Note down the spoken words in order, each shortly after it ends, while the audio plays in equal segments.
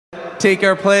take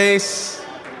our place.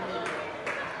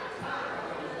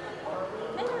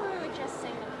 Maybe we would just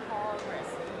sing the chorus.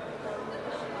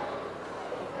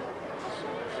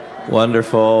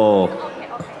 Wonderful. Okay,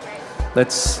 great.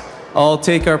 Let's all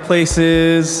take our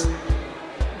places.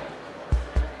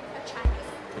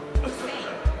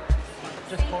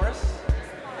 Just chorus?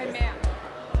 Amen.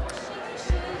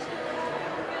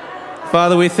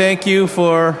 Father, we thank you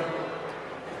for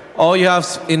all you have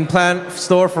in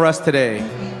store for us today.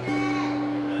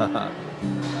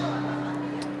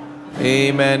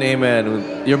 Amen,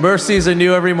 amen. Your mercies are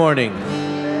new every morning.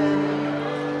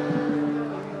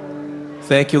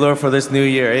 Thank you, Lord, for this new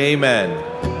year. Amen.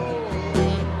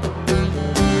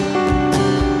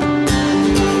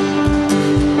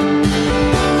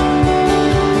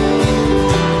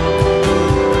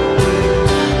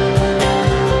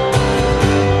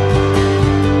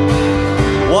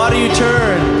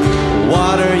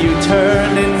 Water you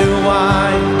turn into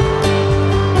wine.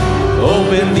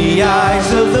 Open the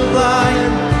eyes of the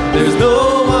blind. There's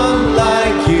no one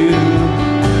like you,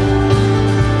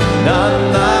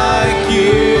 none like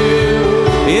you.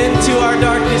 Into our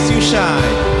darkness you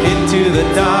shine, into the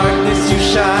darkness you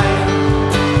shine.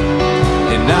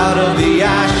 And out of the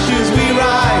ashes we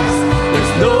rise.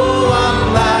 There's no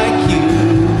one like you,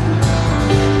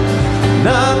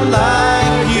 none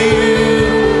like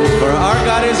you. For our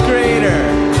God is greater,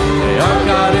 our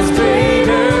God is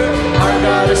greater, our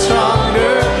God is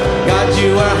stronger. God,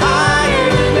 you are higher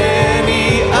than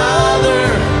any other.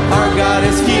 Our God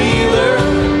is healer,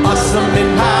 awesome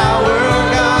in power.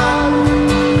 Our God,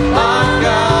 our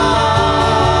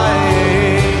God.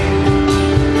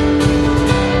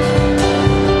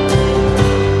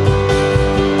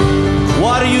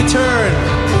 Water you turn,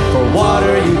 for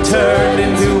water you turned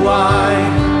into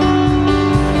wine.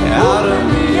 Out of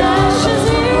the ashes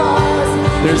we rise.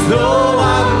 There's no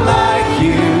one like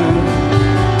you,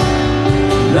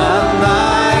 none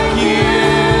like you.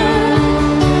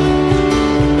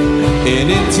 And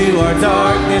into our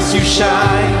darkness you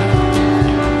shine.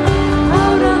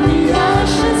 Out of the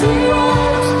ashes we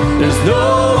rise. There's no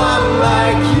one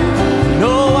like you,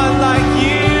 no one like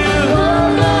you.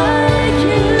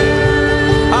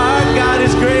 Our God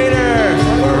is greater,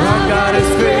 for our God is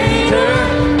greater.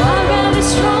 Our God is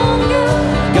stronger.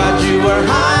 God, you are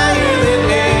higher than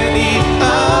any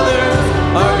other.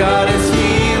 Our God is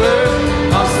healer,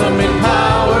 awesome in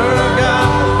power.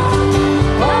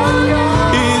 Our God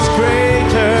is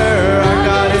greater. Our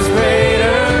God is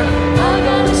greater, Our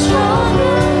God is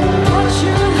stronger.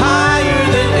 higher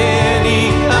than any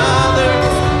other.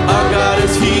 Our God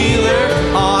is healer,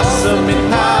 awesome in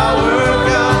power.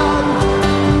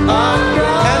 Our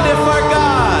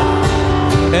God.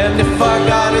 And if our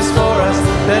God is for us,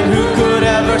 then who could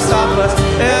ever stop us?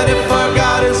 And if our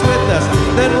God is with us,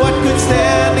 then what could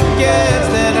stand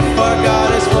against? And if our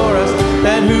God is for us,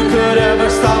 then who could ever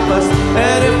stop us?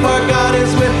 And if our God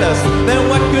is with us, then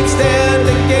what could stand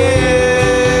against?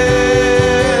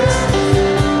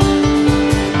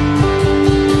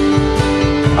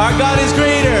 Our God is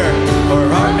greater, for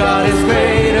our God is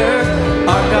greater,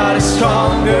 our God is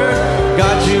stronger.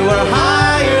 God, you are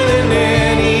higher than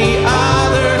any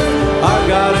other. Our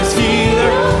God is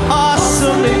healer,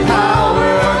 awesome in power.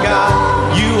 Our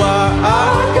God, you are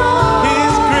our God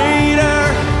is greater.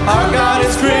 Our God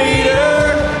is greater.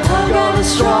 Our God is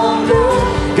stronger.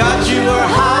 God, you are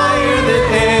higher than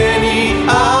any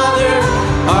other.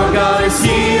 Our God is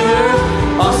healer,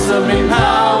 awesome in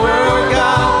power. Our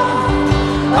God,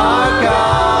 our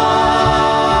God.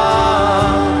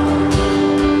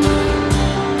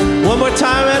 One more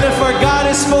time, and if our God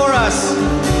is for us,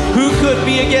 who could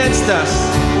be against us?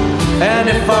 And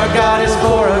if our God is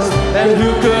for us, then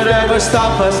who could ever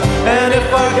stop us? And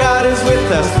if our God is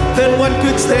with us, then what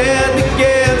could stand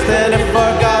against? And if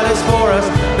our God is for us,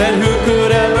 then who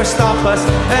could ever stop us?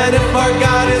 And if our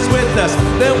God is with us,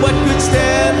 then what could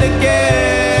stand against?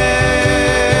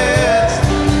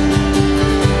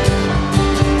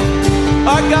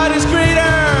 Our God is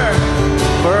greater,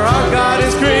 for our God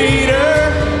is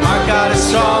greater, our God is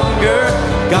stronger.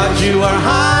 God, you are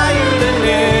higher than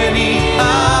any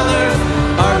other.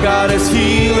 Our God is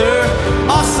healer,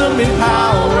 awesome in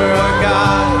power. Our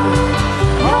God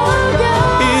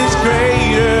is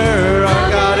greater, our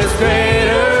God is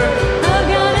greater. Our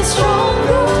God is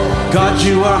stronger. God,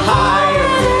 you are higher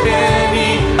than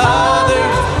any other.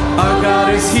 Our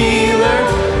God is healer,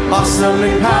 awesome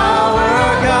in power.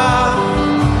 Our God,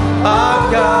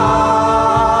 our God.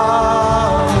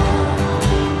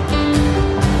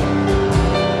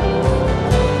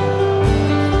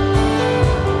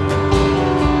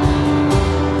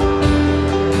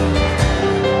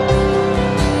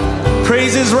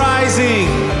 Praise is rising.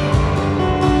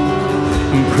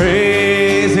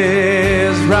 Praise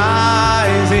is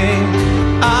rising.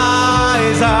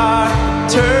 Eyes are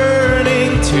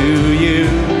turning to you.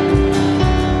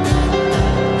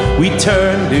 We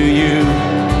turn to you.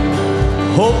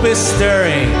 Hope is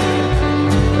stirring.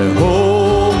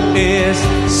 Hope is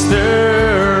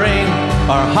stirring.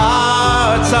 Our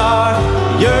hearts are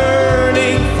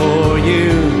yearning for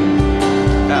you.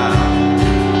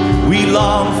 We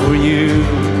long for you.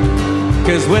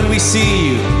 'Cause when we see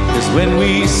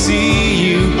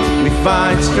you, we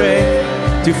find strength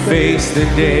to face the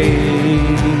day.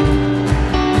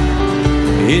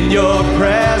 In your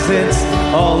presence,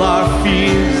 all our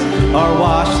fears are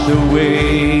washed away.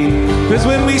 'Cause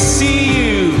when we see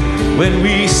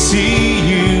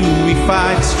you, we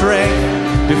find strength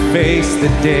to face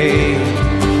the day.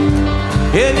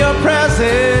 In your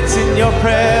presence,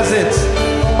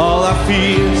 all our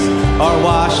fears are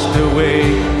washed away,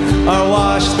 are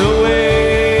washed away.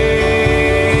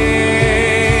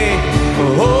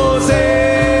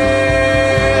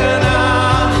 Hosanna,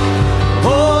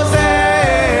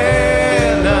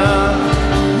 Hosanna,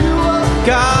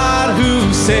 God who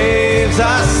saves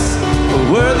us,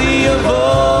 worthy of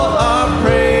all our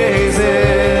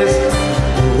praises.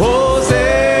 Hosanna,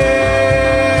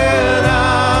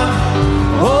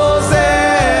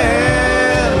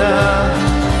 Hosanna,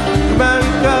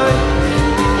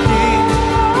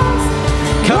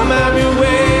 come have your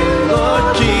way, Lord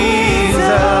Jesus.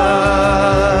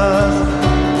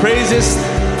 Praises,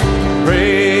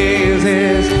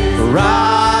 praises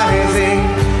rising.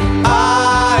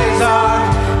 Eyes are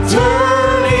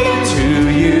turning to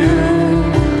you.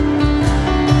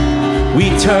 We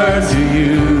turn to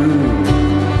you.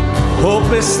 Hope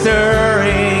is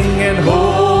stirring, and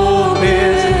hope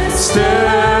is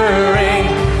stirring.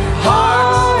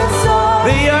 Hearts,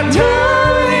 they are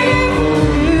turning.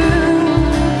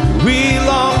 We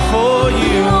long for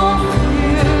you.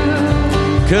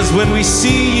 'Cause when we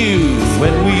see you,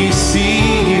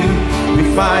 we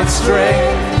find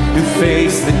strength to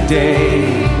face the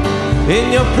day. In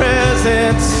your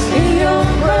presence,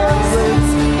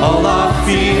 all our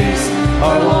fears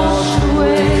are washed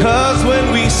away. 'Cause when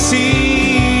we see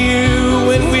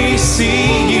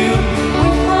you, we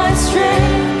find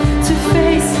strength to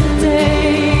face the day.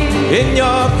 in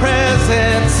your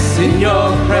presence,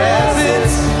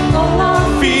 All our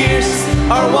fears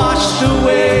are washed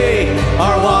away,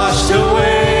 are washed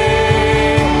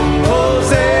away.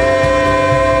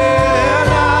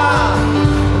 Hosanna,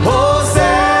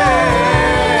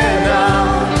 Hosanna,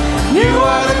 you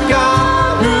are the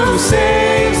God who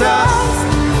saves us,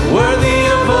 worthy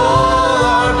of all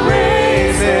our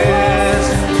praises.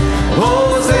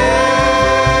 Hosanna,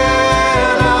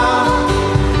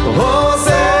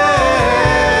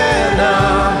 Hosanna,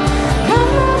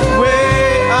 way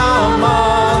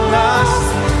among us.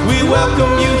 We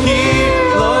welcome you here,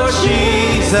 Lord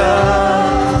Jesus.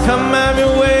 Come have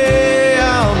your way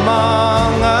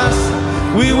among us.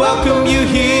 We welcome you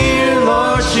here,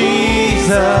 Lord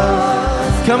Jesus.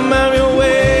 Come have your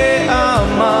way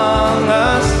among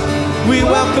us. We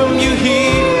welcome you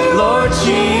here, Lord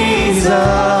Jesus.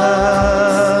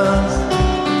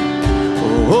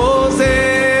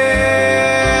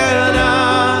 Hosanna,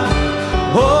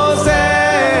 Hosanna,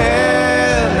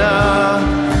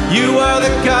 you are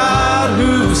the God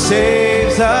who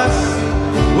saves us,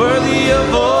 worthy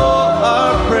of all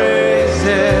our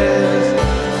praises.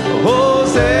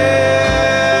 Hosanna,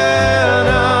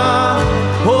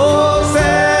 Hosanna,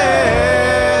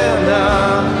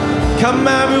 come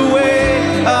have your way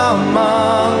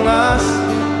among us.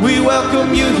 We welcome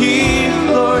you here,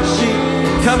 Lord Jesus.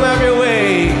 Come have your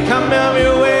way, come have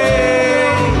your way.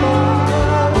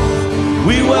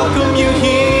 We welcome you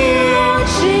here,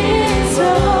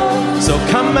 Jesus. so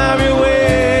come have your way.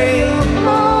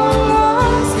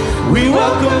 We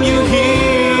welcome you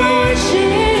here,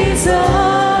 Jesus.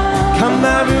 come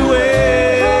have your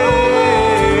way.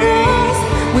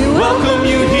 We Welcome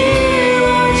you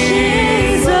here,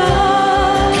 Jesus.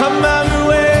 come have your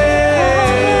way.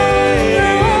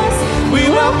 We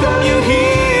welcome you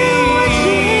here,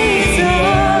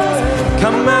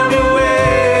 come have your way.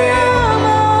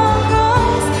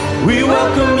 We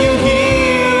welcome you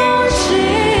here,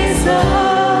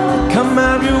 come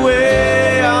have your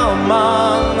way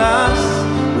among us.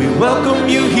 We welcome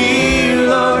you here,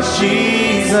 Lord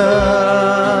Jesus.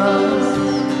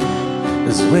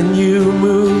 'Cause when you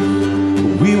move,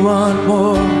 we want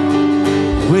more.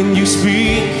 When you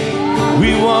speak, we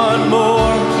want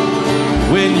more.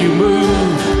 When you move,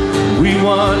 we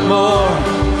want more.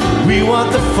 We want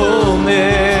the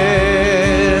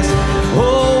fullness.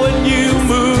 Oh, when you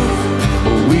move,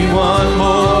 we want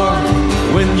more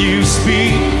when you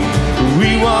speak. We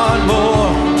want more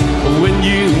when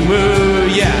you move.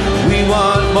 Yeah, we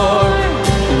want more.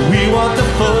 We want the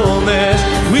fullness.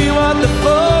 We want the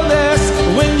fullness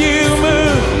when you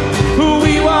move.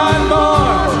 We want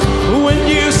more when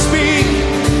you speak.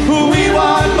 We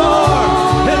want more.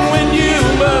 And when you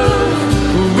move,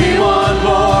 we want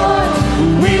more.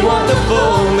 We want the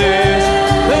fullness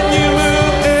when you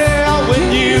move. Yeah, when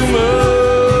you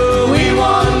move, we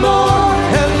want more.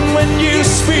 And when you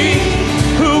speak,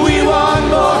 we want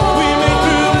more. We make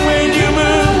room when you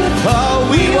move. Oh,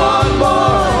 we want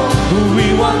more. We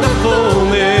want the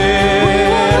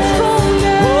fullness.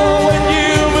 Oh, when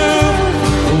you move,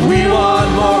 we want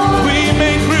more. We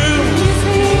make room.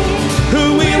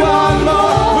 We want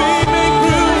more. We make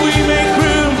room. We make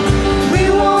room. We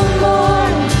want more.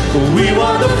 We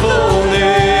want the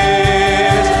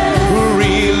fullness.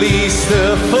 Release the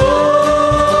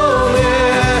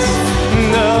fullness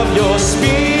of your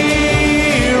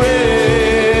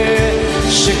spirit.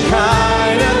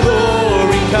 Shekinah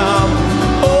glory come.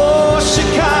 Oh,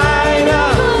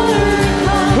 Shekinah.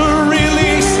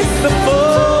 Release the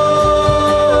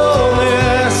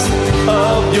fullness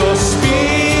of your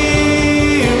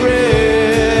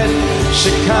spirit.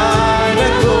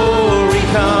 Shekinah glory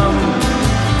come.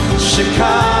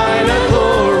 Shekinah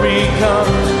glory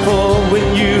come. For when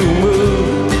you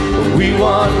move, we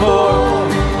want more.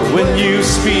 When you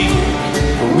speak,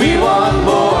 we want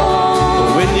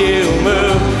more. When you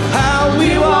move, how we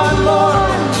want more.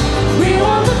 We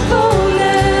want the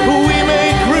fullness. We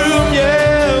make room,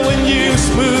 yeah, when you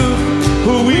move.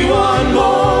 We want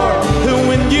more.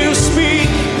 When you speak,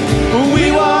 we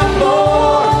want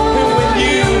more. When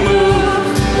you move,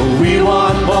 we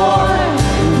want more.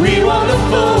 We want the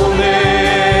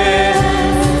fullness.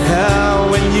 How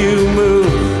when you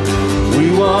move, we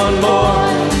want more.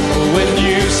 When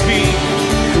you speak,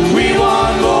 we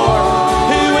want more.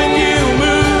 When you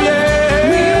move, yeah,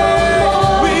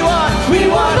 we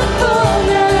want the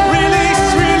fullness. release,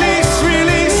 release,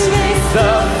 release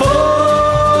the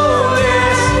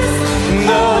fullness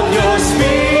of your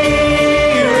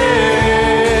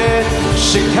spirit.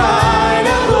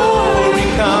 Shekinah glory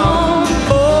come.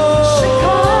 Oh,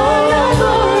 Shekinah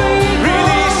glory come.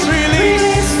 release,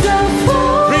 release, The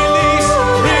release,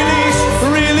 release,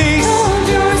 release. of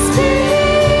your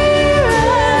spirit.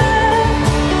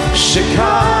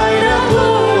 Shekinah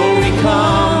glory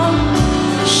come.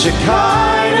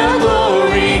 Shekinah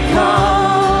glory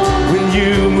come. When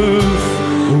you move,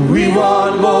 we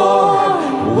want more.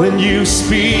 When you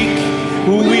speak,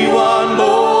 we want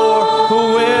more.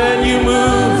 When you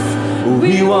move,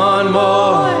 we want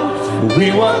more. We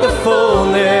want the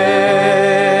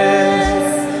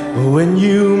fullness. When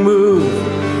you move,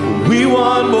 we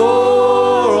want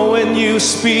more. When you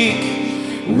speak,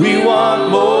 we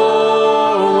want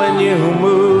more. When you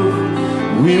move,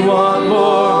 we want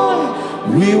more.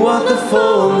 We want the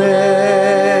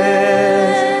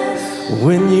fullness.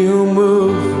 When you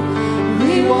move,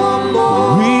 We want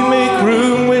more. we make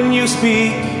room when you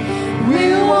speak. We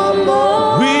want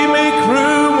more. We make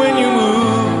room when you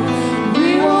move. We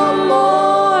want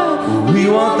more. We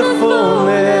want the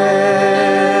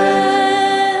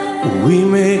fullness. We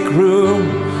make room,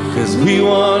 cause we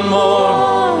want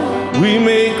more. We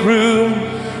make room,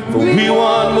 but we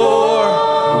want more.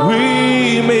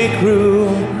 We make room.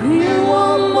 We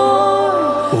want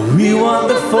more. We want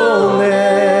the fullness.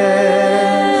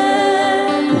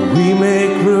 We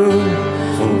make room,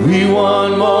 for we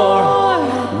want more.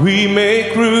 We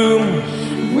make room.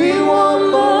 We want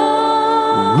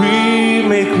more. We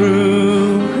make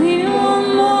room. We want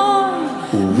more.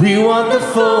 We want the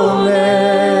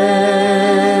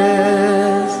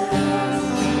fullness.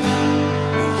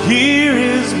 Here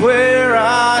is where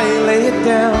I lay it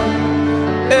down.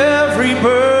 Every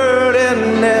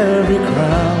burden, every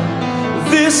crown.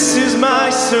 This is my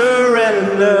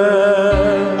surrender.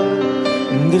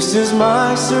 This is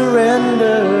my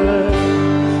surrender.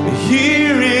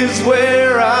 Here is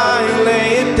where I lay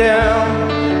it down.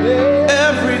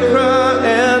 Every cry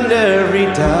and every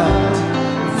doubt.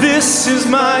 This is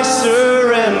my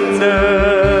surrender.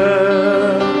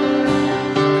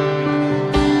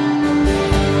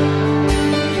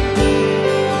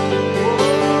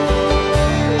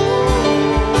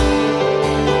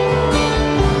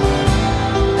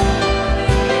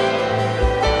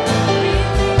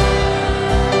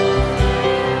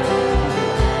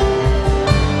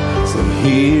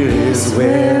 Here is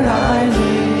where I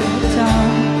lay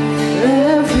down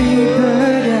every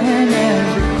burden,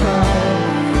 every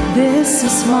cry. This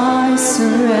is my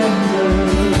surrender.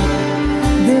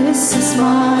 This is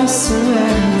my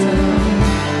surrender.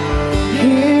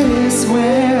 Here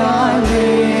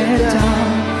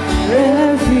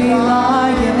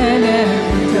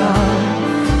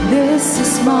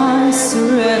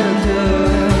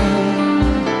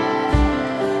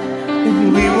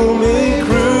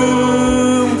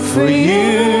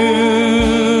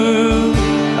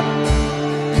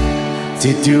to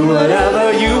do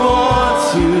whatever you want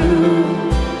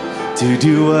to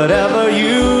do whatever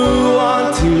you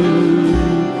want to,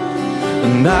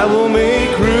 and I will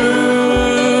make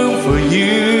room for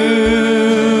you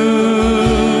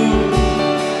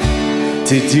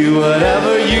to do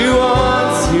whatever you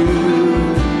want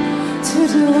to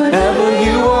do whatever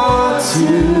you want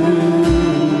to.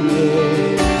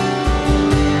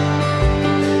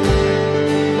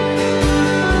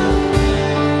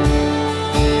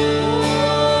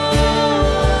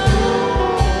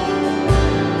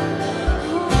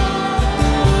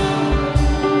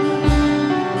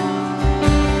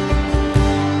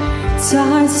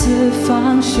再次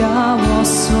放下我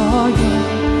所有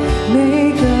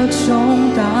每个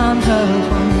重担和谎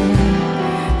言，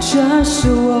这是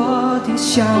我的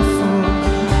降服，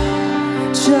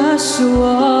这是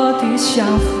我的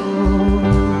降服。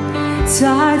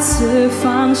再次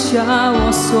放下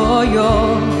我所有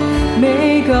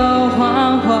每个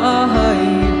谎话和疑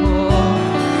惑，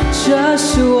这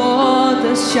是我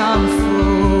的降服，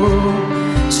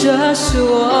这是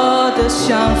我的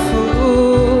降服。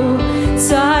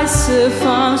再次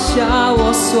放下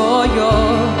我所有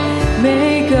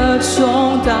每个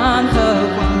重担和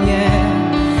谎言，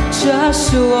这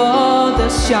是我的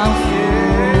降服，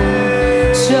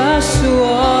这是我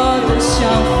的降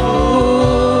服。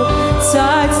再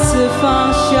次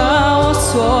放下我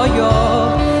所有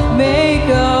每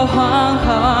个谎话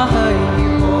和疑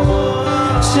惑，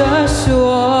这是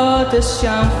我的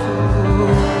降服。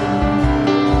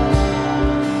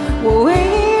我为你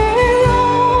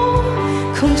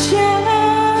空间，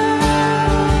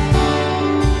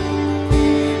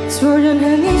做任何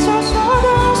你想说的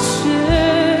事，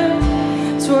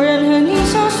做任何你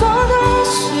想说的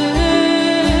事。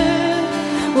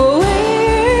我为你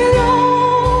留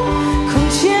空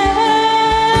间，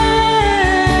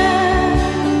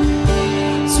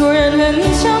做任何你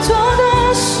想做的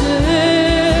事，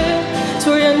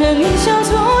做任何你想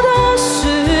做的事。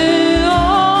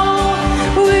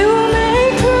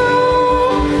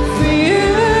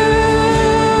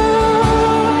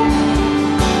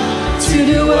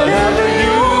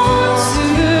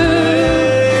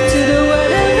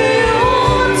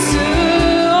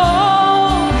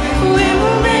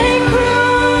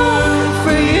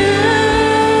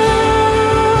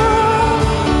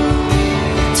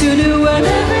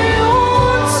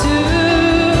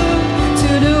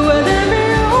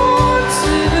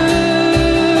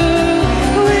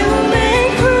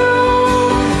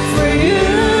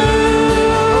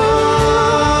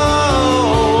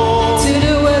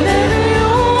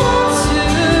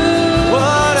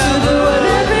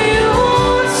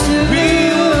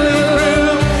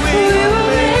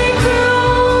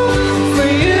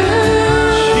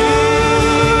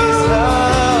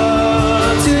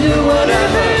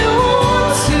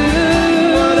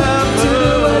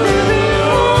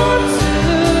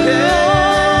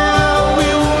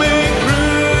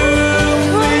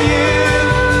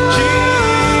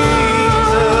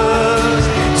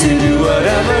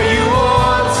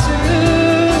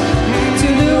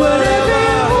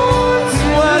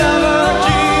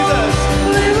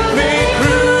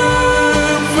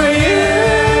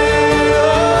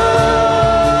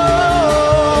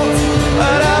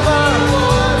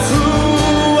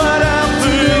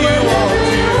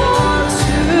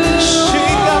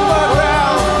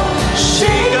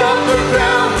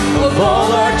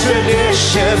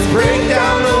Break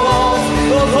down the walls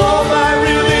of all my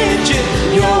religion.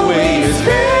 Your way is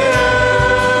better.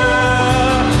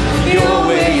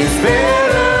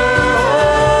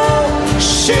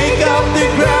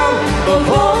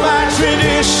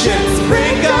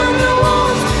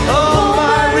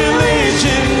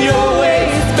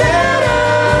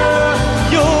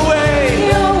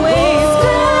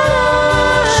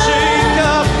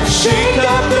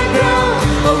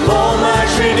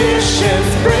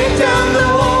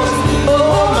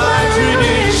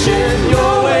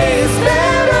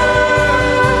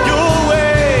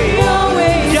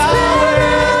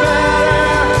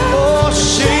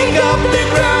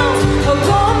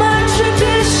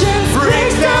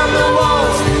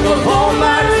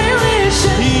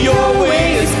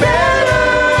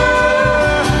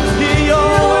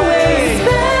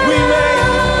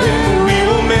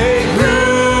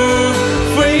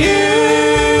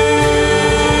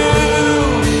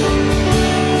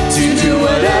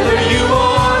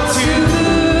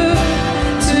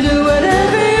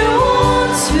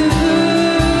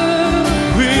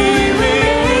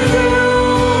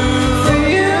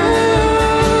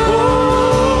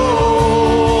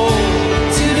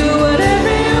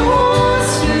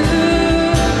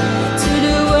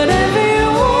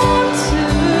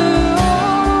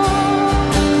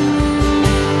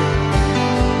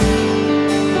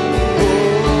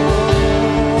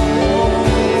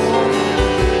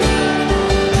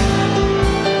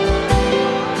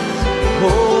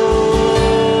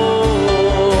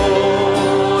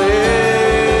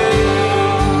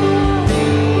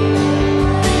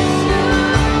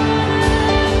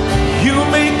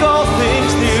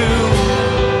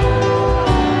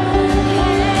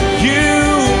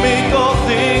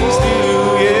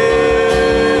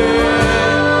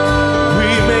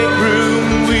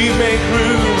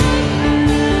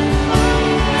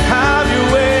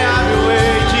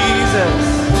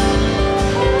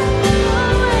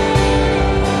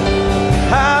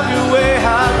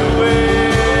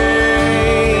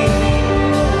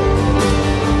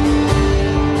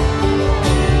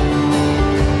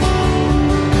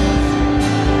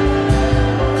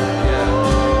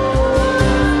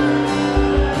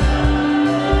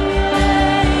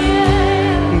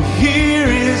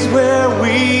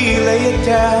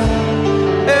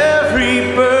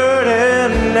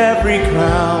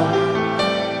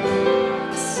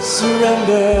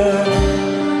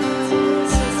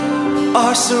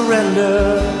 our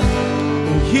surrender.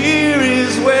 Here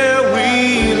is where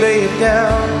we lay it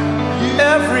down.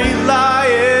 Every lie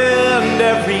and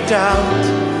every doubt.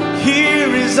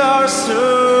 Here is our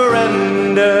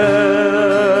surrender.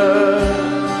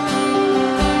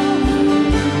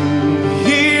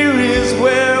 Here is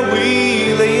where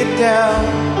we lay it down.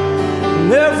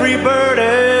 Every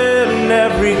burden,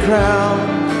 every crown.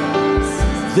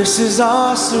 This is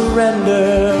our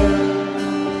surrender.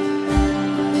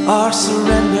 Our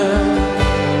surrender.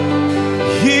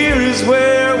 Here is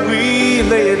where we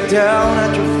lay it down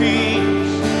at your feet.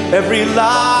 Every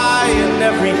lie and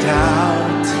every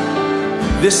doubt.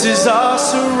 This is our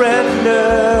surrender.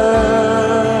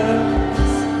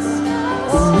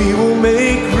 We will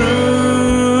make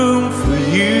room for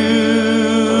you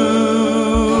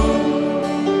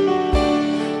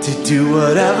to do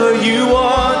whatever you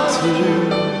want to.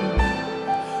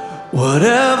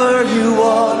 Whatever you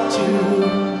want to.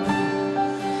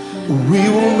 We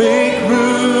will make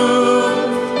room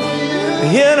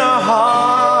in our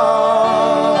hearts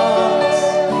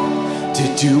to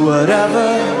do whatever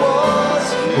you want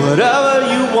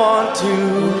to.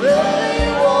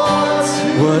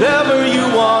 Whatever you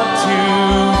want to.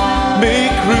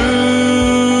 Make room.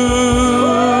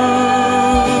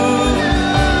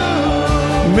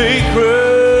 Make room.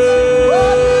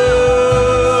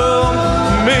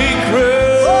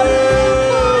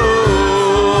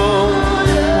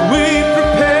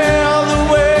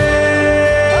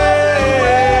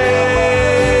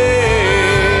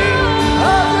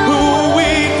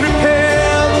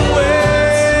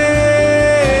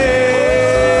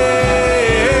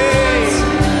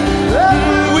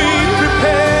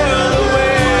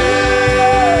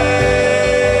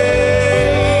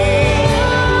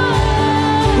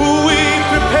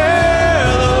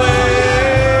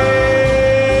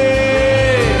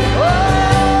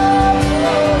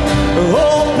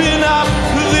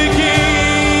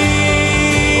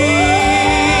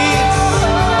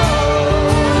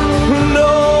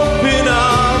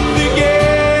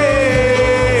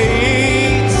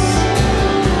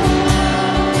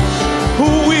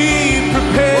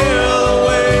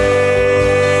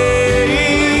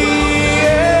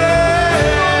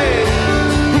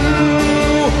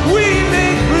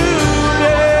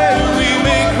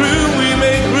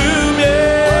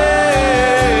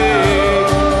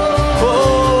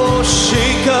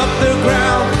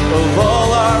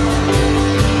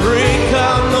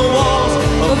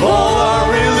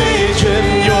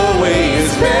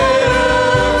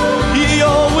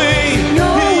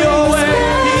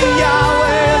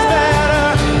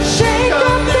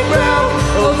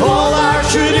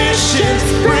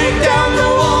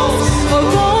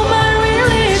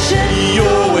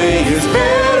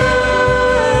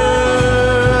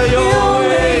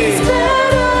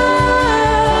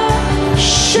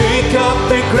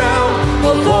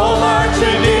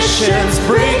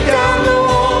 Break down the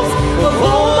walls of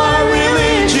all our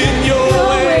religion. Your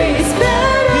way is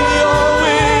better.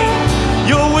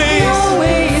 Your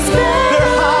way is better.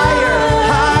 They're higher,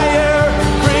 higher.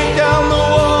 Break down the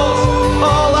walls,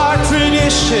 all our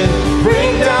tradition.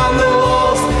 Break down the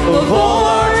walls of all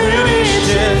our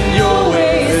tradition. Your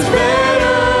way is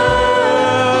better.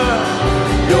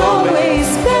 Your way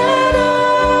is better.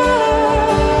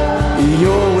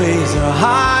 Your ways are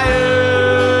higher.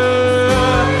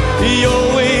 Your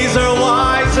ways are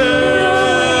wiser.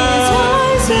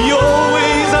 Your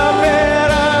ways are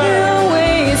better. Your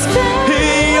way is better.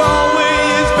 Your way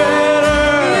is better.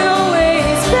 Your way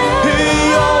is better.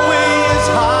 Your way is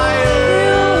higher.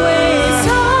 Your way is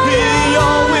higher.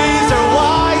 Your ways are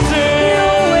wiser.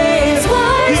 Your way is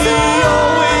wiser. Your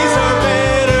ways are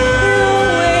better. Your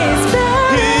way is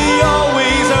better. Your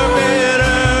ways are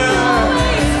better.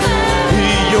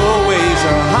 Your ways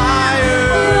are higher.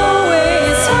 Your way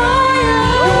is higher.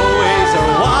 Your ways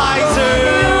are wiser.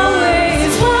 Your way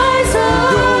is wiser.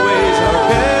 Your ways are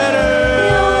better.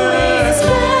 Your way is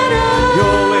better.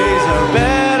 Your ways are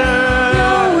better.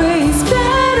 Your way is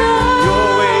better. Your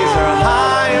ways are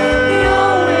higher.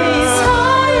 Your way is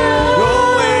higher. Your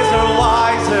ways are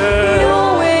wiser. Your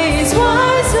way is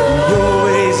wiser. Your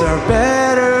ways are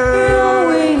better. Your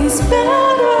way is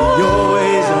better. Your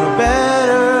ways are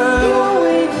better. Your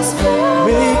way is better.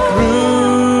 Make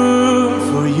room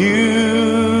for you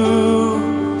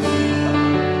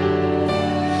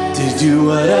to do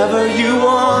whatever you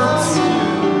want to.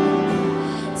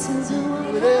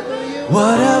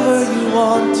 Whatever you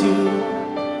want to.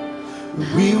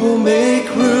 We will make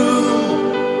room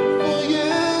for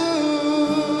you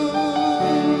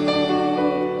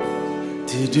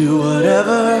to do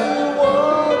whatever you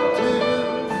want to.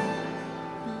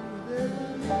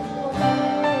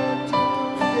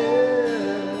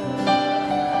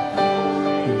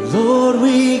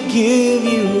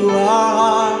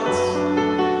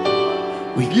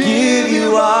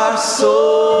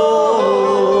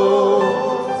 souls.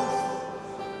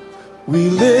 We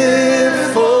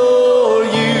live for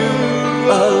you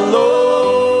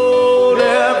alone.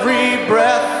 Every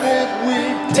breath that we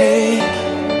take,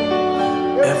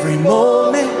 every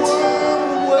moment,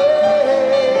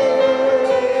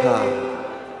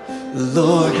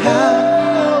 Lord,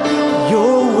 have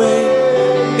your way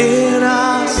in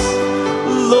us.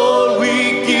 Lord,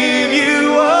 we give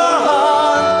you our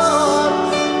hearts,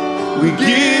 we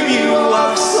give you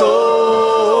our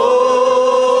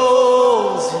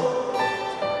souls.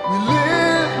 We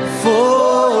live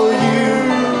for you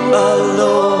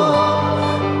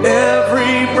alone.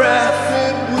 Every breath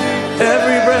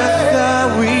that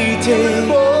we take,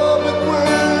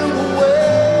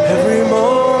 every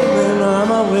moment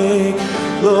I'm awake,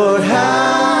 Lord,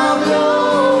 have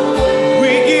your way.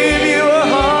 We give you a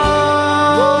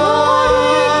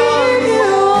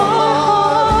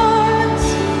heart,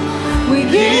 we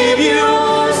give you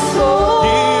our soul,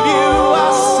 give you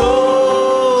our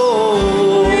soul.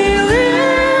 we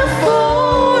live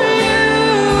for you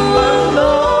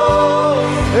alone.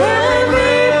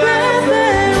 every breath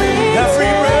that we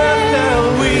Every breath that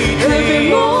we take, every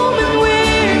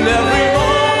moment and every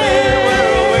moment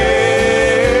we're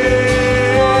awake.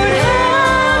 Lord,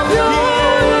 have your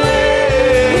way.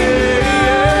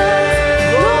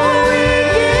 Lord, we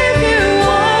give you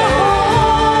our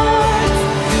hearts,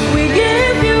 we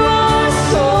give you our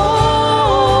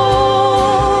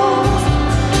souls,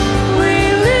 we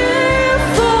live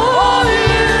for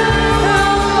you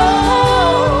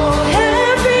alone.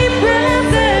 Every breath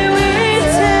that we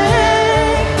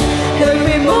take,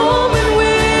 every moment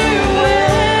we're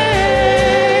awake.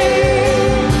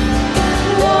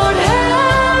 Lord,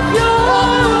 have your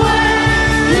way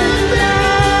tonight.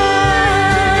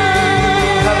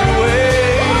 Have your way.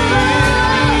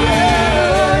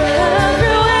 Have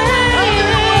your way.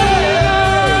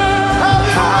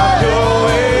 Have your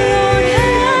way.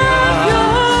 Have your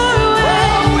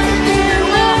way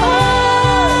in our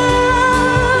hearts.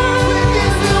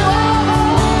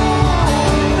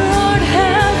 Lord,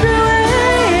 have your way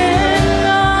in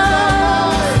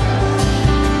us.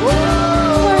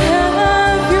 Lord,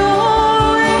 have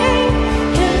your way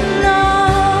in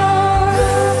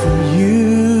us. You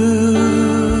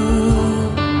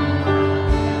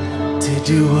to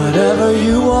do whatever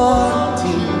you want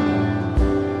to,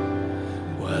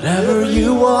 whatever you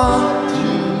want to.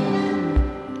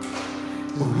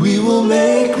 We will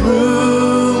make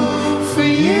room for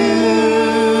you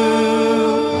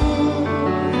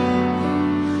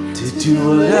to do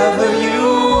whatever you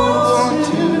want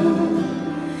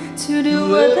To do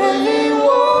whatever you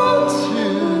want to.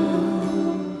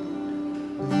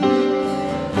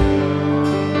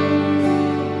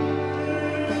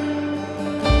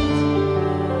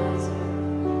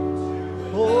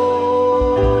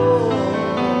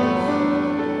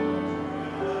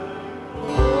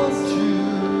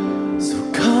 So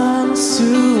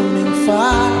consuming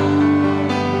fire,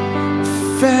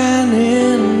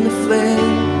 fanning the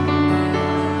flame,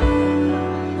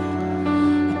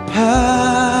 a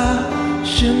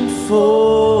passion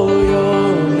for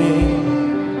your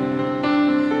name,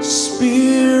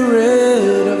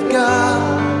 Spirit of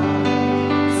God,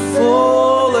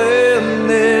 fall in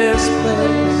this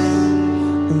place.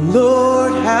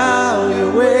 Lord, have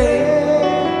your way.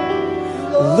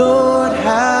 Lord,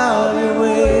 have your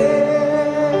way.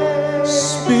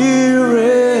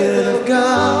 Spirit of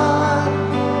God,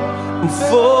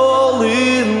 fall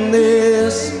in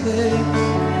this place.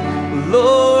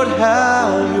 Lord,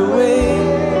 have your way.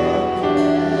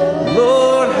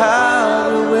 Lord,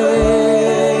 have your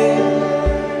way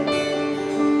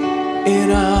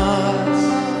in us.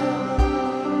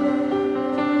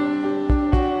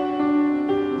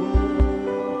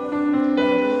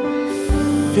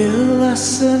 Fill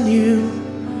us anew,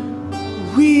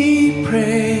 we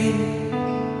pray.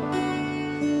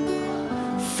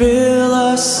 Fill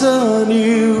us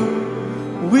anew,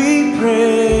 we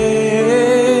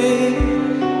pray.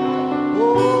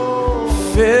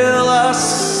 Fill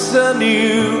us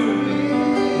anew,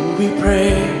 we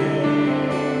pray.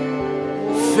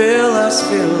 Fill us,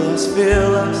 fill us,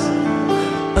 fill us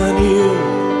anew,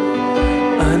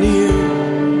 anew,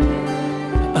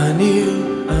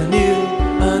 anew, anew,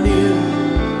 anew,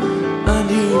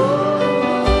 anew.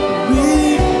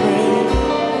 We pray.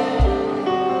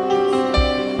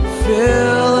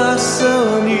 Fill us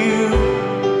anew,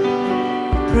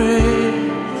 pray.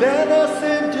 Fan us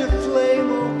into flame,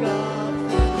 oh God.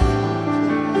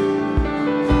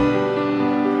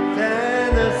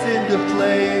 Fan us into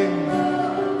flame.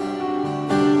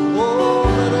 Oh,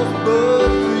 let us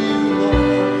burn for you,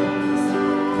 Lord.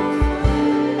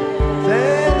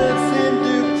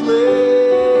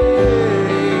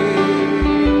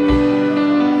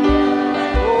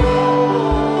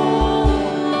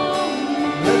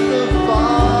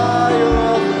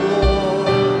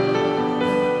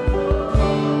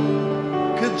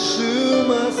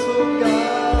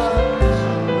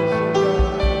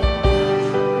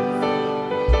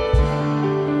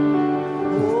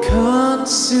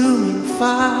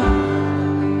 fire,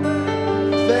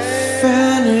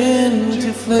 fan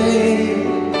into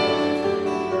flame,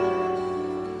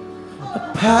 a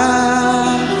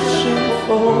passion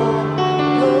for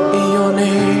your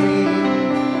name.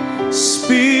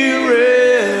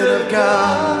 Spirit of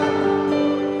God,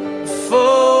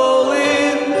 fall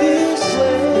in this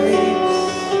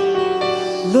place.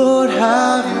 Lord,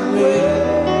 have your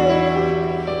way.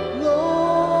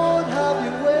 Lord, have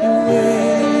your way. Your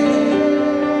way.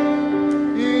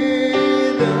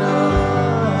 In the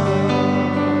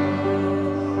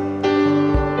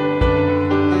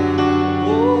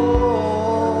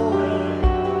oh,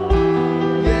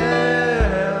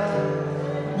 yeah.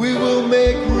 We will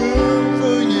make room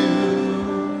for you.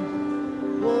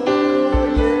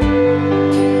 Oh, yeah.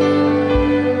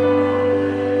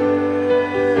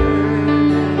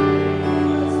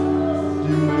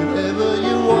 Do whatever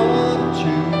you want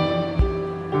to.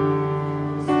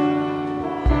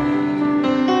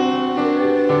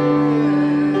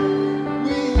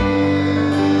 We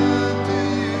yield to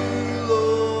you,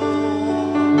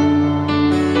 Lord.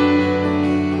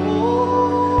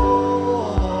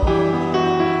 Oh,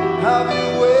 have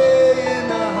your way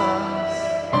in us.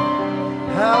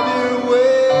 Have your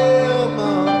way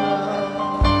among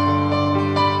us.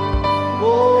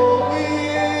 Oh, we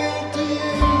yield to you.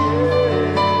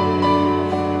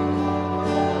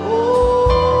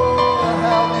 Oh,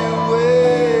 have your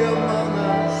way among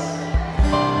us.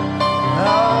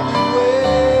 Have your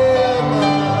way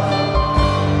among us.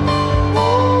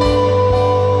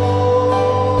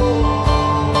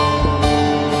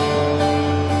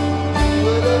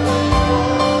 Whatever you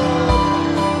want to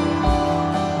do,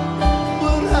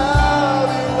 but have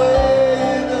your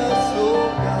way in us, oh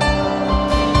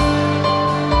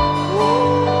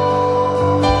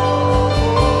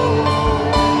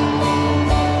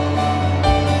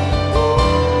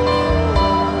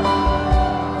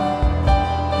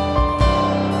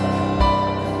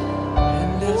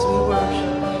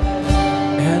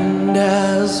And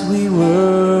as we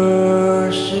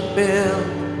worship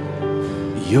in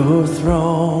your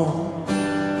throne,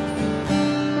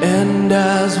 and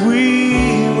as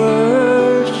we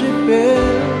worship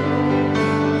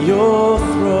in your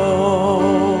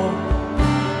throne,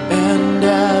 and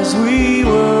as we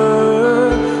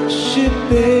worship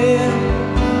in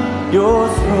your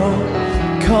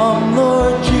throne, come,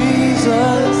 Lord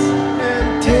Jesus,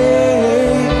 and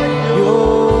take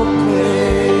your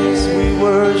place. We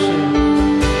worship,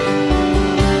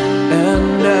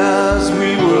 and as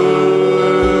we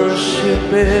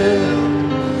worship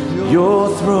in your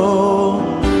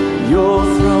throne,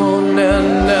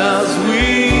 and as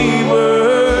we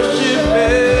worship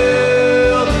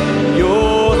in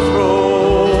your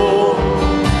throne,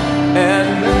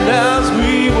 and as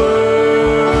we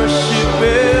worship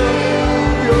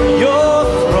in your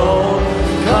throne,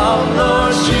 come,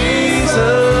 Lord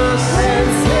Jesus,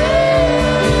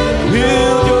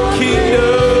 build your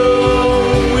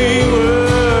kingdom. We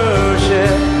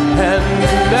worship, and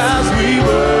as we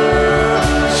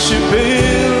worship,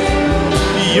 build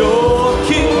your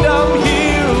kingdom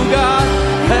here, oh God,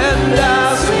 and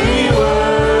as we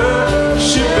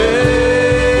worship,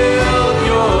 build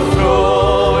your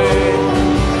throne,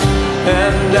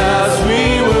 and as we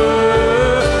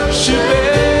worship,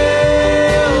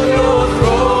 build your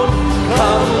throne,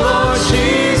 come, Lord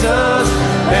Jesus,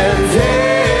 and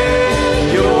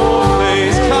take your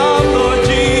place. Come, Lord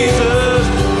Jesus,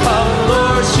 come,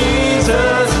 Lord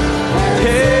Jesus,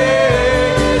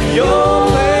 take your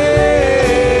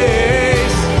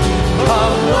place.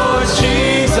 Come, Lord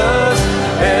Jesus,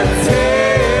 and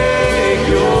take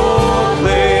your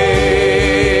place.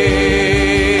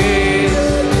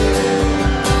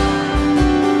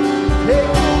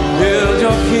 Build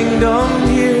your kingdom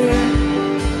here.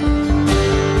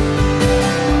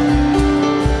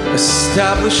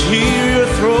 Establish here your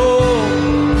throne.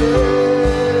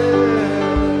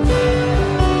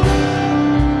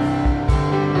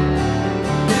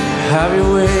 Have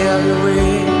your way, have your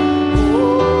way.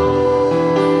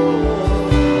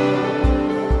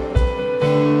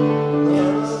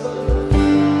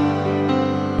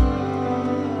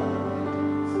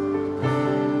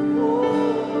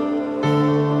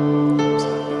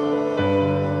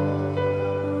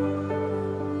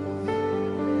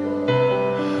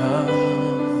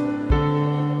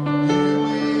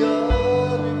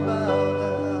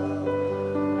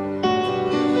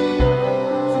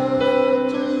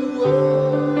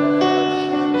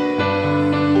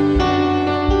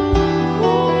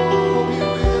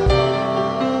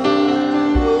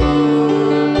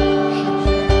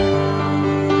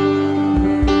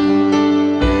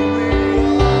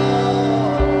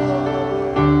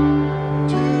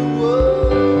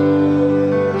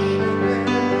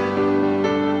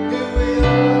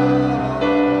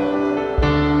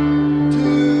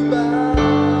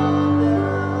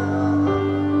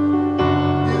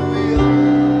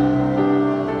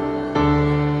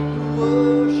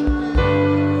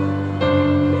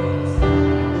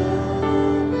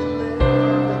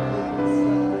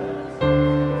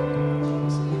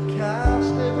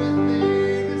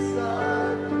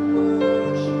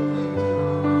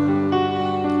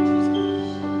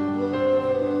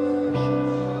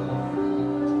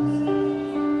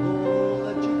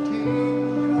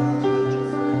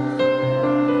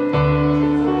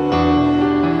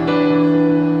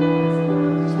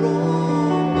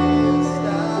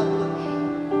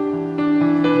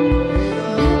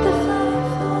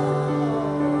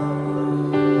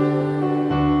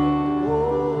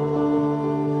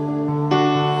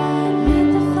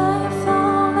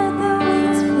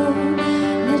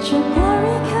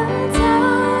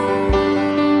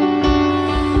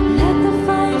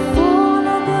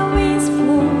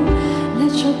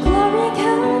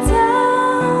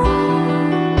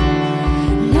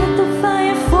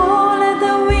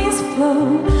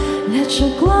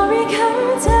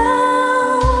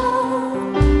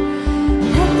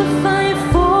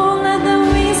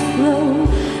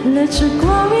 your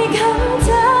glory come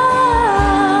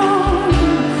down.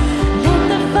 Let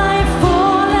the fire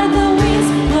fall, let the winds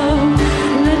blow.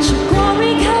 Let your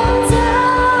glory come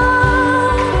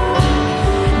down.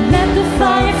 Let the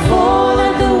fire fall,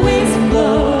 let the winds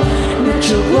blow. Let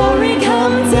your glory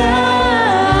come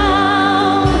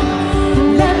down.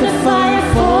 Let the fire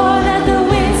fall, let the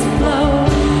winds blow.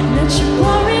 Let your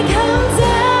glory come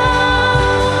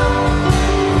down.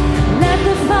 Let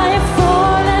the fire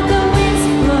fall, let the winds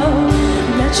blow.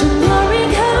 Let your glory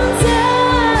come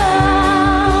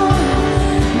down.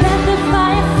 Let the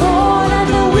fire fall, let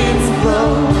the winds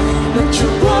blow. Let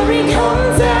your glory come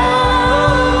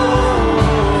down.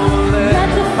 Let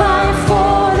the fire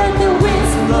fall, let the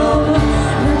winds blow.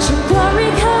 Let your glory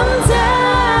come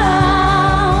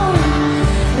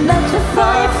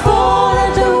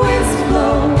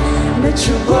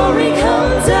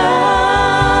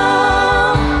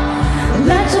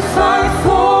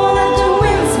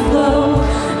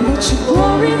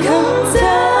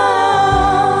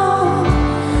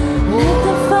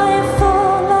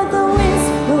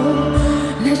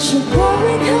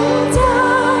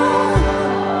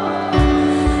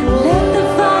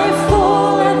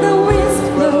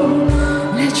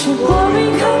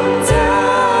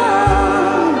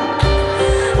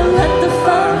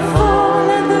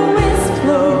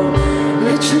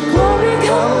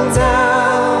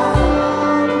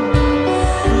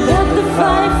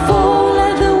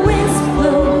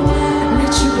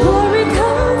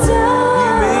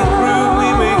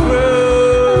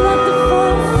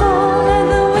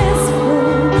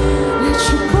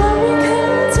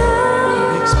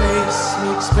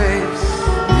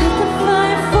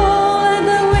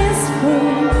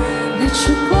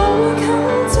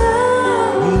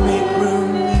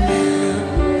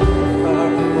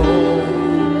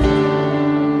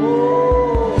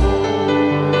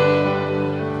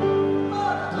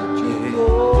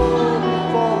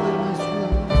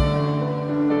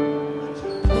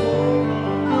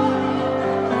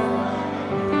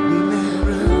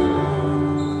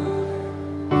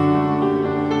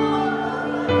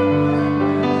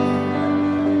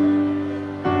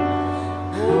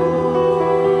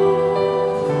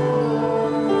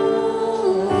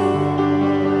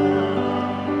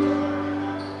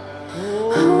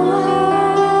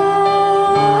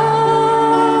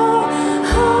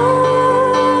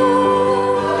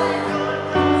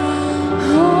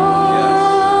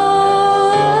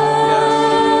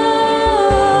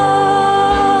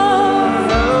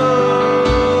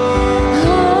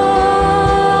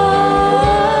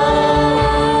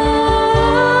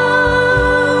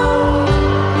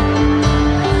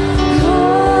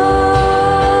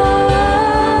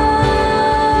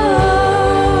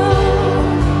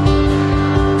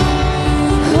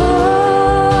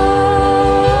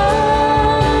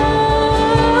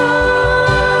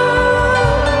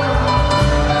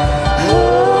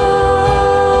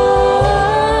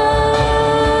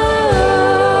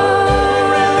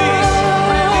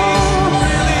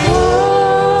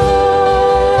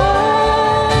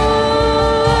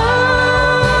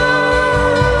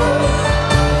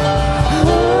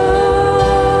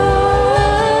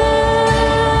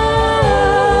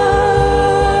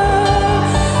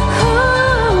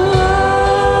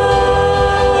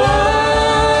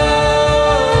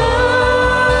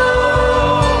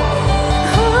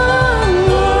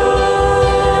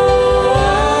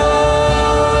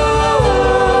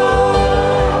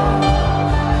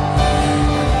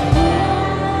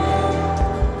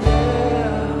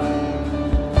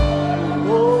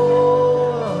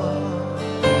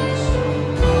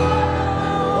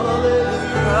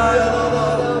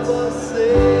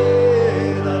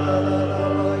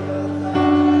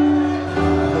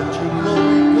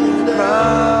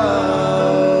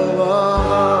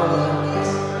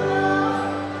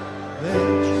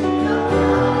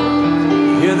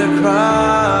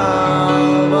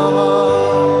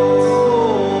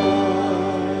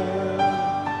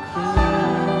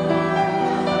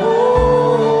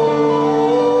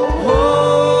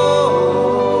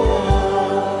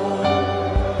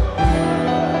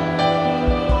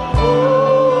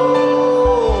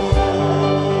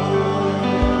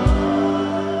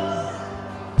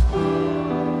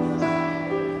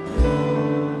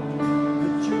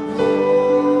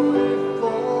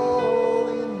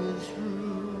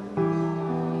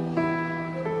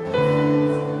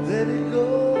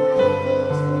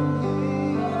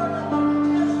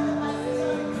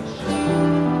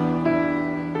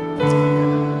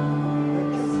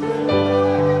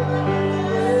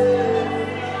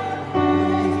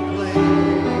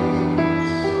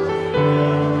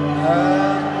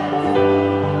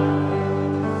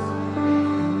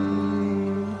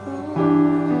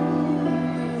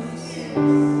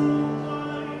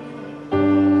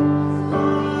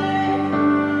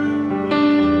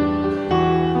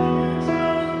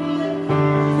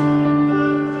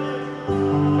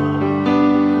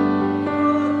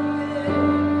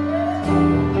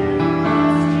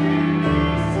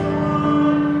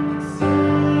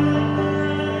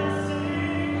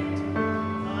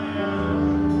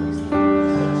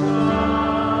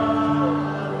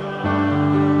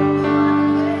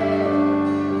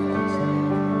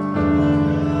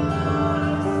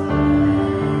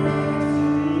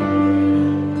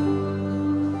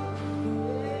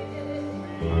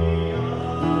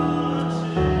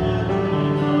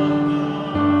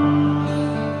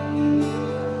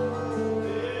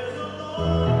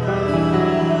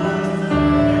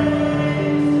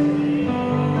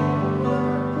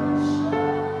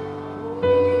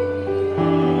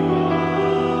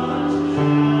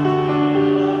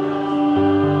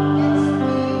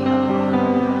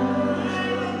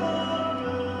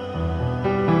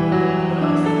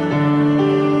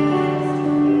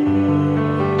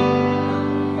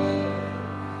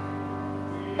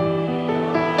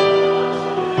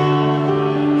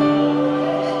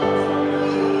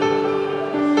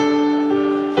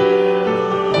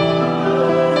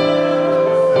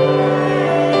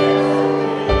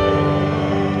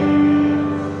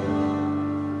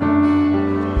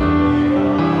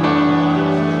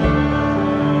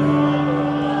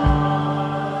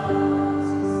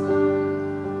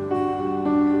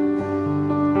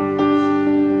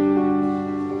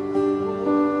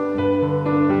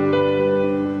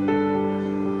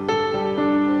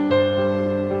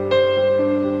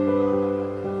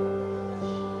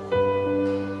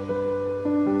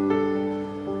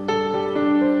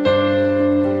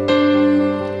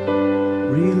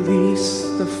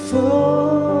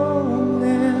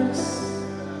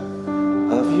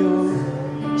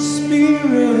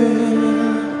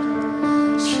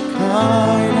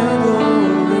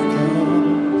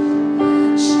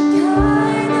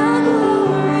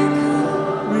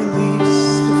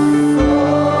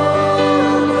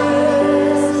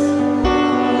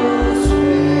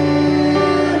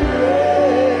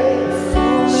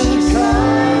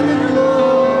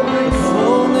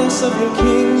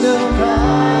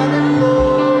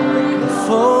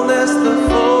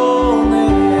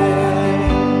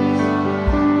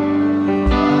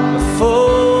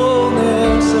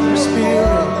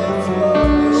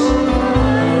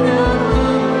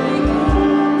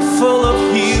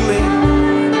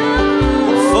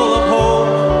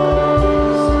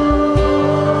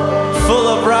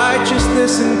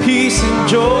Fullness and peace and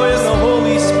joy in the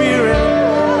Holy Spirit.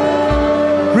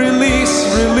 Release,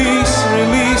 release,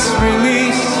 release,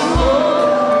 release.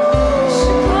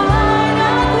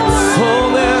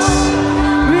 Fullness,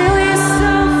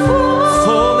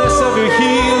 fullness of your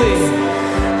healing,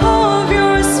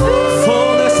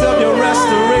 fullness of your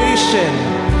restoration,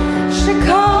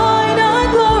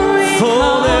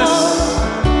 fullness,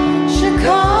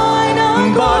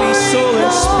 body, soul,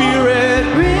 and spirit.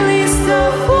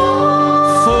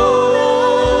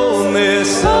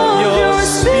 Fullness of your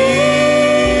spirit.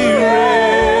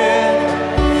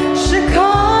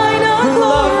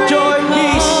 Love, joy,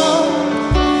 peace.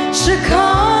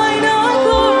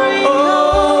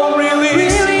 Oh,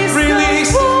 release, release,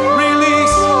 release,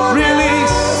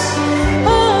 release.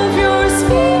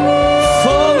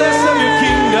 Fullness of your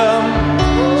kingdom.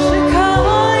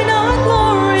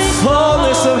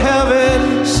 Fullness of heaven.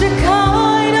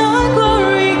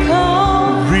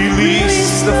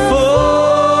 Release the fullness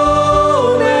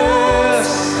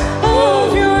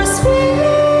of your spirit.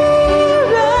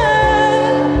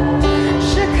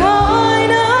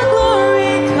 Shekinah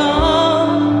glory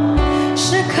come.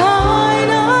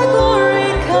 Shekinah glory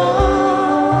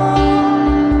come.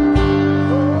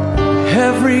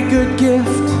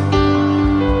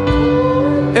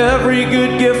 every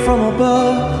good gift from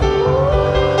above.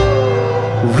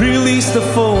 Release the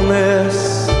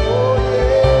fullness.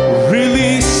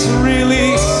 Release,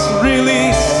 release,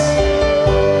 release.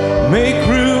 Make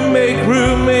room, make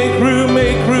room, make room,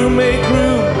 make room, make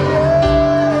room.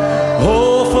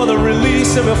 Oh, for the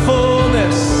release of your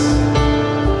fullness.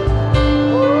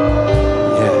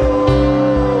 Yeah.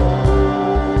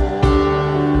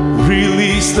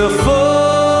 Release the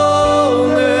fullness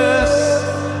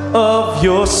of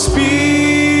your spirit.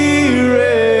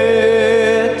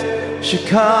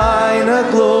 Shekinah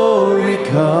glory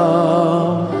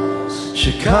come.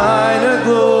 Shekinah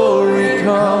glory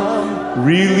come.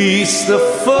 Release the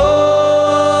fullness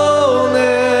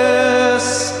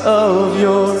of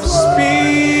your spirit.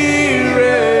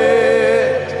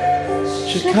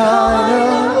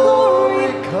 Shekinah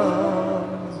glory come.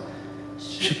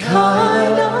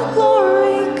 Shekinah.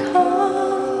 Glory come.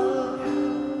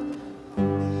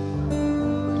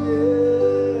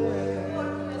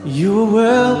 You are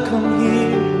welcome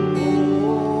here.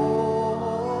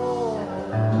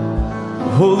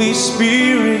 Holy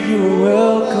Spirit, you are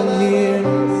welcome here.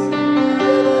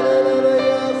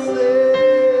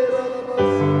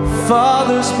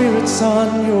 Father, Spirit, Son,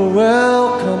 you're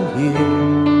welcome here.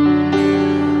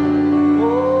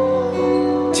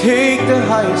 Take the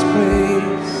highest praise.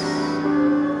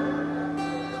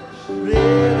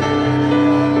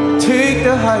 Take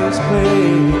the highest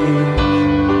praise.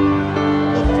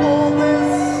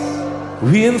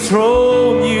 We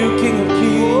enthrone you, King of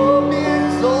Kings.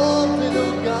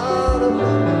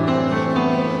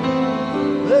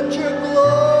 Let your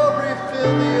glory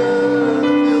fill the earth,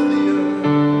 fill the earth.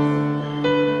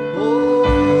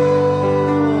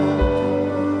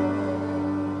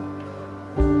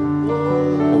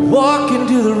 Walk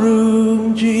into the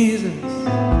room, Jesus.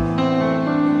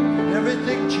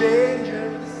 Everything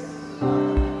changes.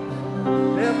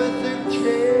 Everything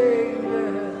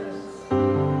changes.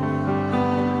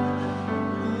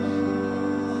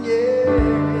 Yeah.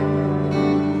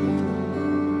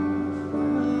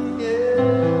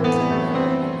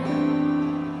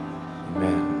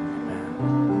 Amen.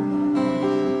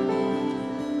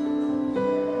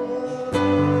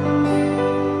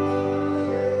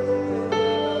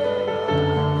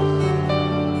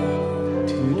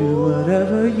 To do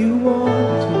whatever you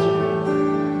want to do.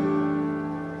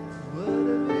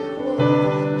 Whatever you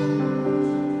want,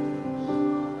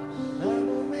 I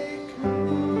will make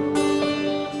room for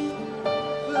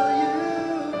you.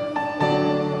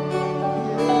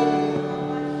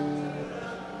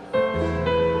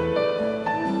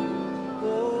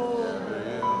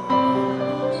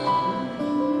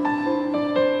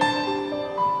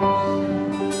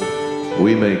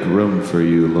 We make room for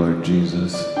you, Lord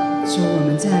Jesus. 主，我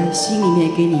们在心里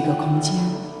面给你一个空间。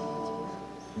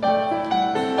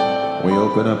 We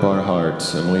open up our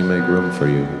hearts and we make room for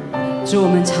you. 主，我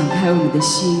们敞开我们的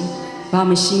心，把我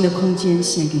们心的空间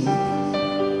献给你。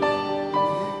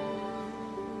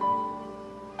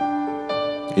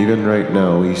 Even right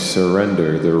now, we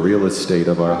surrender the real estate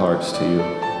of our hearts to you.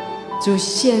 主，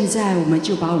现在我们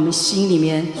就把我们心里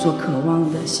面所渴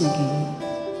望的献给你，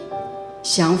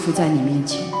降服在你面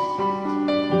前，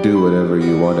 Do whatever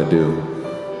you want to do.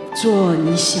 做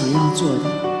你想要做的。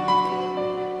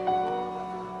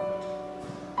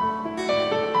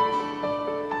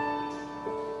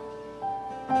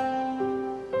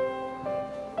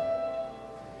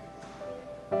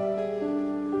 Let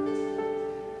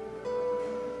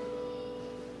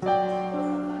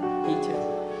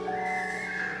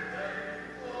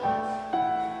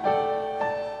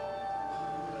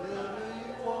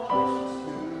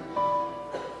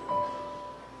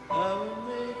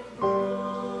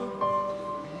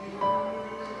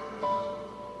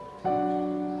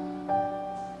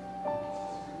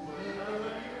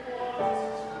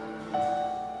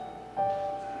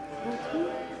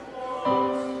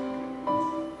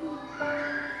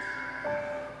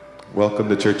Welcome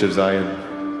to Church of Zion.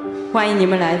 欢迎你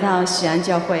们来到喜安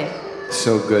教会。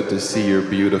 So good to see your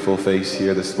beautiful face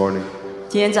here this morning.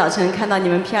 今天早晨看到你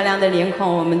们漂亮的脸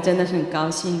孔，我们真的是很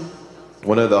高兴。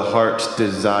 One of the heart's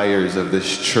desires of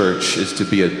this church is to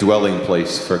be a dwelling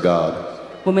place for God.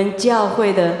 我们教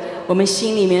会的，我们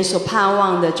心里面所盼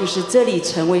望的，就是这里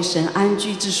成为神安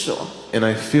居之所。 And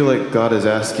I feel like God is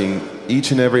asking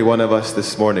each and every one of us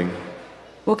this morning,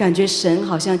 我感觉神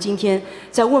好像今天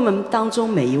在问我们当中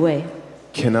每一位，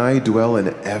 can I dwell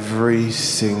in every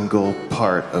single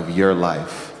part of your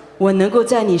life? 我能够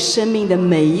在你生命的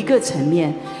每一个层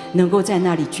面，能够在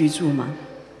那里居住吗？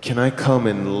 Can I come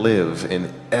and live in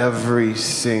every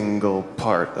single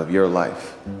part of your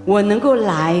life? 我能够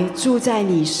来住在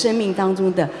你生命当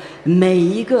中的每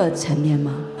一个层面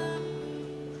吗？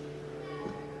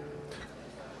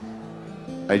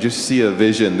 I just see a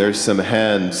vision. There's some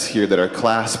hands here that are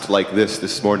clasped like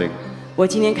this morning. 我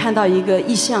今天看到一个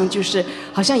意象，就是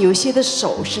好像有一些的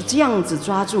手是这样子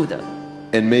抓住的。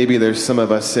 And maybe there's some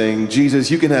of us saying, Jesus,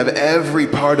 you can have every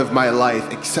part of my life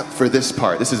except for this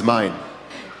part. This is mine.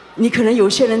 你可能有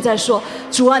些人在说，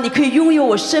主啊，你可以拥有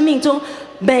我生命中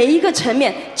每一个层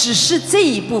面，只是这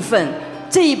一部分，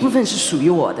这一部分是属于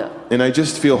我的。 And I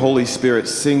just feel Holy Spirit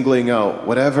singling out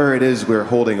whatever it is we're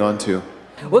holding on to.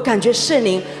 我感觉圣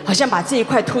灵好像把这一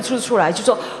块突出出来，就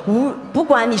说不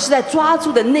管你是在抓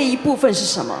住的那一部分是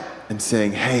什么， And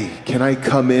saying, hey, can I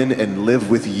come in and live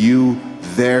with you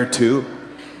there too?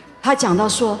 他讲到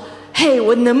说，嘿，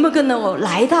我能不能够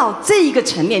来到这一个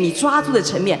层面，你抓住的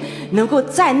层面，能够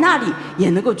在那里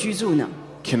也能够居住呢？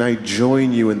 Can I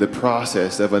join you in the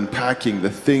process of unpacking the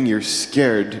thing you're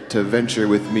scared to venture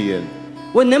with me in?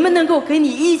 我能不能够跟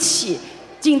你一起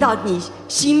进到你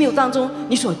心目当中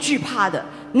你所惧怕的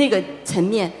那个层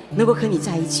面，能够和你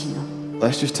在一起呢？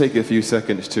 Let's just take a few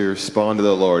seconds to respond to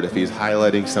the Lord if He's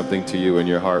highlighting something to you in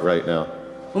your heart right now.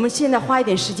 我们现在花一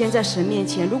点时间在神面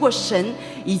前，如果神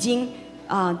已经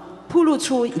暴露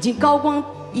出已经高光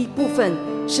一部分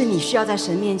是你需要在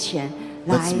神面前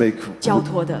来 Let's make 交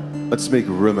托的， Let's make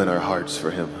room in our hearts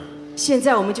for Him. 现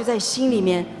在我们就在心里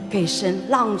面给神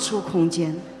让出空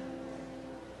间。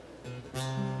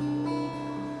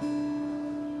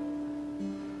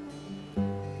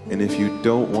 And if you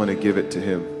don't want to give it to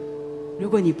Him, 如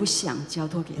果你不想交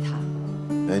托给他，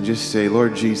 then just say,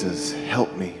 Lord Jesus, help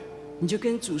me. 你就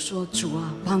跟主说：“主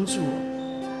啊，帮助我。”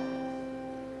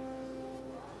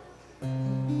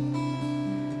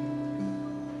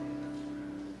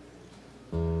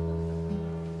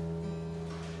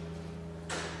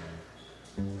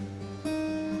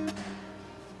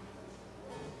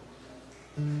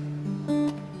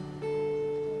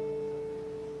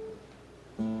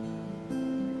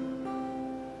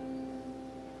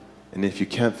 And if you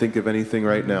can't think of anything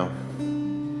right now,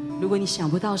 如果你想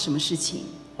不到什么事情，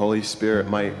 Holy Spirit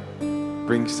might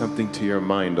bring something to your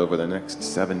mind over the next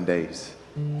 7 days.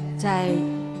 在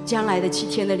将来的7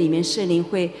天的里面，圣灵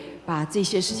会把这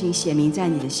些事情写明在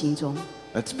你的心中，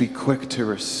 Let's be quick to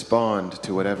respond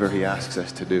to whatever He asks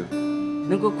us to do.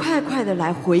 能够快快的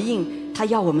来回应他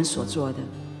要我们所做的。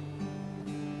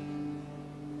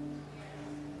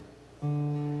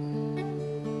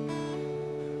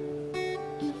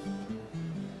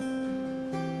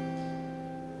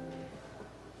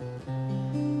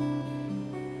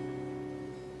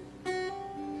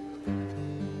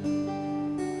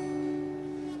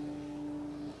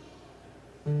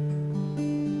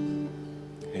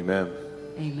 Amen.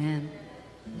 Amen。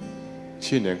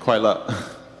新年快乐，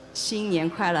新年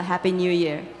快乐 ，Happy New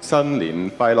Year！ 新年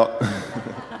快乐。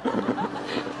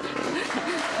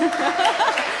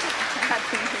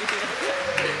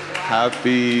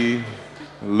Happy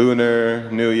Lunar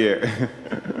New Year.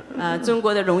 中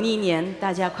国的农历年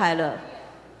大家快乐，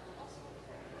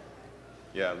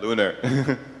 Yeah, lunar.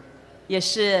 也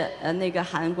是那个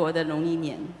韩国的农历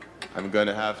年。 I'm going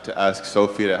to have to ask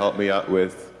Sophie to help me out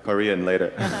with Korean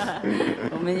later.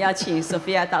 我们要请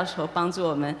Sophia 到时候帮助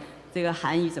我们这个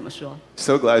韩语怎么说。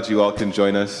 So glad you all can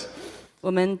join us.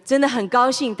 我们真的很高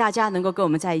兴大家能够跟我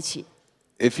们在一起。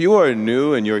 If you are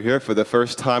new and you're here for the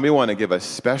first time, we want to give a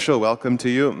special welcome to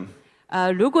you.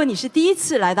 如果你是第一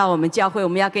次来到我们教会，我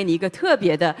们要给你一个特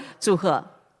别的祝贺。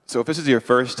 So if this is your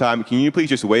first time, can you please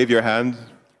just wave your hand?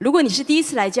 如果你是第一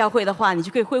次来教会的话，你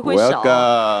就可以挥挥手，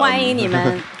 Welcome. 欢迎你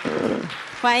们，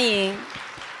欢迎。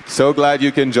 So glad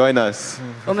you can join us.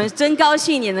 我们真高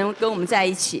兴你能跟我们在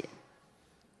一起，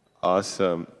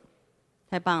 Awesome.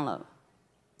 太棒了。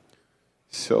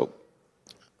 So,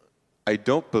 I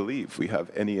don't believe we have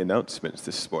any announcements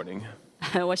this morning,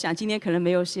 我想今天可能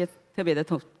没有些特别的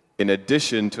in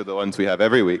addition to the ones we have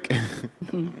every week.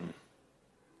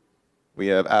 We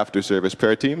have after service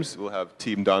prayer teams. We'll have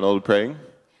Team Donald praying.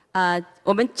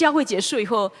 我们教会结束以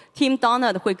后 ，Team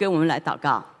Donald 会跟我们来祷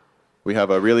告。 We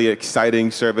have a really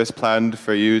exciting service planned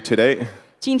for you today.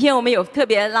 今天我们有特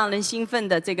别让人兴奋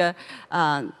的这个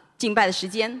敬拜的时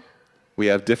间。 We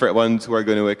have different ones who are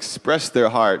going to express their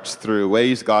hearts through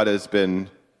ways God has been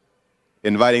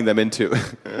inviting them into.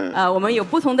 我们有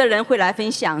不同的人会来分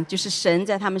享，就是神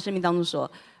在他们生命当中所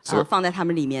放在他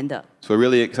们里面的。 So we're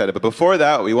really excited. But before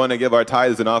that, we want to give our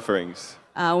tithes and offerings.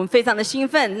 我们非常的兴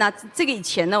奋。那这个以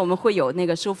前呢，我们会有那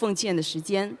个收奉献的时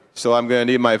间。 So I'm going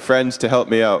to need my friends to help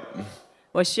me out.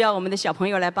 我需要我们的小朋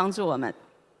友来帮助我们。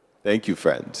 Thank you,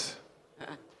 friends.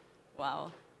 哇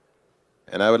哦！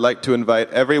 And I would like to invite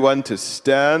everyone to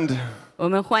stand 我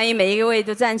们欢迎每一位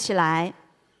都站起来，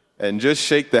 and just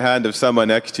shake the hand of someone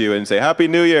next to you and say, Happy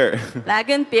New Year. 来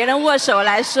跟别人握手，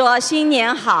来说新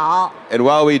年好。 And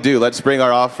while we do, let's bring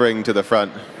our offering to the front.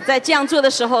 在这样做的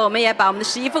时候，我们也把我们的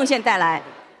11奉献带来。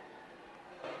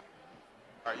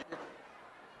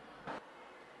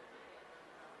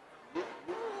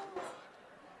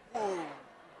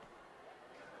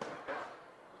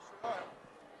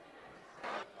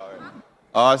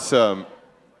 Awesome.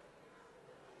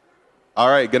 All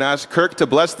right, gonna ask Kirk to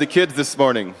bless the kids this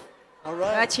morning. All 我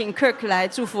要 right. 请 Kirk 来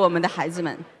祝福我们的孩子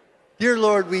们。 Dear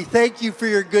Lord, we thank you for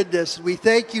your goodness. We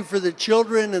thank you for the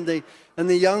children and the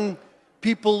young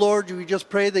people, Lord. We just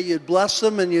pray that you'd bless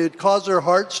them and you'd cause their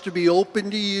hearts to be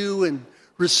open to you and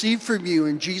receive from you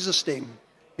in Jesus' name.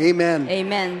 Amen.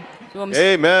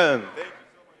 Amen。Amen.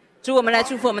 主我们来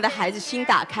祝福我们的孩子心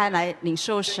打开，来领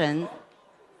受神。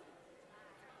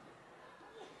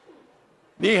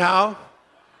 你好，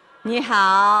你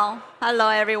好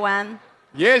 ，Hello everyone。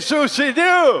 耶稣是主。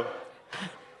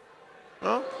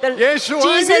 The, 耶稣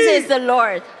爱你。 Jesus is the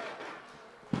Lord.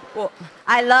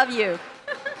 I love you.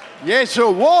 耶稣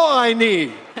我爱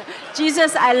你。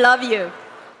 Jesus, I love you.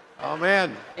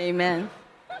 Amen. Amen.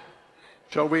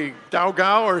 Shall we 祷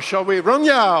告 or shall we 荣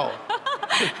耀？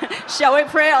 Shall we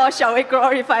pray or shall we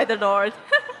glorify the Lord?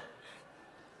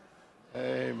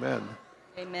 Amen.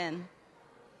 Amen.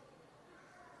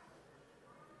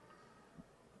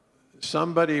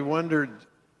 Somebody wondered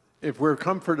if we're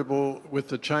comfortable with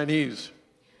the Chinese.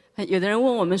 有的人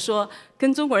问我们说，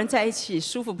跟中国人在一起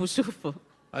舒服不舒服？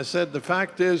 I said the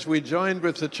fact is we joined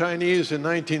with the Chinese in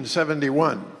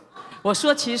 1971. 我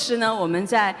说，其实呢，我们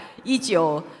在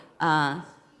1971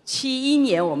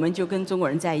年我们就跟中国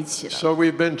人在一起了。 So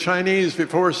we've been Chinese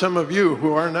before some of you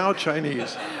who are now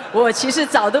Chinese. 我其实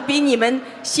早都比你们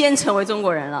先成为中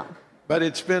国人了。 But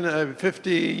it's been a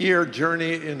 50-year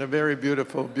journey in a very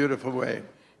beautiful, beautiful way.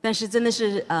 但是真的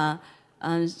是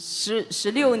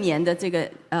16年的这个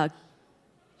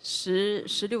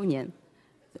16年，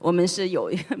我们是有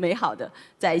美好的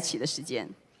在一起的时间。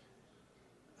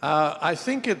 I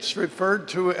think it's referred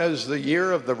to as the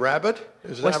year of the rabbit.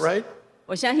 Is that right?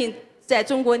 我相信在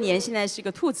中国年现在是个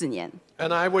兔子年。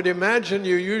 And I would imagine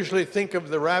you usually think of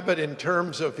the rabbit in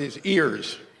terms of his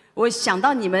ears. 我想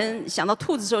到你们想到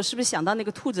兔子的时候，是不是想到那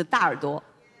个兔子大耳朵？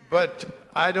 But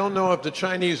I don't know if the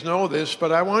Chinese know this,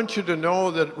 but I want you to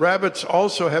know that rabbits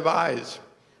also have eyes.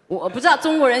 我不知道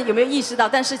中国人有没有意识到，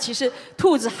但是其实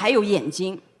兔子还有眼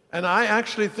睛。 And I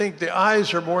actually think the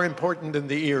eyes are more important than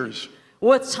the ears.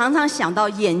 我常常想到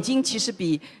眼睛其实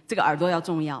比这个耳朵要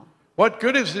重要。 What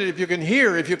good is it if you can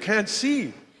hear if you can't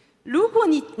see? 如果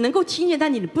你能够听见，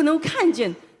但你不能看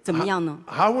见，怎么样呢？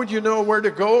 How would you know where to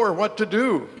go or what to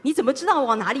do 你怎么知道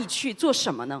往哪里去做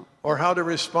什么呢？ or how to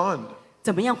respond?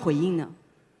 怎么样回应呢？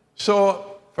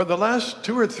 So for the last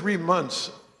 2 or 3 months,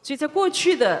 所以在过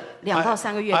去的2到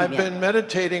3个月里 I've 面， been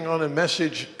meditating on a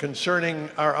message concerning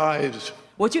our eyes.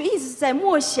 我就一直在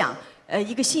默想，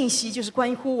一个信息，就是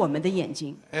关乎我们的眼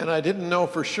睛。 And I didn't know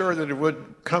for sure that it would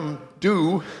come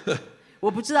due 我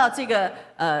不知道这个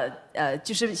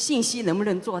就是信息能不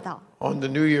能做到， on the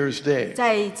New Year's Day.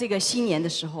 在这个新年的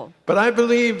时候。 But I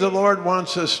believe the Lord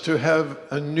wants us to have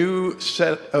a new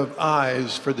set of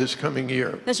eyes for this coming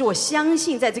year. 但是我相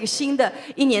信，在这个新的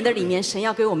一年的里面，神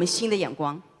要给我们新的眼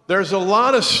光。 There's a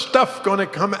lot of stuff going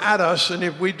to come at us, and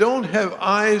if we don't have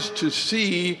eyes to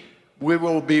see, we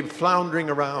will be floundering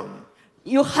around.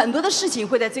 有很多的事情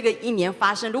会在这个一年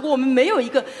发生，如果我们没有一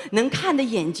个能看的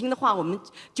眼睛的话，我们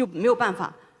就没有办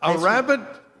法来 A 处理。 rabbit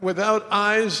without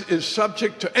eyes is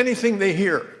subject to anything they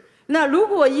hear. 那如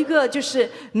果一个就是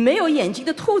没有眼睛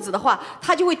的兔子的话，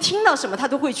它就会听到什么，它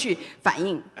都会去反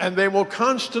应， And they will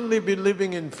constantly be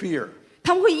living in fear.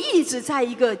 他们会一直在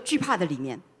一个惧怕的里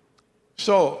面。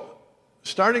 So,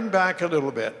 starting back a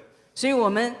little bit, 所以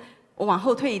我往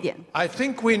后退一点， I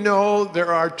think we know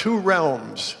there are 2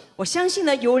 realms. 我相信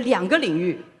呢有2个领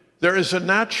域， There is a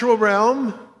natural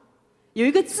realm 有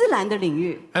一个自然的领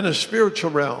域， and a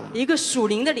spiritual realm. 一个属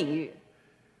灵的领域。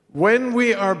 When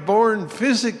we are born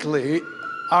physically,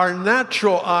 our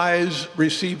natural eyes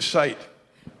receive sight.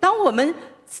 当我们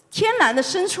天然的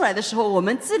生出来的时候，我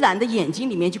们自然的眼睛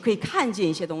里面就可以看见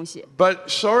一些东西。 But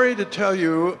sorry to tell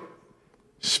you,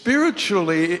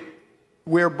 spiritually,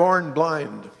 we're born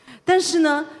blind. 但是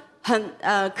呢，很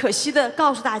可惜的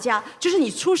告诉大家，就是你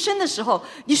出生的时候，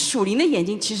你属灵的眼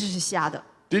睛其实是瞎的。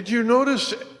 Did you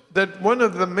notice that one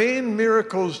of the main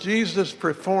miracles Jesus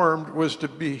performed was to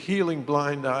be healing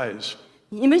blind eyes?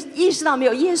 你们意识到没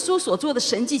有？耶稣所做的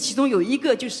神迹，其中有一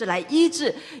个就是来医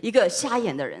治一个瞎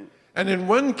眼的人。 And in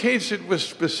one case, it was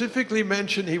specifically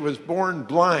mentioned he was born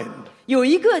blind. 有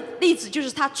一个例子就是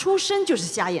他出生就是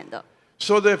瞎眼的。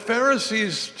 So the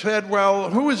Pharisees said, well,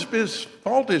 whose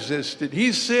fault is this? Did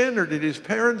he sin or did his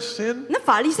parents sin? 那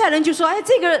法利赛人就说：“哎，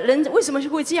这个人为什么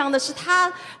会这样呢？是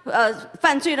他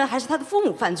犯罪了，还是他的父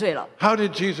母犯罪了 How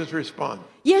did Jesus respond?？”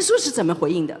 耶稣是怎么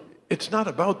回应的？ It's not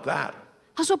about that.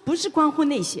 他说：“不是关乎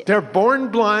那些。 They're born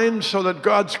blind so that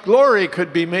God's glory could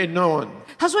be made known.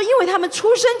 他说，因为他们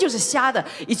出生就是瞎的，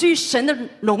以至于神的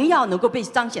荣耀能够被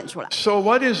彰显出来。 So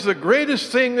what is the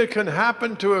greatest thing that can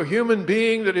happen to a human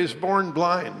being that is born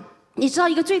blind? 你知道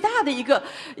一个最大的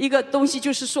一个东西，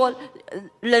就是说，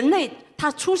人类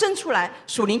他出生出来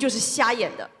属灵就是瞎眼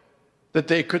的。 That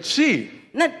they could see.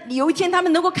 那有一天他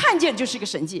们能够看见，就是一个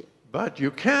神迹。 But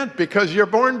you can't because you're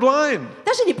born blind.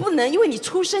 但是你不能，因为你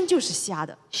出生就是瞎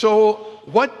的。 So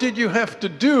what did you have to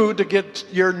do to get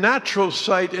your natural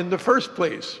sight in the first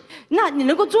place? 那你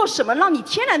能够做什么，让你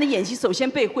天然的眼睛首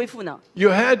先被恢复呢？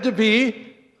 You had to be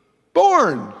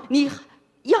born. 你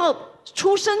要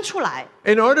出生出来，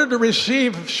 In order to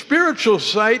receive spiritual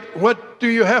sight, what do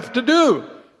you have to do?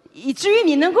 以至于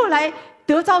你能够来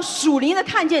得到属灵的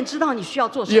看见，知道你需要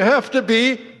做什 You 么。 have to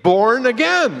be born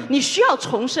again. 你需要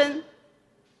重生。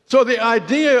 So the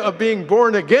idea of being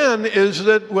born again is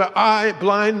that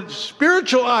blind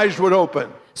spiritual eyes would open.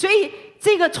 所以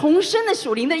这个重生的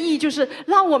属灵的意义，就是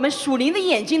让我们属灵的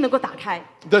眼睛能够打开。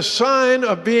 The sign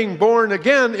of being born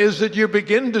again is that you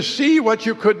begin to see what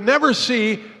you could never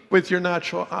see with your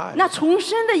natural eye. 那重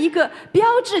生的一个标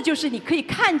志，就是你可以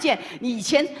看见你以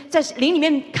前在灵里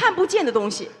面看不见的东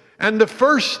西。 And the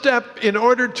first step in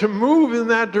order to move in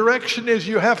that direction is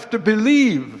you have to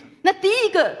believe. 那第一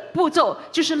个步骤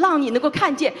就是让你能够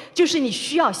看见，就是你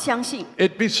需要相信。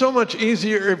 It'd be so much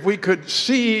easier if we could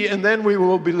see and then we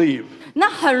will believe. 那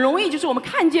很容易，就是我们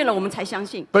看见了，我们才相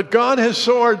信。 But God has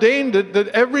so ordained it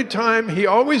that every time He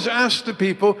always asks the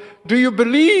people, do you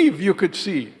believe you could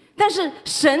see? 但是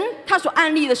神他所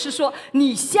安利的是说，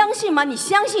你相信吗？你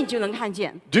相信就能看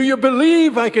见。 Do you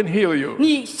believe I can heal you?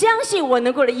 你相信我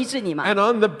能够来医治你吗？ And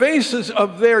on the basis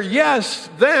of their yes,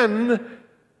 then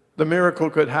the miracle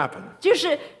could happen. 就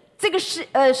是这个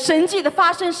神迹的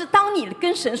发生，是当你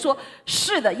跟神说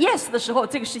是的 yes 的时候，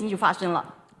这个事情就发生了。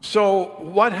 So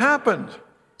what happened?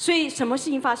 所以什么事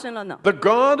情发生了呢？ The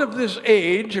God of this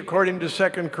age, according to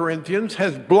 2 Corinthians,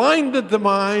 has blinded the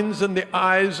minds and the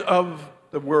eyes of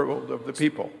the world, of the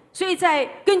people. 所以在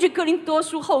根据哥林多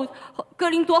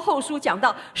后书讲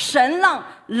到，神让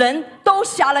人都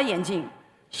瞎了眼睛，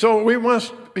 So we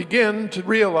must begin to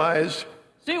realize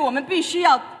所以我们必须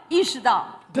要意识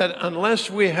到， that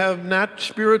unless we have not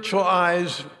spiritual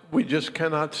eyes, we just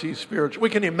cannot see spiritual. We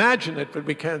can imagine it, but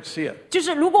we can't see it. 就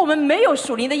是如果我们没有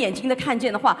属灵的眼睛的看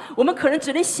见的话，我们可能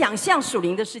只能想象属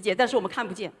灵的世界，但是我们看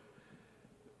不见。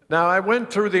 Now, I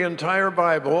went through the entire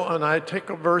Bible, and I take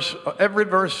a verse, every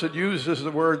verse that uses the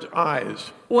word eyes.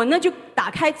 我呢就打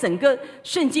开整个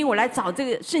圣经，我来找这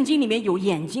个圣经里面有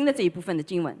眼睛的这一部分的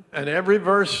经文。 And every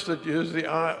verse that uses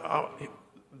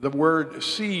the word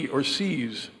see or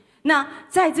sees. 那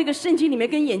在这个圣经里面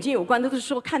跟眼睛有关的，都是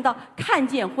说看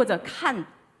见或者看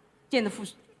见的复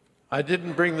数。 I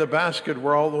didn't bring the basket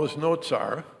where all those notes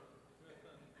are.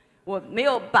 我没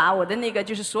有把我的那个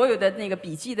就是所有的那个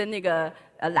笔记的那个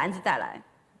篮子带来。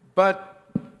 But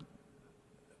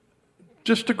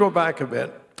just to go back a bit,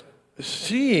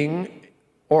 seeing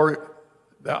or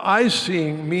the eyes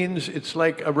seeing means it's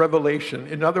like a revelation.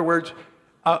 In other words,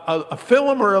 a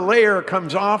film or a layer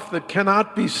comes off that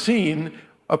cannot be seen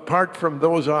apart from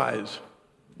those eyes.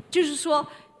 就是说，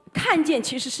看见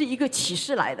其实是一个启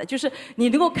示来的，就是你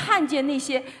能够看见那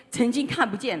些曾经看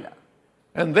不见的。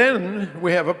 And then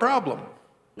we have a problem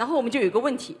然后我们就有一个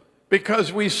问题，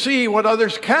 because we see what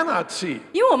others cannot see.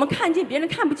 因为我们看见别人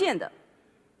看不见的。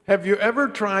 Have you ever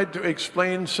tried to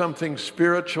explain something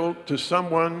spiritual to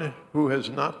someone who has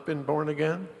not been born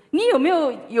again? 你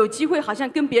有机会，好像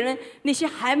跟别人那些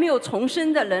还没有重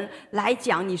生的人来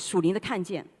讲你属灵的看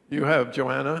见？ You have,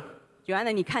 Joanna. 约翰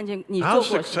娜，你看见你 How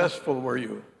做过是吧？ successful were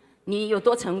you? 你有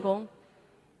多成功？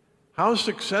 How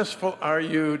successful are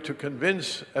you to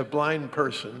convince a blind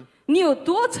person 你有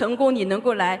多成功？你能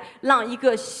够来让一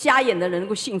个瞎眼的人能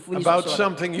够信服你所 about 说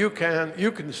的？ something you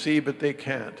can see but they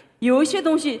can't? 有一些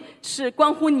东西是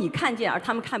关乎你看见而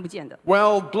他们看不见的。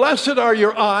 Well, blessed are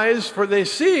your eyes, for they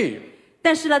see.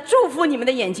 但是呢，祝福你们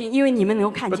的眼睛，因为你们能够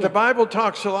看 But the 见。 Bible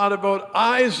talks a lot about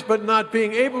eyes but not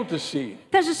being able to see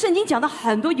但是圣经讲到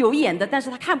很多有眼的，但是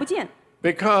他看不见，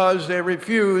 because they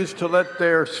refuse to let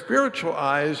their spiritual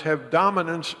eyes have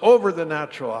dominance over the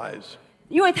natural eyes.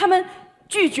 因为他们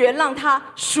拒绝让他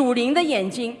属灵的眼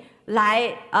睛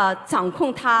来掌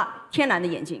控他天然的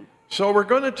眼睛。 So we're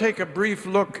going to take a brief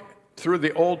look through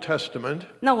the Old Testament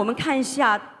那我们看一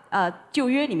下旧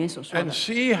约里面所说 and 的，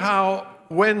 see how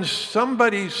when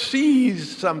somebody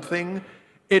sees something,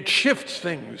 it shifts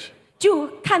things. 就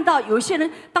看到有一些人，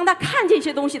当他看见一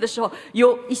些东西的时候，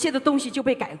有一些的东西就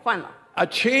被改换了。 A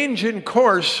change in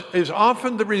course is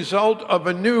often the result of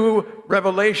a new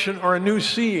revelation or a new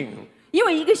seeing. 因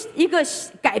为一个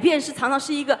改变是常常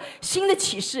是一个新的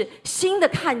启示、新的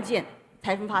看见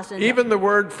才会发生的。 Even the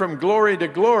word from glory to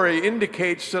glory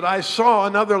indicates that I saw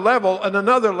another level and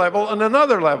another level and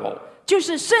another level. 就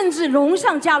是甚至荣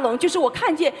上加荣，就是我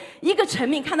看见一个层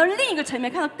面，看到另一个层面，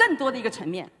看到更多的一个层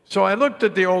面。 So I looked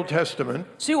at the Old Testament,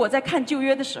 所以我在看旧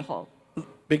约的时候，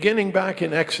 beginning back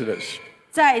in Exodus.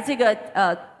 在这个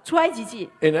出埃及记，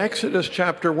 In Exodus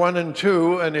chapter 1 and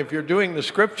 2, and if you're doing the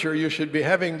scripture, you should be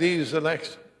having these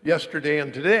yesterday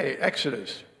and today,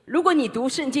 Exodus. 如果你读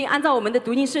圣经，按照我们的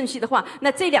读经顺序的话，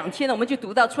那这2天呢，我们就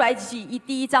读到出埃及记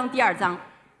第1章、第2章。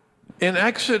 In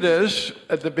Exodus,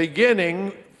 at the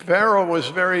beginning, Pharaoh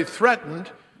was very threatened,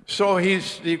 so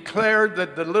he's declared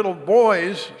that the little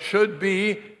boys should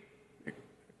be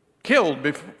killed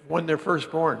when they're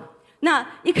first born. 那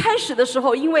一开始的时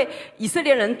候，因为以色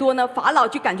列人多呢，法老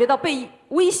就感觉到被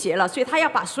威胁了，所以他要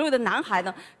把所有的男孩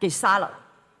呢给杀了。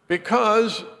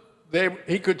 Because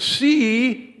he could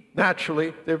see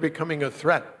naturally they're becoming a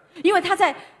threat. 因为他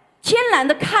在天然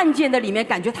的看见的里面，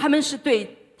感觉他们是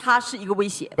对他是一个威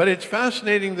胁。 But it's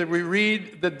fascinating that we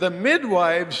read that the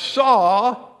midwives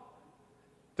saw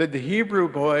that the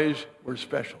Hebrew boys were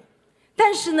special.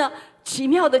 但是呢，奇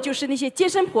妙的就是那些接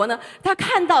生婆呢，她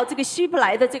看到这个希伯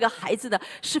来的这个孩子呢，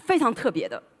是非常特别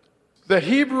的。 The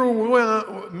Hebrew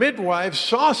midwives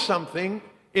saw something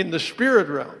in the spirit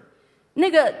realm. 那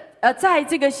个在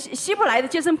这个希伯来的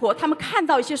接生婆，他们看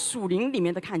到一些属灵里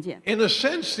面的看见。 In a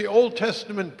sense, the Old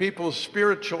Testament people's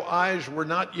spiritual eyes were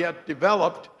not yet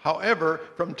developed. However,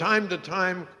 from time to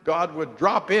time, God would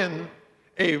drop in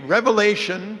a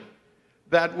revelation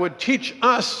that would teach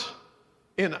us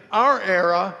in our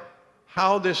era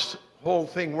how this whole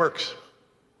thing works.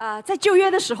 在旧约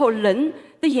的时候，人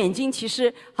的眼睛其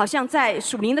实好像在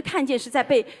属灵的看见是在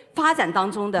被发展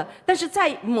当中的，但是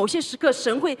在某些时刻，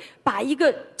神会把一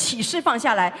个启示放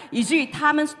下来，以至于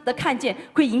他们的看见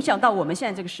会影响到我们现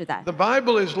在这个时代。 The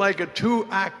Bible is like a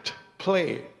two-act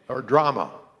play or drama.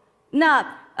 那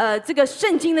这个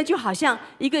圣经呢，就好像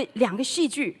2个戏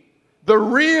剧。 The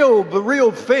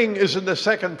real thing is in the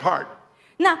second part.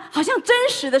 那好像真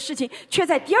实的事情却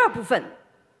在第2部分。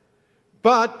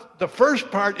 But the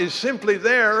first part is simply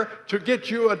there to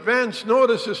get you advance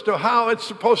notice as to how it's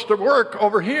supposed to work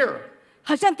over here.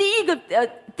 好像第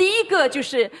一个就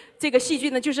是这个戏剧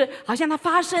呢，就是好像它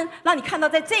发生，让你看到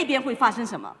在这边会发生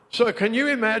什么。 So can you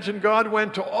imagine God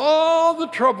went to all the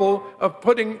trouble of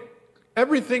putting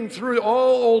everything through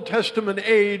all Old Testament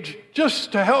age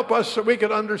just to help us so we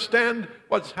could understand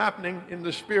what's happening in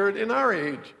the Spirit in our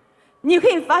age? 你可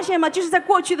以发现吗？就是在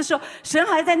过去的时候，神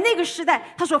还在那个时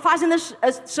代，他所发生的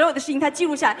所有的事情，他记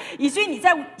录下来，以至于你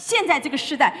在现在这个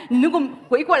时代，你能够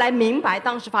回过来明白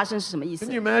当时发生是什么意思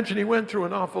Can。you imagine he went through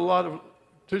an awful lot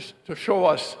to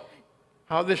show us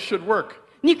how this should work?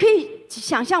 你可以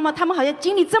想象吗？他们好像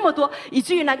经历这么多，以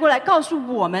至于能够来告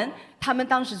诉我们他们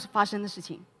当时发生的事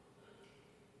情。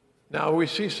 Now we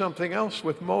see something else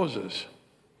with Moses.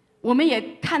 我们也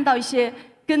看到一些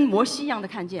跟摩西一样的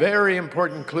看见。 Very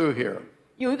important clue here.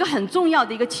 有一个很重要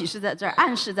的一个启示在这儿，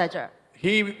暗示在这儿。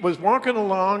 He was walking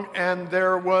along and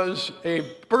there was a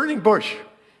burning bush.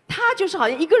 他就是好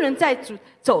像一个人在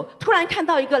走，突然看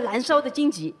到一个燃烧的荆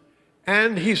棘。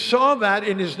 And he saw that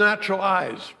in his natural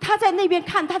eyes. 他在那边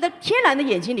看，他的天然的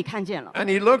眼睛里看见了。 And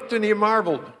he looked and he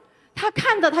marveled. 他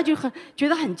看到，他就觉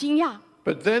得很惊讶。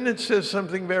 But then it says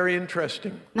something very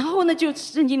interesting. 然后呢，就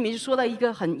圣经里面就说到一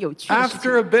个很有趣的事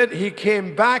After a 情。 bit, he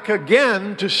came back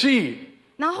again to see.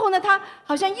 然后呢，他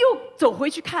好像又走回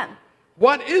去看，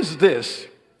 What is this?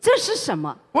 这是什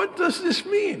么？ What does this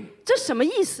mean? 这什么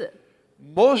意思？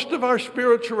 Most of our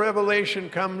spiritual revelation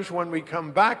comes when we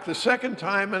come back the second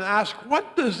time and ask,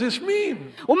 what does this mean?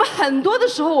 我们很多的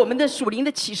时候，我们的属灵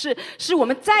的启示，是我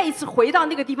们再一次回到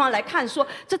那个地方来看，说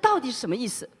这到底是什么意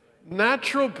思？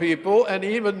 Natural people, and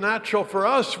even natural for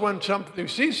us, when we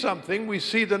see something, we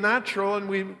see the natural and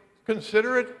we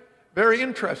consider it very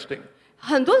interesting.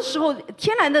 很多的时候，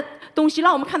天然的东西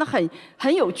让我们看到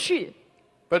很有趣。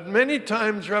 But many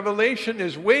times revelation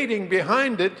is waiting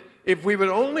behind it if we would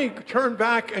only turn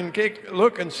back and take a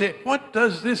look and say, what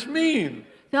does this mean?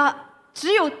 那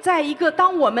只有在一个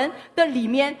当我们的里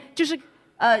面，就是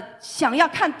想要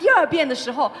看第二遍的时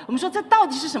候，我们说这到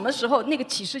底是什么时候，那个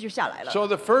启示就下来了。 So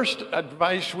the first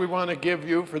advice we want to give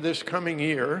you for this coming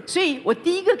year, 所以我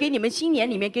第一个给你们新年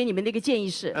里面给你们的一个建议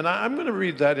是， and I'm going to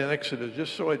read that in Exodus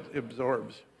just so it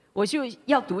absorbs, 我就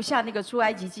要读一下那个出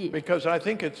埃及记， because I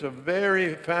think it's a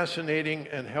very fascinating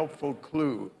and helpful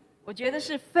clue. 我觉得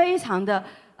是非常的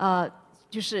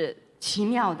就是奇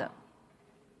妙的。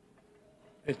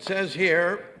 It says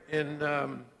here in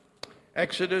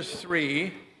Exodus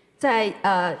 3, 在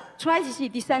出埃及记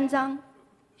第3章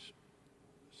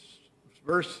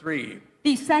verse 3.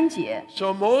 第3节，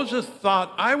 So Moses thought,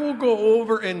 I will go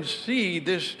over and see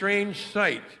this strange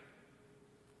sight.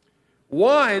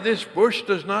 Why this bush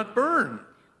does not burn?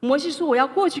 摩西说：“我要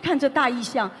过去看这大异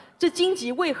象，这荆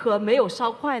棘为何没有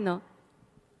烧坏呢？”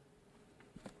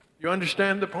 You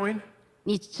understand the point?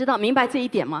 你明白这一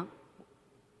点吗？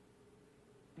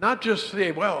 Not just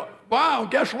say, well, wow,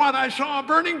 guess what? I saw a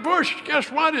burning bush.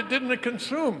 Guess what? It didn't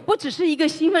consume. 不只是一个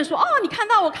兴奋说：“哦，你看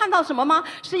到我看到什么吗？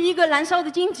是一个燃烧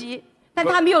的荆棘，但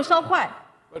它没有烧坏。”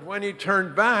 But when he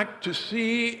turned back to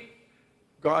see,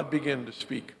 God began to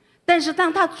speak. 但是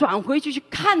当他转回去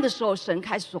看的时候，神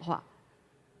开始说话。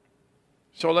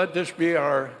 So let this be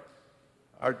our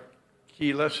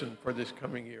key lesson for this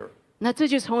coming year. 那这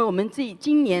就成为我们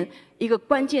今年一个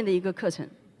关键的一个课程。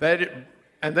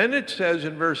 And then it says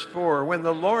in verse 4, when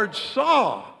the Lord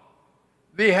saw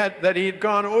that he had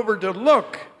gone over to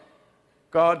look,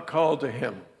 God called to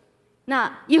him.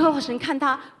 那耶和华神看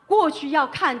他过去要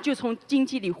看，就从荆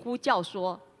棘里呼叫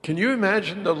说 Can you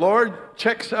imagine the Lord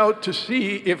checks out to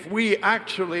see if we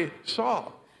actually saw?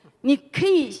 你可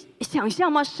以想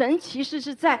象吗？神其实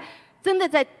是真的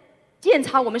在检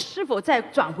查我们是否再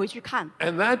转回去看，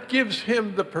 And that gives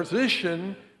him the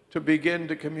position to begin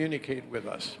to communicate with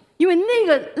us. 因为那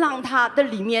个让他的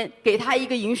里面给他一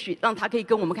个允许，让他可以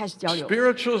跟我们开始交流。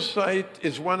 Spiritual sight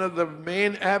is one of the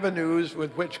main avenues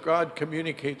with which God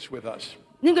communicates with us.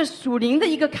 那个属灵的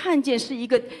一个看见是一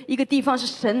个地方，是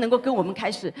神能够跟我们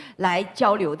开始来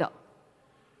交流的。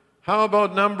 How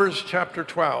about Numbers chapter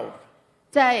 12?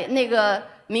 在那个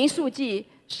民数记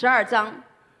12章，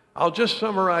 I'll just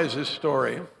summarize this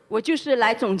story. 我就是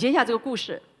来总结一下这个故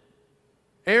事。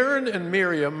 Aaron and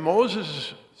Miriam,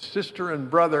 Moses' sister and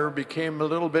brother, became a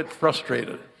little bit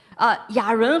frustrated.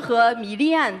 亚伦和米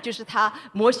利暗，就是他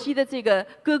摩西的这个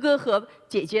哥哥和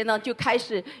姐姐呢，就开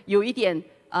始有一点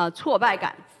挫败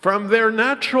感。 From their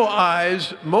natural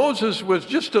eyes, Moses was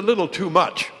just a little too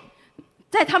much.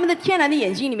 在他们的天然的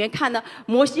眼睛里面看呢，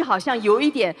摩西好像有一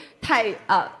点太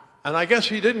And I guess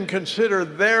he didn't consider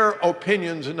their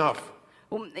opinions enough.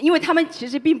 因为他们其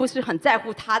实并不是很在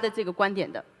乎他的这个观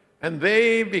点的， And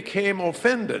they became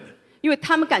offended 因为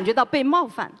他们感觉到被冒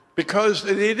犯， because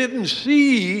they didn't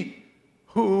see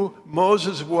who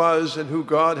Moses was and who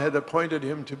God had appointed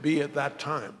him to be at that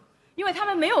time. 因为他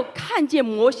们没有看见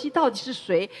摩西到底是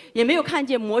谁，也没有看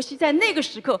见摩西在那个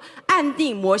时刻暗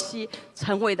定摩西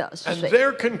成为的是 And 谁。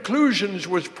 their conclusions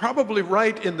was probably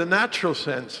right in the natural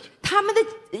sense. 他们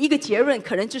的一个结论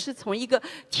可能就是从一个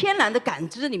天然的感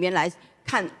知里面来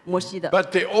看摩西的，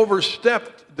 But they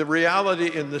overstepped the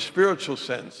reality in the spiritual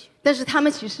sense. 但是他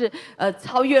们其实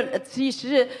超越了，其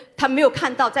实他没有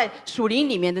看到在属灵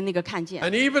里面的那个看见。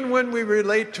 And even when we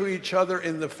relate to each other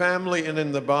in the family and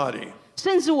in the body,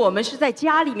 甚至我们是在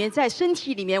家里面，在身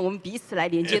体里面，我们彼此来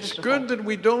连接的 it's 时候， good that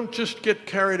we don't just get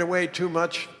carried away too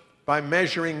much by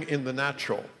measuring in the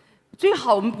natural. 最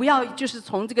好我们不要就是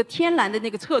从这个天然的那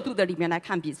个测度的里面来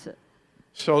看彼此。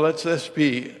 So let's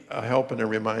be a help and a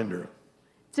reminder.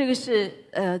 这个是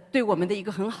对我们的一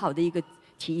个很好的一个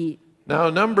提议。 Now,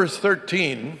 Numbers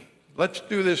 13, let's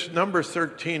do this, Numbers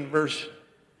 13, verse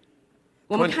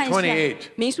我们看一28. 下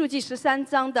民数记13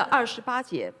章的28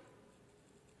节。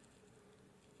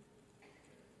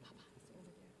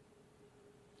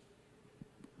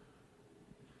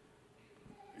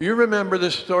 You remember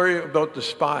this story about the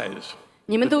spies.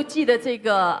 你们都记得这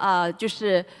个就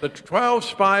是The 12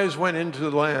 spies went into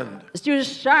the land.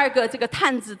 12个这个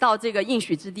探子到这个应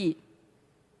许之地，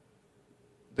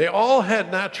 They all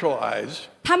had natural eyes,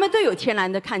 他们都有天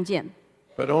然的看见，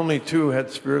 But only 2 had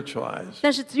spiritual eyes.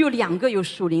 但是只有2个有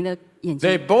属灵的眼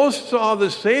They 睛， both saw the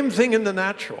same thing in the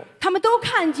natural. 他们都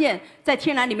看见在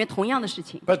天然里面同样的事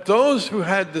情。 But those who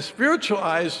had the spiritual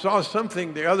eyes saw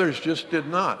something the others just did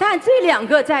not. 但这2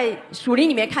个在属灵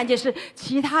里面看见是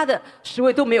其他的10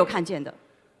位都没有看见的。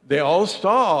 They all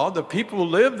saw the people who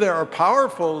live there are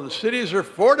powerful, the cities are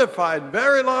fortified,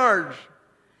 very large.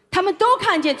 他们都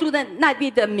看见住在那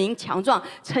边的民强壮，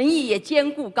城邑也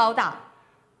坚固高大。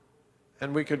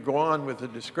 And we could go on with the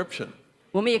description.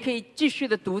 我们也可以继续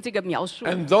的读这个描述。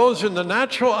 And those in the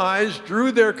natural eyes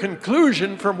drew their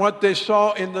conclusion from what they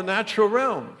saw in the natural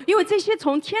realm. 因为这些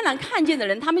从天然看见的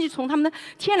人，他们就从他们的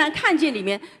天然看见里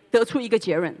面得出一个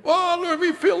结论。 Oh,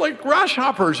 we feel like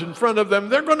grasshoppers in front of them.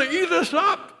 They're going to eat us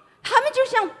up. 他们就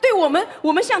像对我们，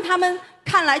我们向他们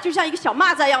看来就像一个小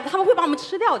蚂蚱一样，他们会把我们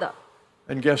吃掉的。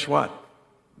 And guess what?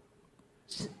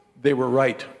 They were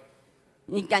right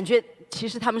你感觉其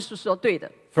实他们是说对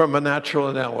的， from a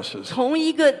natural analysis. 从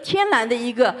一个天然的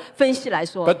一个分析来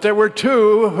说。 But there were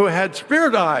 2 who had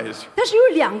spirit eyes. 但是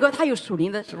有2个他有属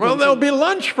灵的眼睛， Well, there'll be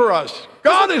lunch for us.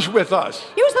 God is with us.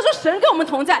 因为他说神跟我们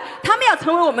同在，他们要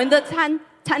成为我们的餐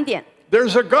点，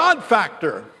 There's a God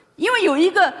factor. 因为有一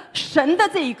个神的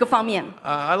这一个方面，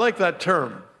 I like that term.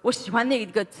 我喜欢那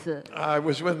个词。 I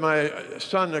was with my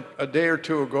son a day or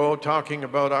 2 ago talking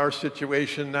about our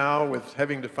situation now with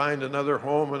having to find another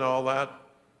home and all that.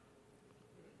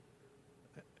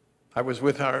 I was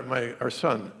with our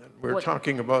son. We were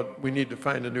talking about we need to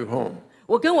find a new home.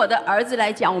 我跟我的儿子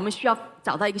来讲，我们需要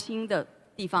找到一个新的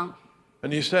地方。 And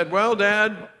he said, well,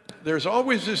 Dad, there's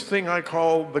always this thing I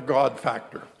call the God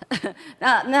factor.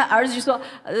 那儿子就说，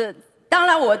当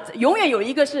然我永远有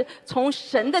一个是从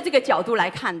神的这个角度来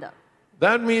看的。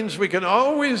 That means we can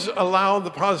always allow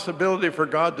the possibility for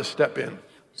God to step in.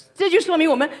 这就说明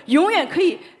我们永远可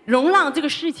以容让这个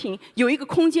事情有一个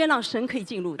空间，让神可以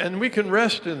进入的。 And we can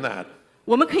rest in that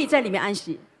我们可以在里面安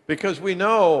息， because we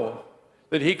know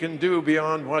that he can do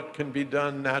beyond what can be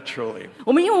done naturally.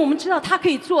 因为我们知道他可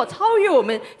以做超越我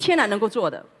们天然能够做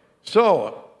的。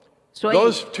 So 所以，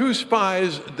 those 2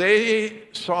 spies, they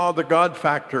saw the God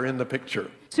factor in the picture.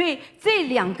 所以这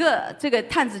2个这个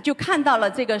探子就看到了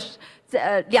这个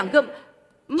2个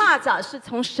蚂蚱是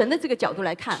从神的这个角度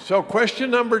来看。 So question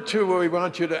number 2 we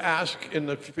want you to ask in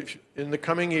the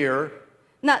coming year.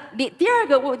 那第2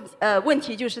个问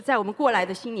题就是在我们过来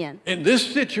的新年， In this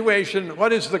situation,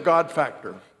 what is the God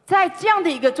factor? 在这样的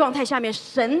一个状态下面，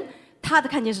神他的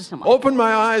看见是什么？ Open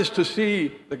my eyes to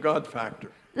see the God factor.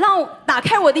 让我打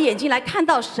开我的眼睛来看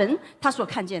到神他所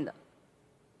看见的。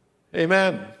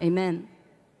 Amen. Amen。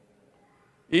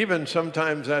 Even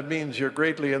sometimes that means you're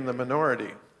greatly in the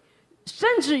minority.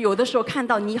 甚至有的时候看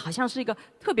到你好像是一个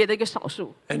特别的一个少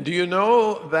数。 And do you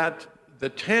know that the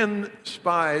 10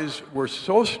 spies were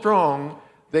so strong,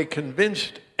 they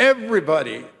convinced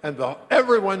everybody, and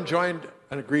everyone joined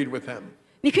and agreed with them.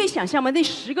 你可以想象吗？那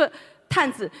10个探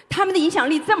子，他们的影响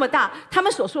力这么大，他们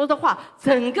所说的话，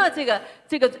整个这个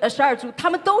12族，他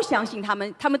们都相信他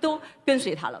们都跟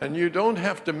随他了。 And you don't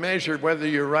have to measure whether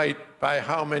you're right by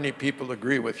how many people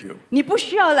agree with you. 你不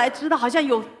需要来知道，好像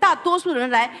有大多数人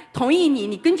来同意你，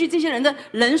你根据这些人的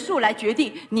人数来决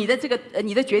定你的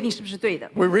决定是不是对的。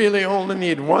 We really only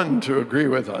need 1 to agree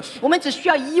with us. 我们只需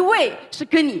要1位是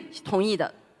跟你同意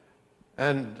的。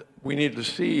 And we need to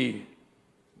see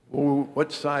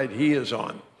what side he is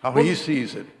on, how he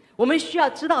sees it. 我们需要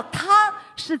知道他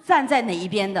是站在哪一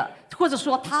边的，或者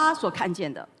说他所看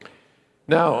见的。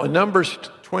 Now, in Numbers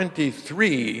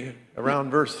 23,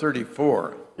 around verse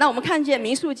 34, 那我们看见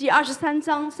民数记23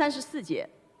章34节，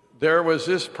 there was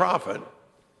this prophet.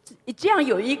 这样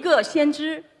有一个先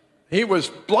知， He was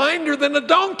blinder than a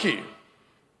donkey.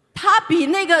 他比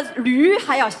那个驴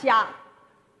还要瞎。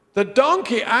 The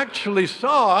donkey actually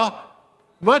saw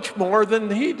much more than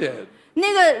he did.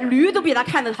 那个驴都比他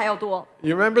看的还要多。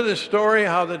 You remember the story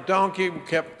how the donkey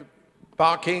kept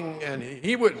barking and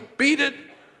he would beat it?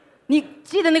 你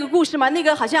记得那个故事吗？那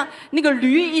个好像那个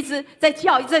驴一直在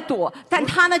叫，一直在躲，但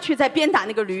他呢却在鞭打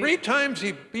那个驴。 3 times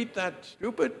he beat that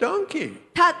stupid donkey.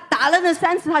 他打了那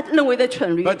3次他认为的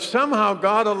蠢驴， But somehow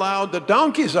God allowed the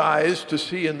donkey's eyes to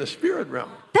see in the spirit realm.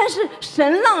 但是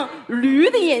神让驴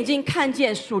的眼睛看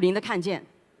见属灵的看见，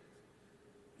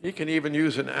 He can even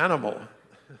use an animal.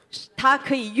 他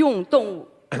可以用动物。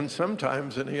 And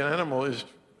sometimes an animal is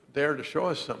there to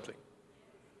show us something.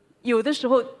 有的时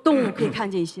候动物可以看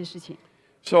见一些事情。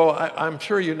 So I'm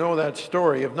sure you know that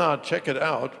story. If not, check it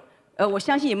out. 我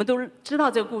相信你们都知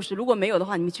道这个故事，如果没有的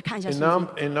话，你们去看一下圣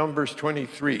经。 In Numbers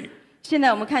 23. 现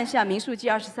在我们看一下民数记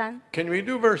23， Can we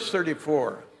do verse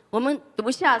 34? 我们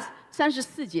读下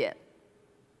34节。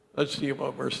Let's see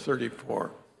about verse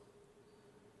 34.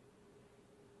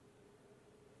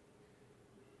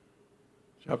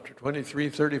 Chapter 23,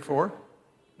 34.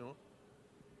 No.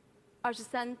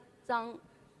 23章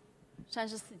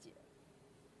34节。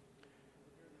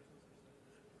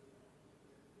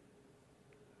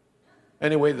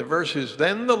Anyway, the verse is,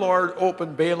 Then the Lord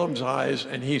opened Balaam's eyes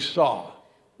and he saw.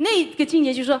 那个境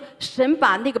界就是说，神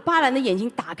把那个巴兰的眼睛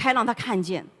打开，让他看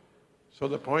见。So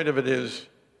the point of it is,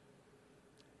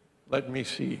 let me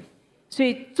see. 所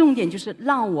以重点就是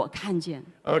让我看见。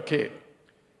Okay.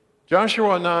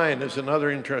 Joshua 9 is another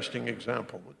interesting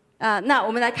example. 那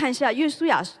我们来看一下约书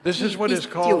亚 This is what 第 is 9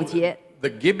 called 节， the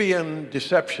Gibeon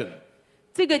deception.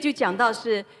 这个就讲到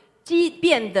是畸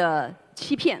变的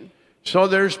欺骗。 So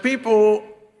there's people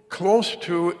close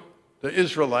to the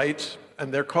Israelites,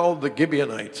 and they're called the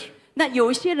Gibeonites. 那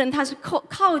有一些人他是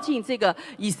靠近这个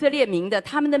以色列民的，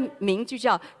他们的名就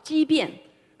叫畸变。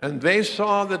 And they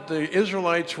saw that the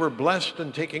Israelites were blessed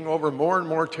and taking over more and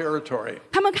more territory.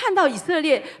 他们看到以色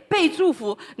列被祝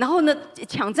福，然后呢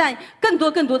抢占更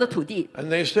多的土地。 And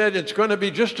they said it's going to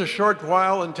be just a short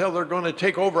while until they're going to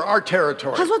take over our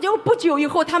territory. 他说，就不久以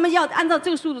后，他们要按照这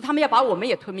个速度，他们要把我们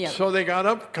也吞灭了。 So they got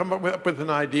up, come up with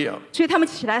an idea. 所以他们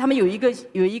起来，他们有一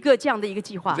个这样的一个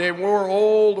计划。 They wore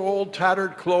old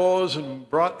tattered clothes and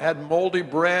had moldy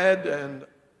bread and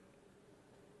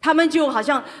他们就好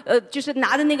像就是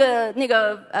拿着那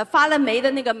个发了霉的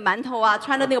那个馒头啊，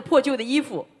穿着那个破旧的衣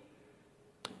服。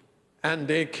 And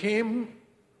they came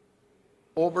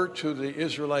over to the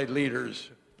Israelite leaders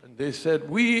and they said,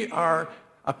 "We are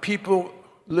a people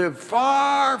live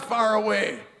far, far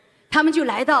away." 他们就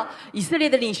来到以色列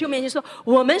的领袖面前说：“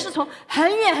我们是从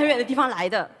很远的地方来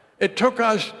的， It took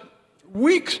us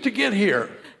weeks to get here.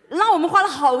 让我们花了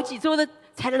好几周的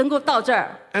才能够到这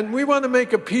儿。 And we want to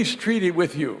make a peace treaty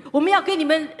with you." 我们要跟你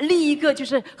们立一个就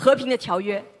是和平的条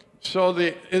约。 So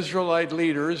the Israelite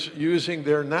leaders, using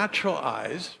their natural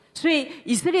eyes, 所以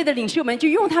以色列的领袖们就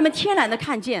用他们天然的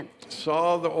看见，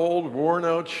 saw the old worn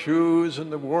out shoes and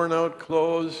the worn out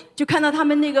clothes. 就看到他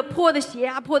们那个破的鞋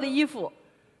啊、破的衣服。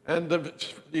 And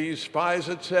these spies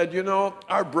had said, "You know,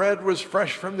 our bread was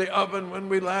fresh from the oven when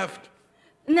we left."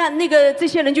 这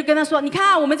些人就跟他说：“你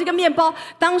看，我们这个面包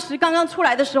当时刚刚出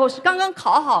来的时候是刚刚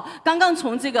烤好，刚刚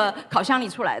从这个烤箱里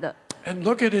出来的。 And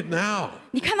look at it now.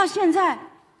 你看到现在，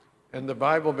 And the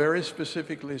Bible very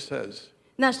specifically says,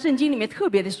 那圣经里面特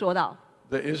别的说到，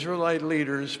 the Israelite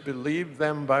leaders believed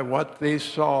them by what they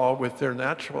saw with their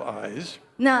natural eyes.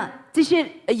 那这些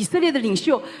以色列的领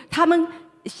袖，他们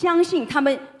相信他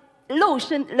们肉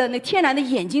身的那天然的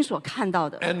眼睛所看到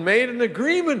的， And made an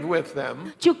agreement with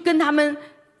them 就跟他们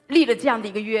立了这样的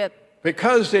一个约。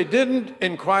 because they didn't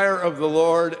inquire of the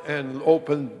Lord and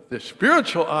open the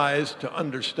spiritual eyes to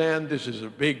understand this is a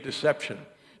big deception.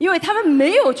 因为他们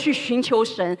没有去寻求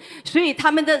神，所以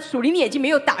他们的属灵的眼睛没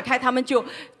有打开，他们就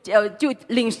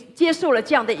接受了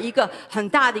这样的一个很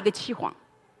大的一个欺谎。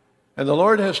 And the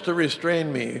Lord has to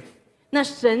restrain me. 那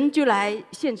神就来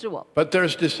限制我。 But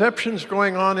there's deceptions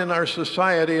going on in our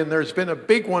society, and there's been a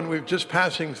big one we've just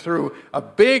passing through, a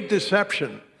big deception.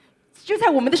 就在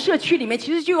我们的社区里面，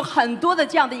其实就有很多的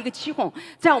这样的一个欺哄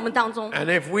在我们当中。 And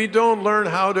if we don't learn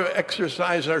how to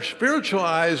exercise our spiritual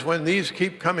eyes when these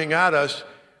keep coming at us,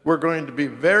 we're going to be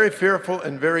very fearful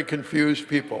and very confused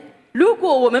people. 如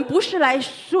果我们不是来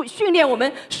训练我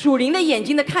们属灵的眼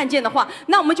睛的看见的话，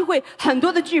那我们就会很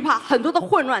多的惧怕，很多的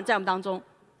混乱在我们当中。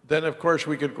 Then, of course,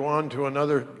 we could go on to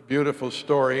another beautiful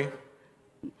story.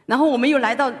 然后我们又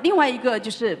来到另外一个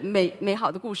就是美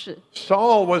好的故事。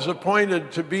 Saul was appointed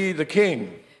to be the king.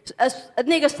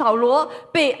 那个扫罗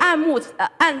被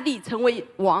按立成为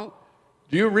王。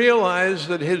 Do you realize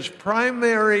that his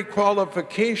primary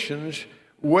qualifications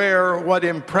were what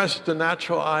impressed the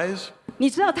natural eyes? 你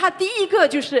知道他第一个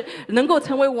就是能够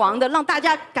成为王的，让大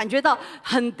家感觉到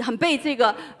很被这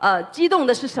个激动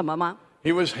的是什么吗？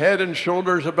 He was head and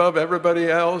shoulders above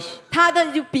everybody else. 他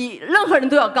的就比任何人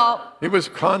都要高， He was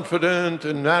confident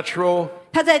and natural,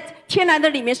 他在天然的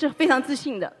里面是非常自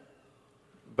信的，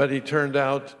 but he turned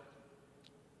out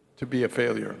to be a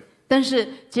failure. 但是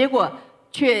结果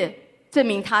却证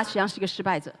明他实际上是个失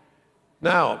败者。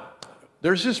 Now,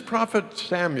 there's this prophet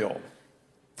Samuel.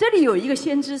 这里有一个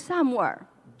先知撒母耳，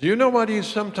 Do you know what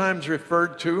he's sometimes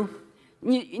referred to?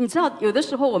 你知道有的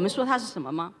时候我们说他是什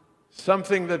么吗？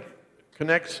 Something that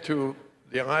connects to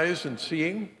the eyes and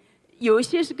seeing? 有一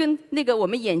些是跟那个我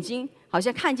们眼睛好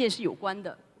像看见是有关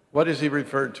的。 What is he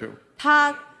referred to?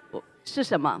 他是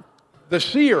什么？ The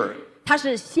seer. 他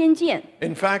是先见。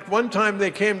 In fact, one time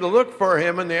they came to look for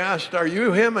him and they asked, "Are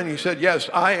you him?" And he said, "Yes,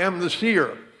 I am the seer."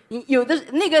 有的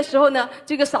那个时候呢，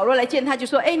这个扫罗来见他，就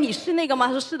说：“哎，你是那个吗？”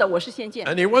他说：“是的，我是先见。”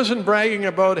 And he wasn't bragging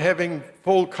about having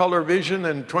full color vision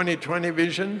and 20/20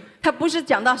 vision. 他不是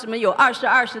讲到什么有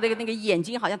20/20的那个眼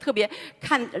睛，好像特别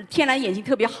看天然眼睛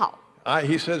特别好。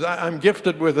He says, I'm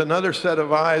gifted with another set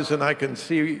of eyes and I can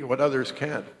see what others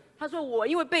can't. 他说：“我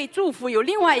因为被祝福，有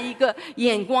另外一个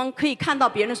眼光，可以看到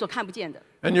别人所看不见的。”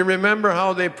 And you remember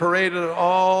how they paraded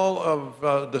all of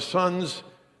the sons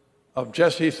of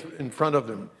Jesse in front of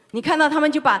them. 你看到他们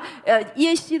就把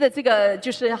耶西的这个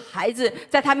就是孩子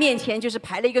在他面前就是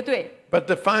排了一个队。But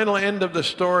the final end of the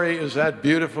story is that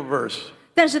beautiful verse.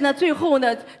 但是呢，最后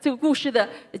呢，这个故事的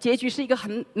结局是一个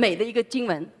很美的一个经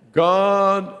文。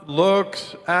God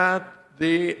looks at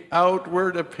the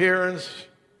outward appearance.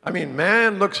 I mean,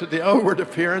 man looks at the outward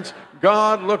appearance.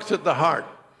 God looks at the heart.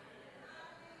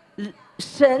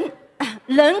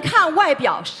 人看外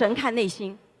表，神看内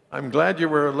心。I'm glad you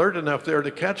were alert enough there to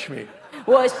catch me.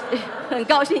 我很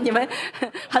高兴你们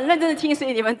很认真的听，所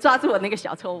以你们抓住我那个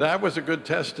小错误。That was a good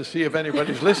test to see if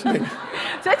anybody's listening.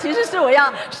 这其实是我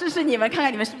要试试你们，看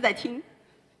看你们是不是在听。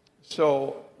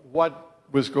So what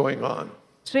was going on?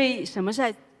 所以什么是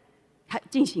在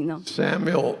进行呢？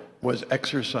 Samuel was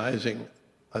exercising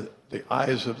the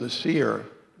eyes of the seer,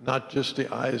 not just the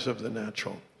eyes of the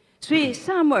natural. 所以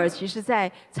撒母耳其实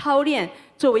在操练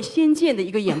作为先见的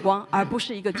一个眼光，而不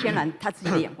是一个天然他自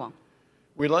己的眼光。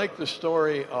We like the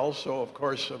story also, of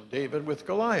course, of David with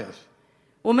Goliath.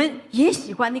 我们也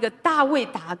喜欢那个大卫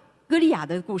打歌利亚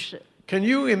的故事。Can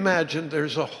you imagine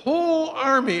there's a whole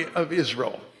army of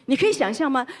Israel? 你可以想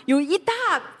象吗？有一大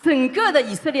整个的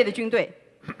以色列的军队。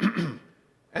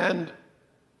And,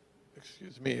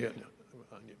 excuse me, you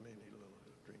may need a little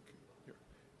drink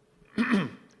here.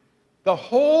 The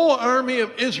whole army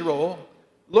of Israel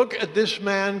look at this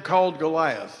man called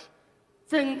Goliath.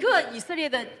 整个以色列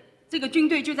的这个军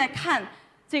队就在看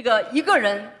这个一个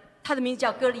人，他的名字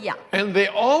叫歌利亚。And they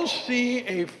all see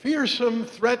a fearsome,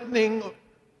 threatening,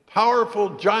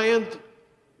 powerful giant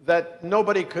that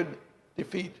nobody could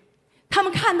defeat. 他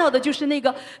们看到的就是那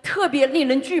个特别令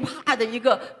人惧怕的一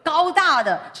个高大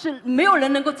的，是没有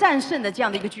人能够战胜的这样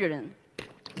的一个巨人。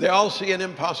They all see an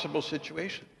impossible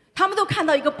situation. 他们都看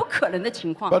到一个不可能的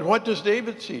情况。 But what does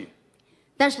David see?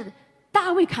 但是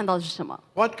大卫看到的是什么？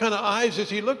 What kind of eyes is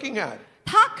he looking at?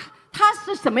 他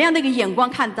是什么样的一个眼光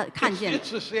看见的？ It's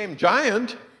the same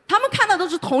giant. 他们看到都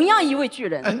是同样一位巨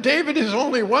人。 And David is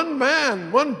only one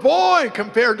man, one boy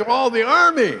compared to all the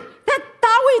army. 但大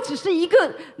卫只是一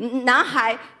个男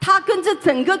孩，他跟这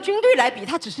整个军队来比，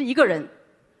他只是一个人。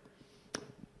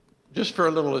 Just for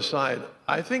a little aside,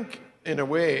 I think in a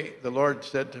way the Lord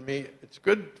said to me, it's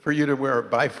good for you to wear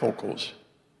bifocals.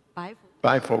 白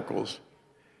Bifocals.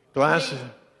 Glasses.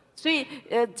 所以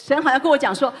神好像跟我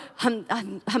讲说，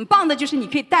很棒的，就是你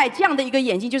可以戴这样的一个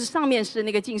眼镜，就是上面是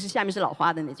那个近视，下面是老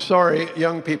花的那种。Sorry,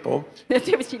 young people. 对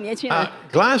不起，年轻人。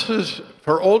 Glasses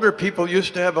for older people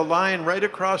used to have a line right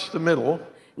across the middle.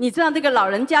 你知道那个老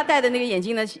人家戴的那个眼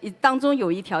镜呢，当中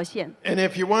有一条线。 And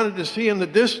if you wanted to see in the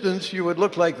distance, you would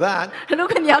look like that. 如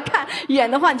果你要看远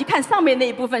的话，你就看上面那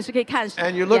一部分是可以看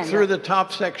And you look 远 through 的， the top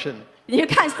section. 你就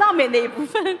看上面那一部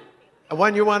分。 And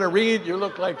when you want to read, you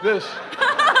look like this.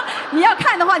 你要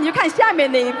看的话，你就看下面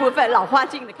那一部分老花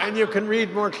镜的看， And you can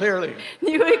read more clearly.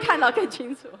 你会看到更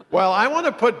清楚。 Well, I want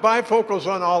to put bifocals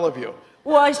on all of you.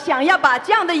 我想要把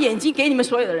这样的眼睛给你们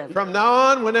所有的人。 From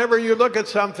now on, whenever you look at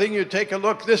something, you take a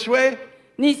look this way,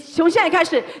 你从现在开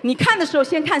始，你看的时候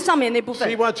先看上面那部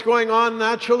see 分， what's going on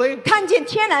naturally. 看见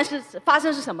天然是发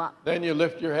生是什么， Then you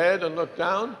lift your head and look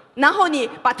down, 然后你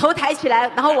把头抬起来，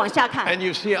然后往下看， and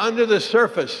you see under the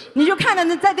surface. 你就看到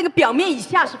那在这个表面以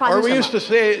下是发 Or 生 we 什 used 么。 to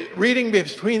say, reading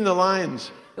between the lines,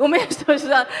 我们有时候是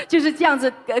就是这样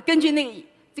子，根据那个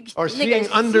这个 or 那 seeing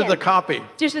个 under the 线， copy.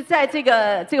 就是在这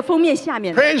个封面下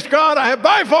面。 Praise God, I have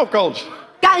bifocals.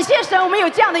 感谢神，我们有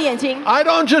这样的眼睛。 I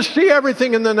don't just see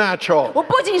everything in the natural. 我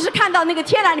不仅是看到那个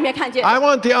天然里面看见， I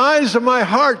want the eyes of my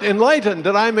heart enlightened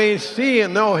that I may see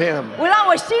and know Him. 我让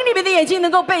我心里面的眼睛能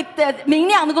够被明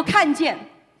亮，能够看见。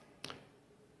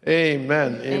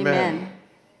 Amen. Amen.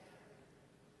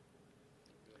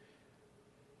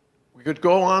 We could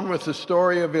go on with the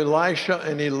story of Elisha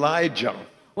and Elijah.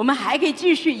 我们还可以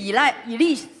继续以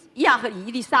利亚和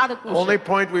以利沙的故 Only 事。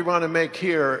 point we want to make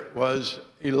here was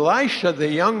Elisha, the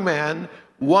young man,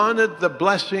 wanted the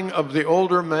blessing of the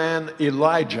older man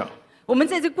Elijah. 我们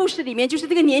在这故事里面，就是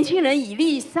这个年轻人以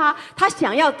利沙，他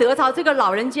想要得到这个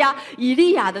老人家以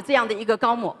利亚的这样的一个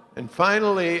高抹。 And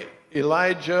finally,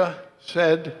 Elijah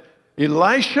said,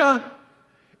 Elisha,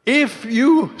 if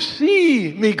you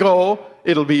see me go,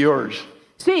 it'll be yours.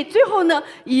 所以最后呢，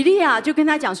以利亚就跟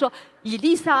他讲说：“以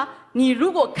利沙，你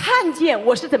如果看见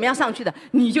我是怎么样上去的，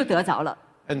你就得着了。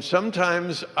 And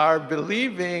sometimes our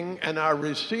believing and our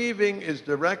receiving is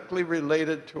directly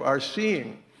related to our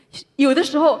seeing. 有的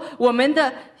时候，我们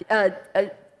的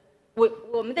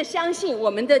我们的相信，我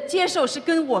们的接受是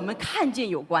跟我们看见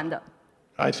有关的。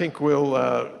 I think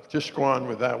we'll just go on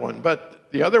with that one. But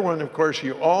the other one, of course,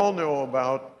 you all know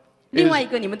about 另 is 外一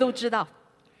个你们都知道，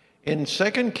 in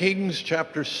 2 Kings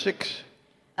chapter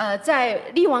 6, 在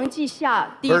列王记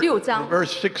下第6章，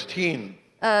 verse 16.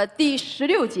 第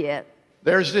16节，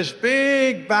 There's this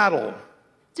big battle,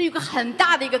 这有个很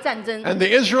大的一个战争。 and the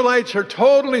Israelites are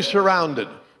totally surrounded,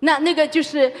 那个就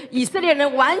是以色列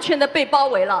人完全的被包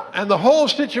围了， and the whole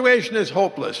situation is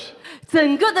hopeless.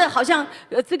 整个的好像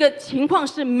这个情况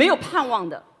是没有盼望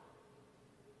的。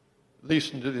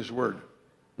 Listen to this word.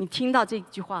 你听到这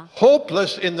句话，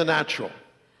 Hopeless in the natural.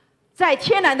 在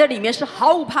天然的里面是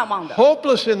毫无盼望的，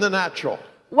 Hopeless in the natural.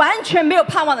 完全没有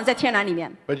盼望的在天然里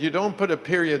面。 But you don't put a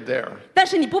period there. 但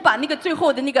是你不把那个最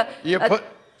后的那个 You put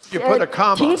a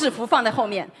停 comma. 止符放在后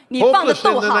面，你放的 Hopeless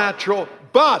逗 in the 号。 natural,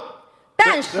 but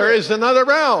但 there 是 is another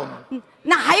realm.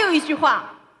 那还有一句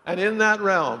话， And in that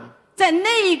realm, 在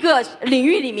那一个领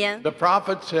域里面， the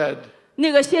prophet said,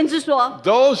 那个先知说，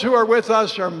 those who are with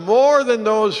us are more than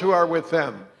those who are with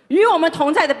them. 与我们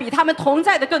同在的比他们同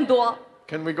在的更多。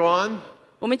 Can we go on?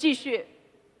 我们继续。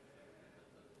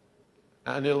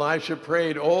 And Elisha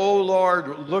prayed, oh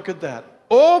Lord, look at that.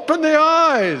 Open the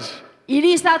eyes. 以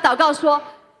利沙祷告说：“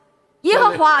耶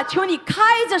和华，求你开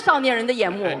着少年人的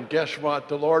眼目。 And guess what?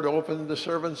 The Lord opened the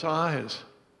servant's eyes.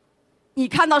 你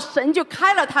看到神就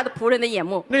开了他的仆人的眼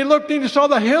目， And he looked and he saw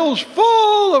the hills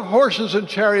full of horses and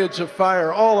chariots of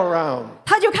fire all around.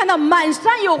 他就看到满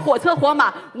山有火车火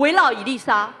马围绕以利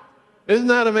沙， Isn't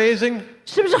that amazing?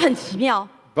 是不是很奇妙？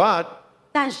 But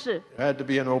但是 there had to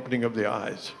be an opening of the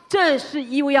eyes. 这是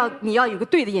因为你要有个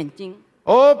对的眼睛，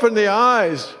 Open the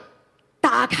eyes.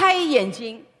 打开眼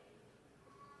睛。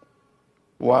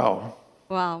 Wow.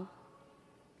 哇哦！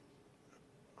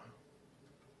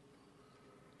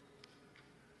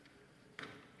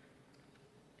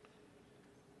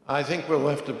 I think we'll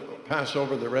have to pass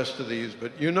over the rest of these,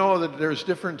 but you know that there's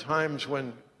different times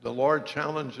when the Lord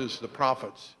challenges the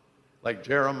prophets, like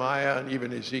Jeremiah and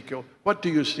even Ezekiel. What do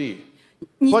you see?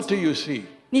 What do you see?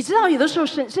 你知道，有的时候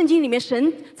圣经里面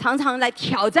神常常来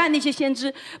挑战那些先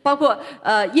知，包括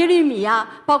耶利米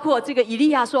啊，包括这个以利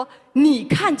亚说：“你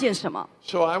看见什么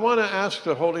So I want to ask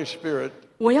the Holy Spirit？”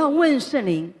 我要问圣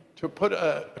灵， to put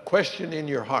a question in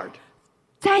your heart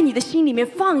在你的心里面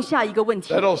放下一个问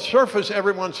题， that'll surface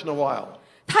every once in a while.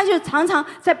 他就常常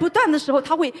在不断的时候，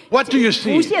他会 What do you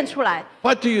see? 浮现出来。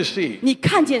 What do you see? 你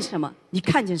看见什么？你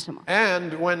看见什么？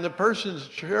 And when the person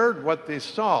shared what they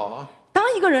saw, 当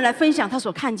一个人来分享他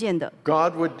所看见的，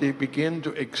 God would begin to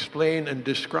explain and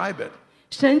describe it.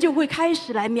 神就会开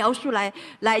始来描述、来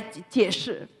解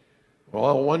释。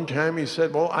 Well, one time he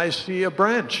said, well, I see a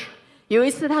branch. 有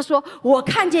一次他说：“我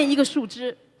看见一个树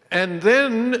枝。” And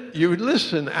then you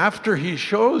listen after he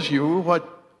shows you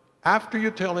after you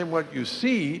tell him what you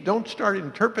see, don't start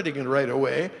interpreting it right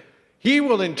away. He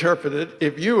will interpret it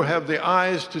if you have the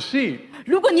eyes to see.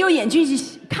 如果你有眼睛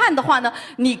去看的话呢，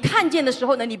你看见的时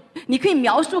候呢，你可以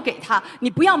描述给他，你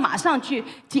不要马上去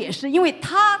解释，因为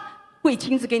他会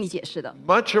亲自给你解释的。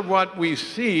 Much of what we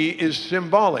see is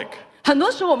symbolic. 很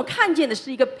多时候我们看见的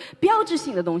是一个标志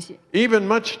性的东西， Even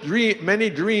most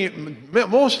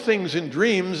things in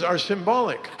dreams are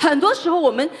symbolic. 很多时候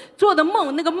我们做的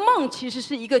梦，那个梦其实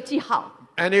是一个记号。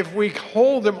 And if we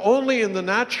hold them only in the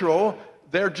natural,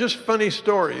 they're just funny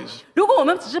stories. 如果我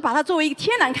们只是把它作为一个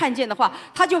天然看见的话，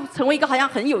它就成为一个好像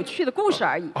很有趣的故事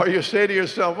而已。 Or you say to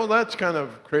yourself, well, that's kind of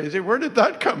crazy. Where did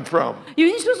that come from? 有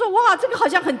人说哇，这个好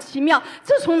像很奇妙，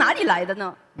这从哪里来的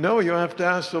呢？ No, you have to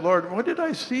ask the Lord, what did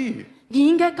I see? 你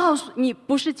应该告诉你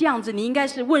不是这样子，你应该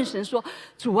是问神说：“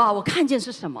主啊，我看见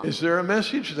是什么？ Is there a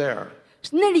message there?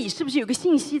 那里是不是有个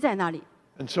信息在那里？”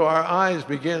 And so our eyes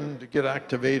begin to get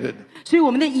activated. 所以我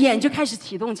们的眼就开始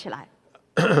启动起来。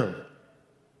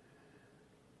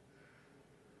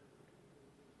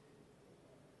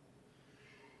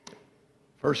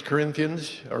 1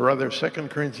 Corinthians, or rather 2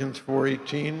 Corinthians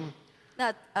 4:18.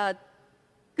 那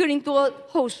哥林多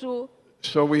后书，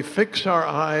 So we fix our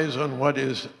eyes on what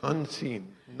is unseen,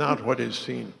 not what is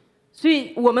seen. 所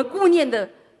以我们顾念的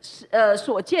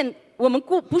所见，我们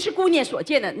不是顾念所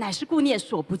见的，乃是顾念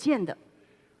所不见的。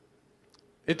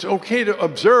 It's okay to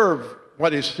observe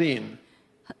what is seen,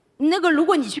 那个如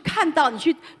果你去看到，你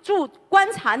去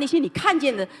观察那些你看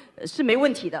见的，是没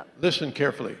问题的。 listen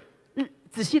carefully.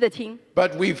 仔细的听。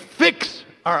 But we fix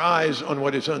our eyes on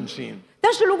what is unseen.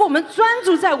 但是如果我们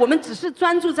只是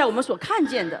专注在我们所看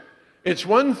见的， It's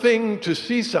one thing to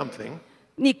see something.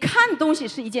 你看东西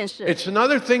是一件事， It's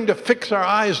another thing to fix our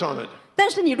eyes on it. 但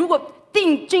是你如果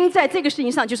定睛在这个事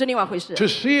情上，就是另外一回事。 To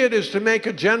see it is to make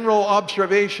a general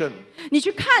observation. 你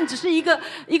去看，只是一个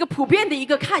普遍的一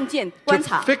个看见 To 观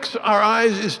察。 fix our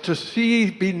eyes is to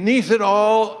see beneath it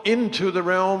all into the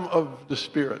realm of the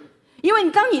Spirit. 因为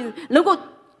当你能够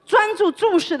专注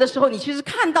注视的时候，你其实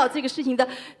看到这个事情的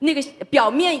那个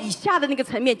表面以下的那个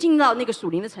层面，进到那个属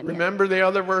灵的层面。 Remember the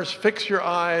other verse, fix your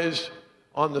eyes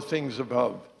on the things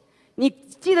above. 你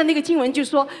记得那个经文就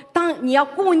说，当你要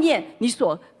顾念你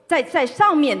所在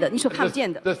上面的，你所看不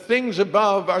见的， The things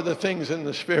above are the things in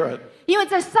the Spirit. 因为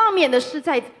在上面的是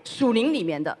在属灵里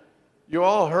面的。 You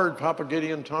all heard Papa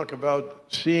Gideon talk about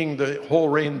seeing the whole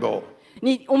rainbow.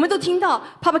 我们都听到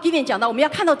Papa Gideon 讲到，我们要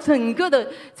看到整个的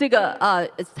这个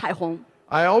彩虹。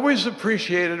 I always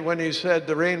appreciated when he said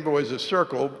the rainbow is a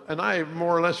circle, and I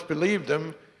more or less believed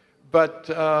him, but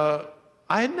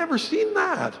I had never seen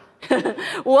that.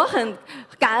 我很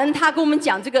感恩他跟我们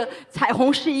讲，这个彩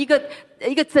虹是一个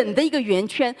整的一个圆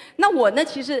圈。那我呢，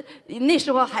其实那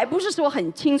时候还不是说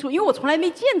很清楚，因为我从来没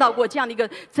见到过这样的一个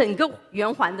整个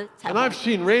圆环的彩 And 虹。 I've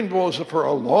seen rainbows for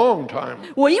a long time.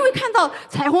 我因为看到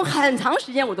彩虹很长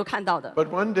时间我都看到的， But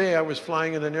one day I was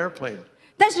flying in an airplane.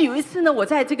 但是有一次呢，我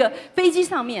在这个飞机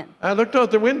上面， I looked out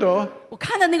the window. 我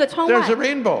看到那个窗外 There's a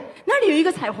rainbow. 那里有一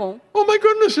个彩虹， Oh my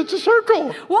goodness, it's a circle.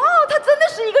 哇，它真的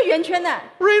是一个圆圈呢！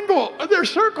 Rainbow, they're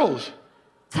circles.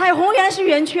 彩虹原来是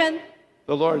圆圈。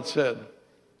 The Lord said,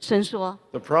 神说，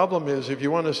 the problem is if you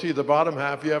want to see the bottom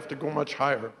half, you have to go much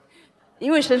higher.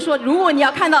 因为神说，如果你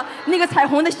要看到那个彩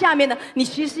虹的下面呢，你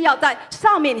其实要在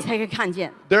上面你才可以看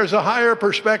见， There's a higher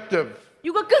perspective.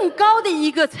 有个更高的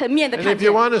一个层面的 And 看 if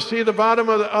you 见。 want to see the bottom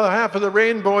of the other half of the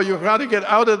rainbow, you've got to get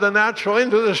out of the natural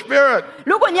into the spirit.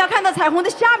 如果你要看到彩虹的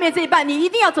下面这一半，你一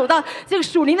定要走到这个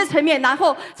属灵的层面，然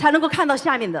后才能够看到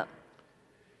下面的。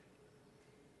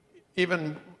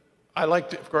 Even I like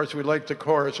to, of course, we like the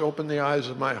chorus, open the eyes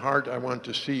of my heart, I want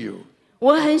to see you.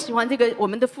 我很喜欢这个我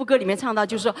们的副歌里面唱到，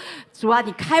就是说，主啊，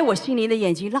你开我心灵的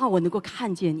眼睛，让我能够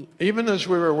看见你。 Even as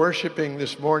we were worshiping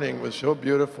this morning was so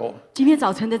beautiful. 今天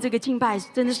早晨的这个敬拜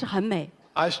真的是很美，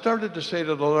 I started to say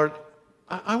to the Lord,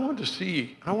 I want to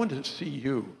see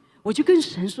you. 我就跟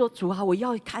神说，主啊，我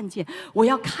要看见，我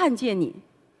要看见你。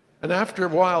 And after a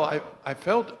while, I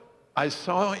felt, I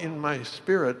saw in my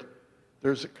spirit,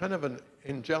 there's a kind of an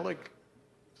angelic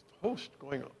host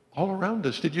going all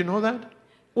around us. Did you know that?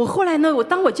 我后来呢，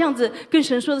当我这样子跟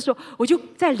神说的时候，我就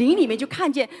在灵里面就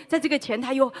看见，在这个前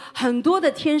台有很多的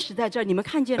天使在这儿，你们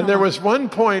看见了 And there 吗？ was one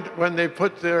point when they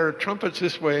put their trumpets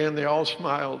this way and they all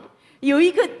smiled. 有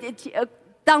一个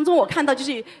当中我看到就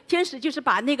是天使就是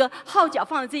把那个号角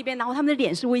放在这边，然后他们的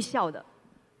脸是微笑的。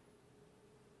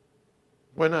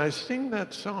 When I sing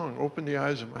that song, Open the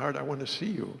Eyes of My Heart, I want to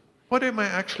see you, what am I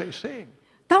actually saying?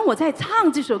 当我在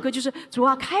唱这首歌，就是主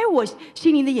啊，开我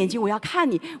心灵的眼睛，我要看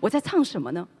你。我在唱什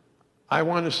么呢？ I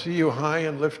want to see you high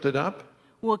and lifted up?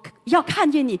 我要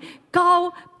看见你高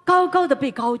高的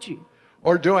被高举，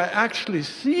 Or do I actually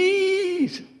see,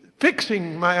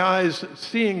 fixing my eyes,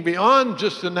 seeing beyond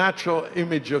just the natural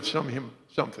image of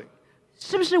something?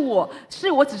 是不是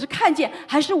我只是看见，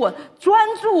还是我专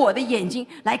注我的眼睛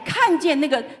来看见那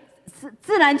个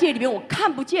自然界里面我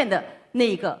看不见的那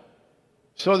一个？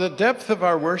 So the depth of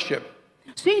our worship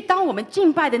所以，当我们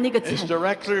敬拜的那个 is 层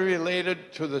directly related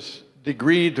to this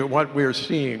degree to what we're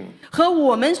seeing. 和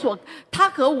我们它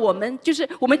和我们就是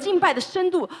我们敬拜的深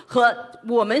度和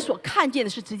我们所看见的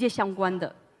是直接相关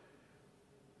的。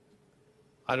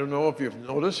 I don't know if you've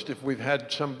noticed, if we've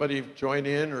had somebody join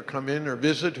in or come in or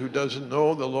visit who doesn't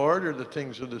know the Lord or the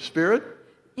things of the Spirit.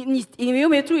 你有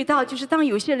没有注意到，就是当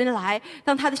有些人来，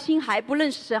当他的心还不认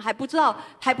识神，还不知道，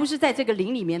还不是在这个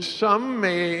灵里面， Some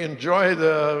may enjoy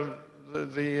the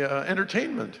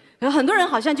entertainment. 很多人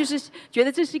好像就是觉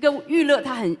得这是一个娱乐，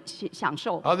他很享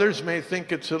受； Others may think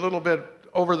it's a little bit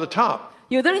over the top.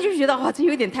 有的人就觉得哇，这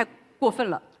有点太过分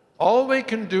了。 All they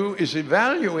can do is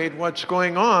evaluate what's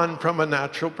going on from a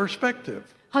natural perspective.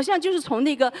 好像就是从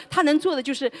那个他能做的，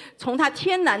就是从他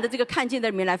天然的这个看见的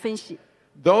里面来分析。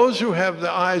 Those who have the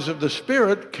eyes of the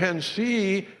Spirit can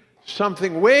see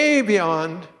something way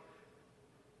beyond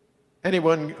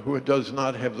anyone who does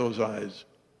not have those eyes.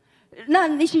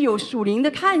 那些有属灵的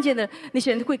看见的那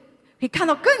些人，可以看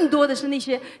到更多的是那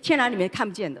些天然里面看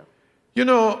不见的。 You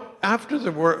know, after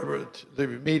the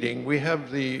meeting, we have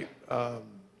the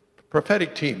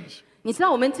prophetic teams. 你知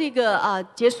道我们这个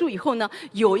结束以后呢，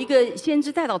有一个先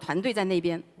知带导团队在那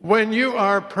边。When you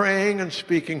are praying and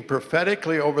speaking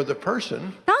prophetically over the person,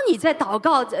 当你在祷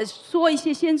告说一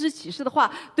些先知启示的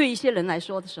话，对一些人来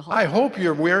说的时候， I hope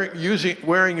you're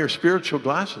wearing your spiritual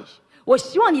glasses. 我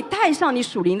希望你戴上你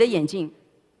属灵的眼镜。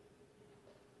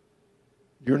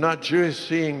 You're not just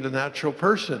seeing the natural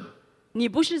person. 你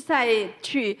不是在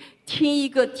去听一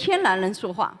个天然人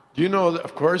说话。 You know,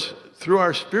 of course, through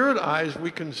our spirit eyes, we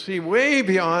can see way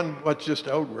beyond what's just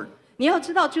outward. 你要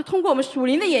知道，就通过我们属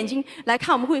灵的眼睛来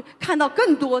看，我们会看到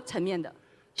更多层面的。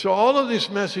 So all of this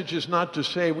message is not to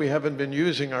say we haven't been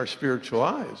using our spiritual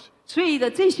eyes. 所以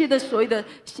的这些的所谓的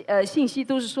信息，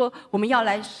都是说我们要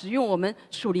来使用我们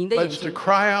属灵的眼 Let's to 睛。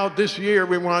 cry out this year,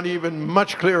 we want even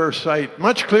much clearer sight,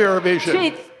 much clearer 所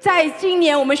以 vision. 在今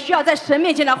年，我们需要在神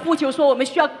面前来呼求，说我们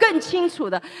需要更清楚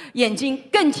的眼睛，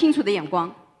更清楚的眼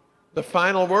光。 The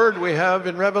final word we have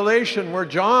in Revelation, where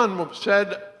John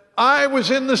said, I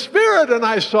was in the Spirit and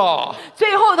I saw.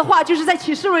 最后的话就是在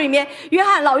启示录里面，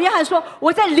老约翰说：“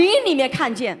我在灵里面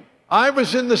看见， I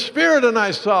was in the Spirit and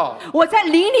I saw. 我在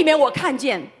灵里面我看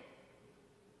见。”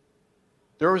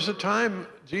 There was a time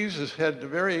Jesus had a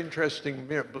very interesting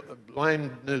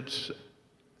blindness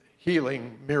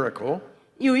healing miracle.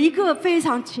 有一个非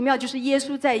常奇妙，就是耶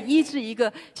稣在医治一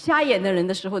个瞎眼的人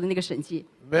的时候的那个神迹。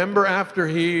 Remember after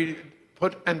he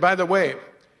and by the way,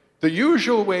 the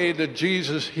usual way that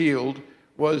Jesus healed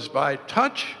was by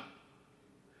touch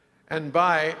and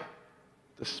by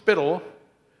the spittle,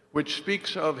 which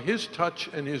speaks of his touch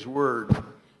and his word.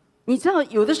 你知道，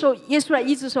有的时候耶稣来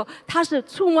医治的时候，他是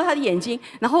触摸他的眼睛，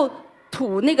然后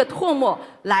吐那个唾沫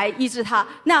来医治他。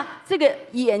那这个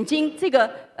眼睛，这个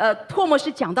唾沫是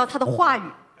讲到他的话语。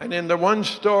 And in the one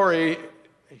story,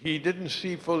 he didn't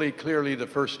see fully clearly the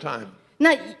first time.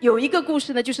 那有一个故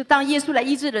事呢，就是当耶稣来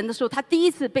医治人的时候，他第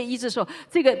一次被医治的时候，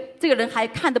这个人还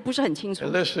看得不是很清楚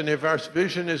And。listen, if our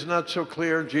vision is not so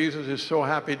clear, Jesus is so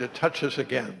happy to touch us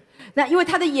again. 那因为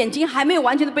他的眼睛还没有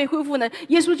完全的被恢复呢，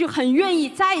耶稣就很愿意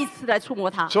再一次来触摸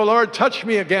他。 So Lord, touch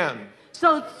me again.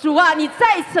 说主啊，你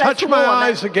再一次来 Touch 触摸 my 我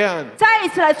们， eyes again. 再一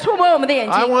次来触摸我们的眼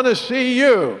I 睛。 want to see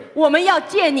you. 我们要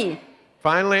见你。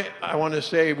 Finally, I want to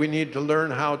say we need to learn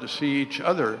how to see each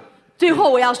other. 最后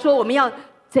我要说，我们要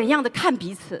怎样的看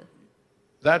彼此？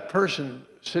 That person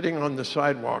sitting on the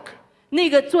sidewalk, 那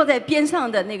个坐在边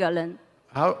上的那个人，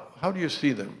 how do you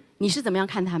see them? 你是怎么样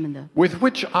看他们的？ With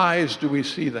which eyes do we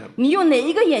see them? 你用哪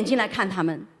一个眼睛来看他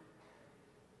们？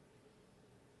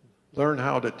 Learn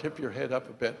how to tip your head up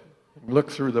a bit.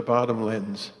 Look through the bottom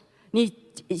lens. 你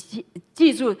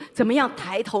记住怎么样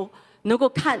抬头，能够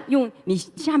看，用你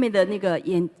下面的那个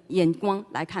眼光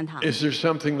来看他。 Is there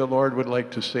something the Lord would like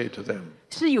to say to them?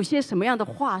 是有些什么样的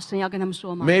话，神要跟他们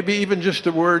说吗？ Maybe even just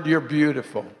the word, you're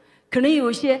beautiful. 可能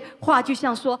有一些话，就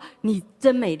像说你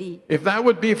真美丽。 If that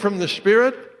would be from the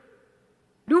Spirit,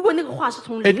 如果那个话是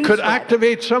从 it 灵 could 出来的，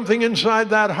 activate something inside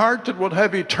that heart that would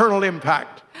have eternal impact.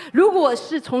 如果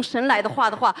是从神来的话，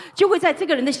就会在这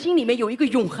个人的心里面有一个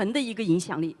永恒的一个影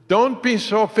响力。 Don't be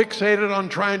so fixated on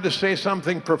trying to say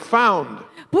something profound.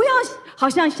 不要好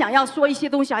像想要说一些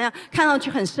东西，好像看上去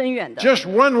很深远的。 Just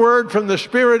one word from the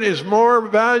Spirit is more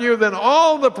value than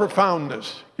all the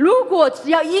profoundness. 如果只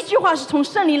要一句话是从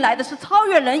圣灵来的，是超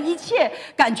越人一切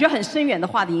感觉很深远的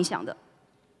话的影响的。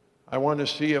 I want to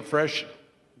see afresh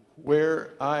where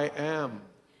I am.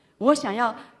 我想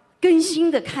要更新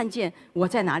的看见我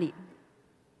在哪里。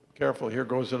 Careful, here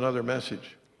goes another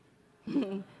message.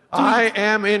 I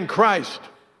am in Christ.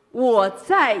 我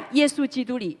在耶稣基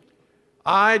督里，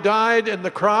 I died in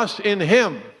the cross in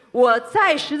Him. 我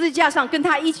在十字架上跟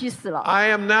他一起死了。 I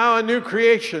am now a new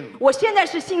creation. 我现在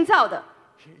是新造的，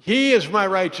 He is my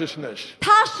righteousness.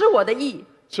 他是我的义，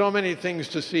 So many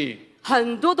things to see.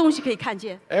 很多东西可以看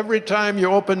见。 Every time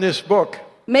you open this book,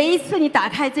 每一次你打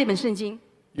开这本圣经，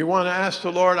 you want to ask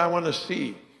the Lord, I want to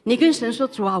see. 你跟神说：“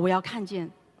主啊，我要看见。”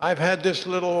 I've had this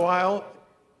little while.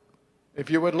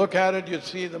 If you would look at it, you'd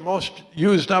see the most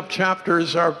used up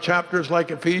chapters are chapters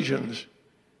like Ephesians.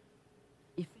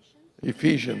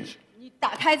 Ephesians. 你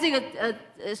打开这个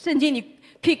圣经，你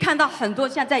可以看到很多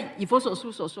像在以弗所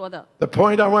书所说的。 The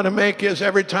point I want to make is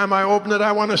every time I open it,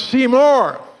 I want to see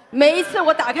more. 每一次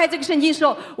我打开这个圣经的时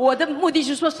候，我的目的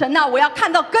是说：神啊，我要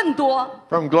看到更多，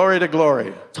 From glory to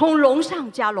glory. 从荣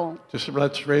上加荣。 Just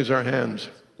let's raise our hands.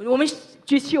 我们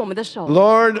举起我们的手，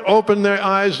 Lord, open the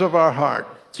eyes of our heart.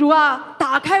 主啊，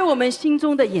打开我们心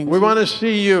中的眼 We 睛， want to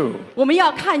see you. 我们要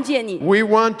看见你， We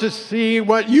want to see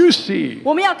what you see.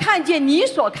 我们要看见你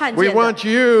所看 We 见的。 want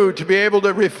you to be able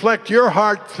to reflect your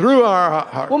heart through our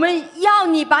heart. 我们要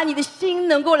你把你的心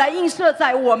能够来映射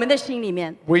在我们的心里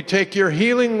面。 We take your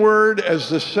healing word as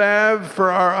the salve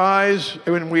for our eyes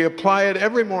when we apply it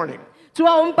every morning. 主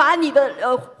啊，我们把你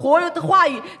的活的话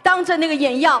语当成那个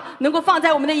眼药，能够放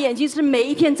在我们的眼睛，是每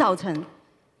一天早晨。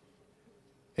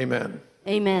 Amen.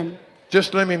 Amen。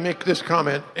 Just let me make this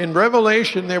comment. In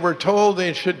Revelation, they were told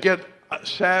they should get a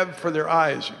salve for their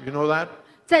eyes. You know that?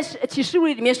 在启示录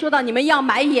里面说到，你们要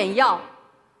买眼药。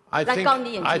 I Like think, on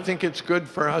the I engine. think it's good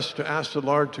for us to ask the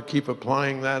Lord to keep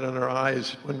applying that in our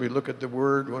eyes when we look at the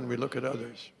Word, when we look at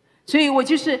others. 所以我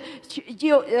就是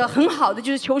很好的，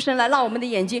就是求神来让我们的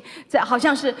眼睛在好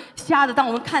像是瞎的，当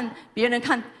我们看别人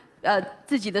看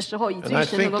自己的时候，以至 And I 于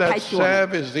神能 think 够开 that 启我们。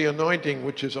 salve is the anointing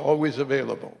which is always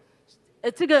available.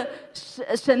 这个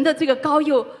神的这个膏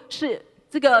油是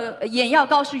这个眼药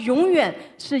膏是永远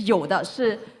是有的，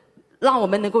是让我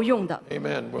们能够用的。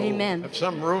 Amen. We'll Amen. have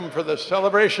some room for the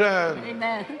celebration.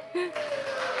 Amen。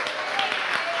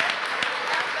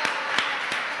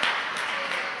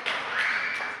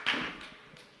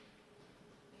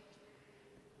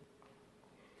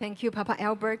 Thank you, Papa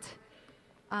Albert.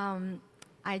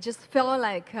 I just feel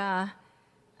like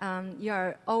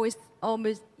you're always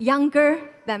younger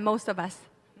than most of us.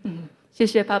 谢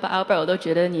谢爸爸 Albert， 我都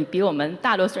觉得你比我们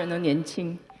大多数人都年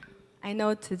轻。 I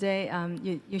know today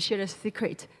you shared a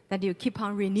secret that you keep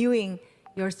on renewing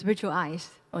your spiritual eyes.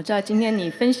 我知道今天你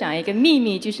分享一个秘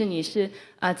密，就是你是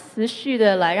持续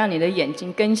的来让你的眼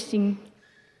睛更新。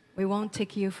 We won't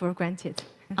take you for granted.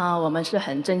 我们是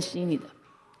很珍惜你的。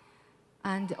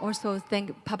 And also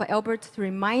thank Papa Albert to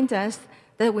remind us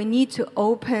that we need to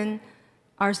open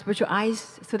our spiritual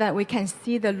eyes so that we can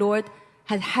see the Lord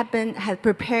had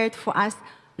prepared for us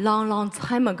long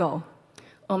time ago.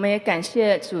 我们也感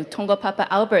谢主，通过 Papa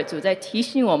Albert 主在提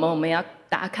醒我们，我们要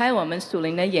打开我们属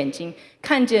灵的眼睛，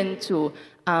看见主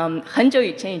很久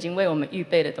以前已经为我们预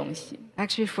备的东西。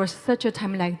 Actually, for such a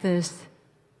time like this,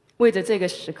 为着这个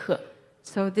时刻，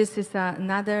 so this is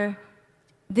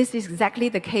exactly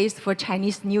the case for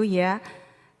Chinese New Year,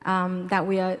 that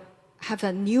we have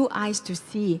a new eyes to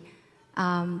see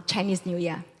Chinese New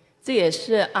Year. 这也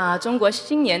是中国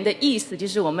新年的意思，就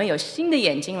是我们有新的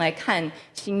眼睛来看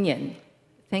新年。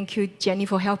 Thank you, Jenny,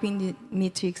 for helping me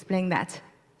to explain that.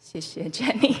 谢谢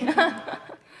Jenny。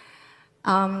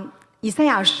以赛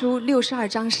亚书62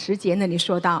章10节那里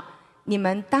说到：“你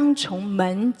们当从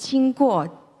门经过，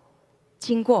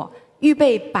预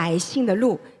备百姓的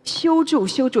路，修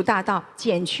筑大道，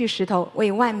剪去石头，为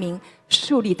万民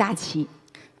树立大旗。”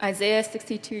 Isaiah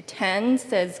 62:10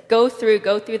 says, "Go through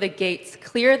the gates,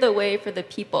 clear the way for the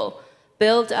people,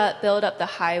 build up the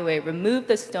highway, remove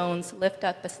the stones, lift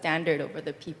up a standard over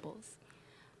the peoples."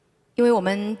 因为我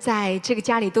们在这个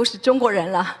家里都是中国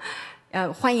人了，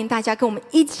欢迎大家跟我们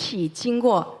一起经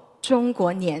过中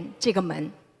国年这个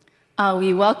门。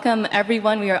We welcome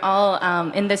everyone. We are all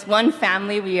in this one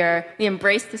family. We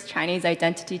embrace this Chinese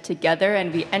identity together,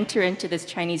 and we enter into this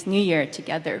Chinese New Year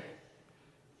together.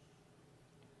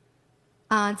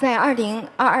 在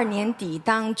2022年底，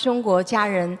当中国家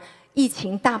人疫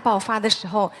情大爆发的时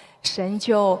候，神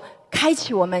就开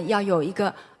启我们要有一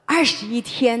个21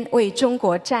天为中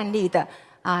国站立的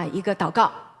一个祷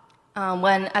告。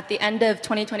When at the end of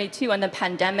 2022, when the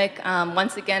pandemic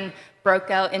once again broke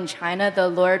out in China, the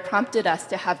Lord prompted us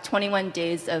to have 21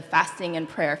 days of fasting and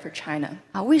prayer for China.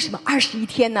 为什么21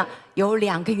天呢？有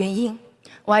2个原因。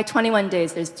Why 21 days?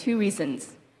 There's 2 reasons.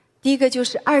 第一个就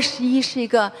是21是一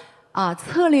个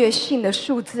策略性的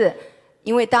数字，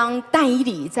因为当但以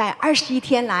理在21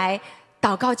天来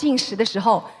祷告禁食的时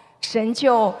候，神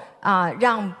就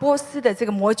让波斯的这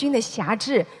个魔军的辖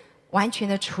制完全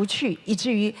的除去，以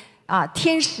至于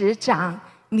天使长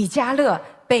米迦勒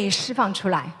被释放出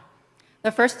来。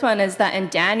The first one is that in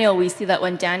Daniel, we see that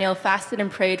when Daniel fasted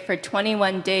and prayed for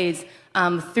 21 days,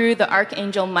 through the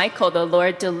archangel Michael, the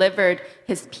Lord delivered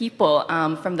his people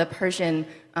from the Persian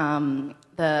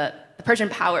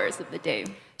powers of the day.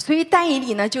 所以但以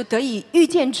理呢就得以遇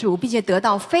见主，并且得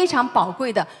到非常宝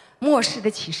贵的末世的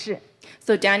启示。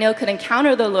So Daniel could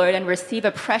encounter the Lord and receive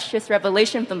a precious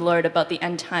revelation from the Lord about the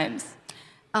end times.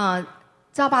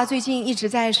 赵爸最近一直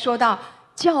在说到，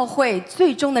教会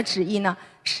最终的旨意呢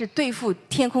是对付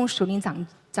天空属灵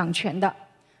掌权的。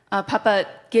Papa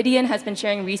Gideon has been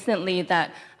sharing recently that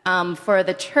for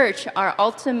the church, our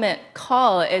ultimate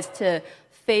call is to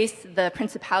face the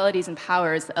principalities and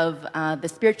powers of the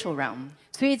spiritual realm.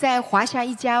 所以在华夏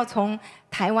一家从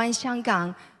台湾、香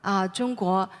港、中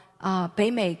国北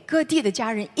美各地的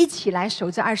家人一起来守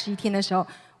这21天的时候，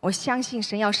我相信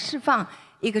神要释放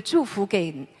一个祝福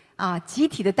给集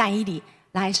体的但以理，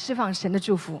来释放神的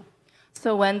祝福。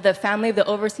So when the family of the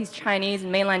overseas Chinese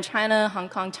in mainland China, Hong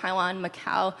Kong, Taiwan,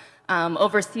 Macau,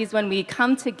 overseas, when we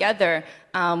come together,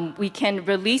 we can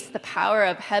release the power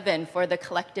of heaven for the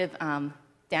collective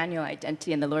Daniel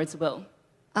identity and the Lord's will.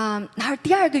 然后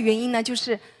第二个原因呢，就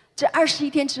是这21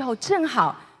天之后正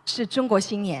好是中国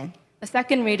新年。The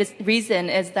second reason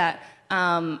is that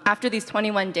after these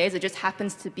 21 days, it just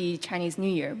happens to be Chinese New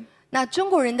Year. 那中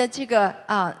国人的这个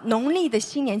农历的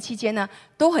新年期间呢，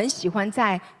都很喜欢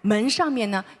在门上面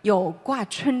呢有挂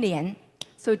春联。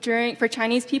So for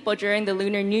Chinese people during the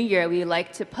Lunar New Year, we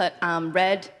like to put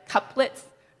red couplets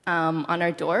on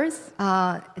our doors.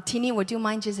 Tini, would you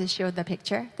mind just show the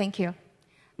picture? Thank you.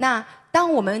 那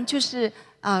当我们就是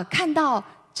看到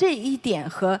这一点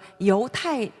和犹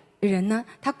太人呢，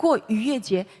他过逾越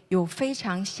节有非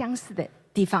常相似的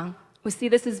地方。We see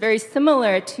this is very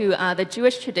similar to the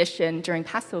Jewish tradition during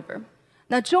Passover.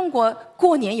 那中国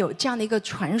过年有这样的一个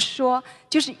传说，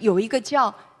就是有一个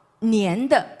叫年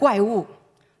的怪物。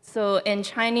So in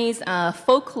Chinese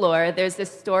folklore, there's this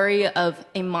story of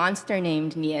a monster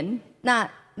named Nian. 那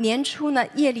年初呢，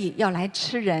夜里要来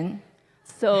吃人。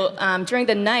So during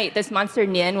the night, this monster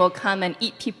Nian will come and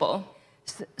eat people.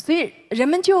 所以人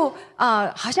们就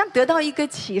好像得到一个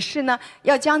启示呢，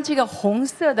要将这个红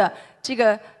色的这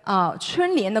个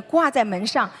春联呢挂在门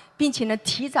上，并且呢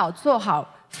提早做好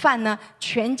饭呢，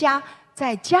全家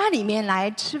在家里面来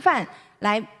吃饭，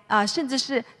来甚至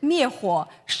是灭火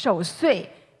守岁，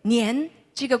年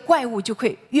这个怪物就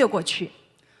会越过去。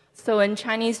So in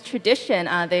Chinese tradition,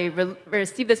 they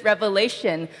receive this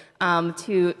revelation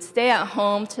to stay at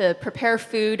home, to prepare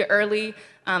food early,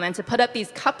 and to put up these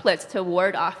couplets to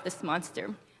ward off this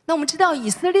monster. 那我们知道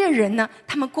以色列人呢，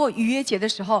他们过逾越节的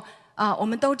时候，我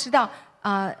们都知道，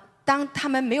当他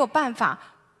们没有办法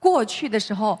过去的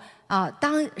时候，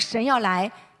当神要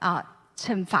来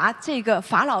惩罚这个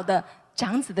法老的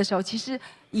长子的时候，其实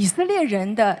以色列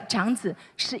人的长子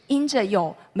是因着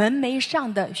有门楣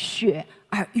上的血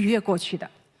而逾越过去的。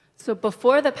So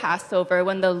before the Passover,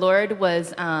 when the Lord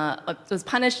was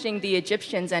punishing the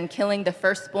Egyptians and killing the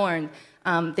firstborn,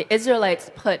 the Israelites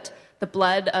put the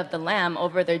blood of the lamb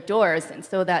over their doors, and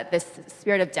so that this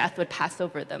spirit of death would pass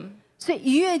over them. 所以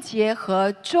逾越节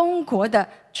和中国的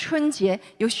春节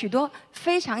有许多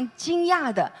非常惊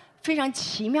讶的、非常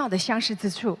奇妙的相似之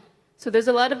处。So there's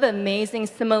a lot of amazing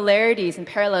similarities and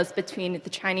parallels between the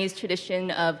Chinese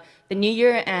tradition of the New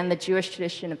Year and the Jewish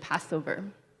tradition of Passover.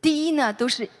 第一呢，都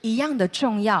是一样的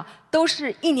重要，都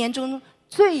是一年中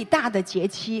最大的节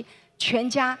期，全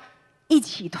家一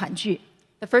起团聚。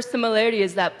The first similarity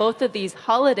is that both of these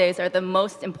holidays are the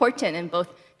most important in both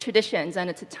traditions,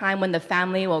 and it's a time when the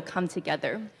family will come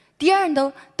together. 第二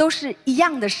呢，都是一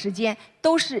样的时间，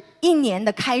都是一年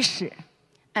的开始。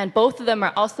And both of them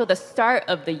are also the start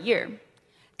of the year.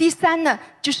 第三呢，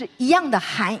就是一样的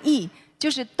含义，就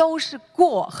是都是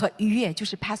过和逾越，就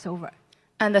是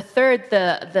Passover。And the third,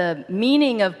 the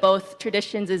meaning of both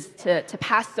traditions is to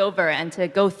pass over and to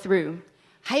go through.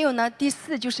 还有呢，第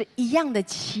四就是一样的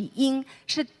起因，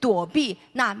是躲避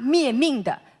那灭命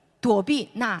的，躲避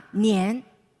那年。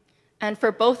And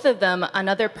for both of them,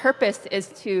 another purpose is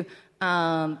to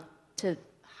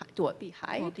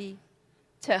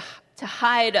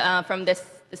hide from this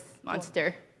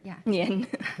monster. Yeah. 年。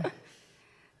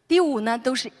第五呢，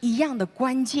都是一样的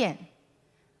关键。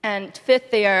And fifth,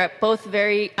 they are both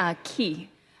very key.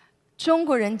 中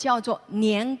国人叫做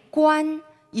年关，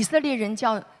以色列人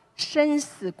叫生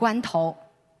死关头。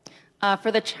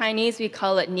For the Chinese, we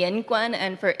call it 年关,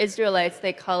 and for Israelites,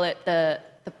 they call it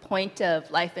the point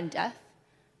of life and death.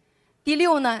 第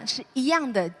六呢，是一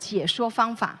样的解说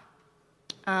方法。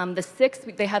The sixth,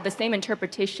 they have the same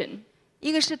interpretation.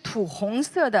 一个是土红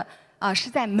色的，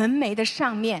是在门楣的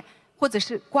上面，或者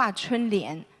是挂春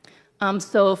联。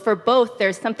So for both,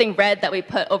 there's something red that we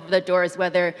put over the doors,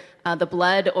 whether the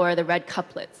blood or the red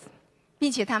couplets.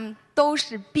 并且他们都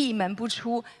是闭门不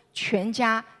出，全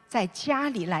家在家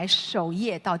里来守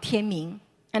夜到天明。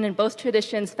And in both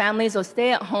traditions, families will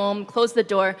stay at home, close the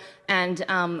door, and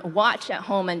watch at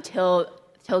home until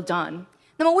dawn.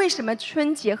 那么为什么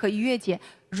春节和逾越节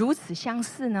如此相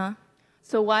似呢？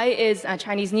 So why is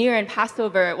Chinese New Year and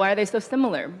Passover, why are they so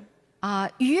similar?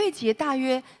 逾越节大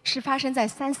约是发生在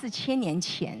3-4千年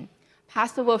前。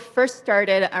Passover first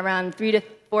started around 3,000 to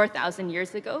 4,000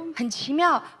 years ago. 很奇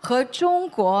妙，和中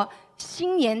国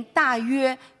新年大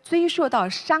约追溯到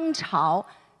商朝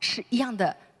是一样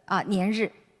的年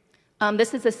日。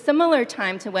This is a similar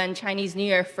time to when Chinese New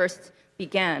Year first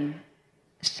began.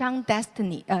 伤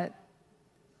destiny，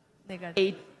 那个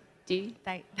AD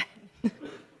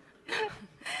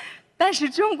但是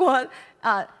中国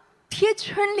贴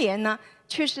春联呢，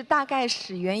却是大概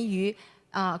始源于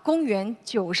公元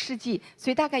9世纪，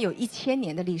所以大概有1000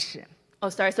年的历史。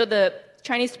Oh, sorry. So the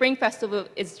Chinese Spring Festival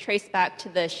is traced back to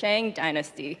the Shang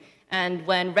Dynasty, and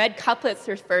when red couplets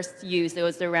were first used, it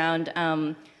was around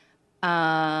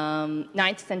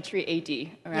 9th century AD,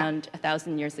 around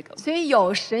 1,000 years ago. 所以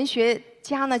有神学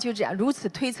家呢就这样如此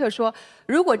推测说，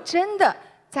如果真的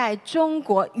在中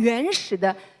国原始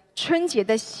的春节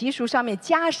的习俗上面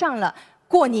加上了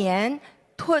过年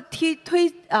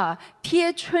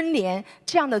贴春联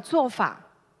这样的做法。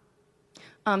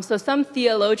So some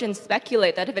theologians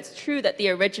speculate that if it's true that the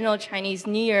original Chinese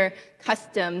New Year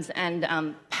customs and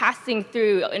passing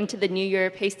through into the New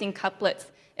Year, pasting couplets,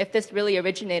 if this really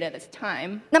originated at this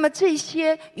time, 那么这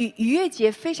些与逾越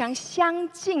节非常相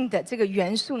近的这个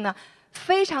元素呢，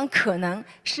非常可能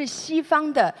是西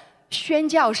方的宣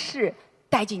教士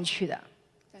带进去的，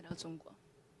带到中国的。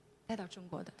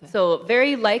对。So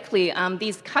very likely,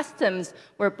 these customs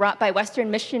were brought by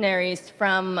Western missionaries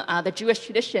from the Jewish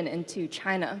tradition into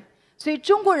China. 所以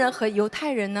中国人和犹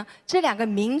太人呢，这两个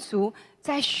民族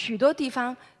在许多地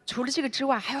方，除了这个之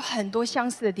外，还有很多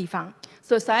相似的地方。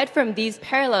So aside from these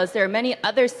parallels, there are many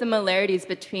other similarities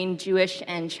between Jewish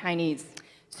and Chinese.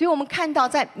 所以我们看到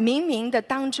在冥冥的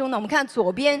当中呢，我们看左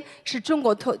边是中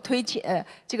国推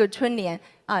这个春联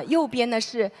右边呢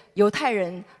是犹太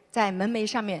人在门楣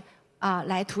上面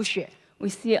来涂血。We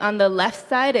see on the left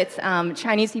side, it's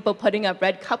Chinese people putting up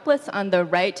red couplets. On the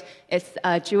right, it's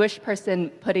a Jewish person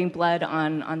putting blood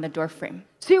on the door frame.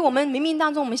 所以我们冥冥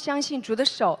当中，我们相信主的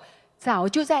手早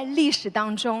就在历史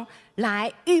当中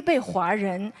来预备华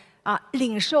人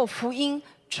领受福音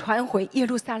传回耶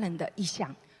路撒冷的意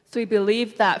向。So we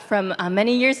believe that from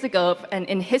many years ago, and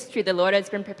in history, the Lord has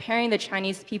been preparing the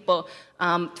Chinese people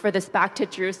for this back to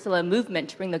Jerusalem movement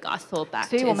to bring the gospel back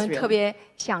to 所以我们特 Israel. 别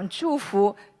想祝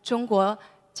福中国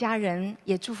家人，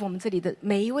也祝福我们这里的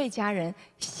每一位家人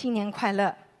新年快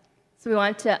乐。So we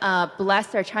want to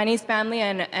bless our Chinese family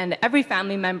and every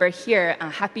family member here.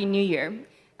 Happy New Year.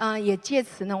 也借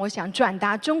此呢，我想转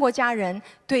达中国家人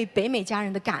对北美家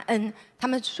人的感恩。他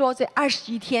们说这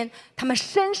21天，他们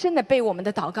深深的被我们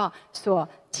的祷告所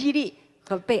激励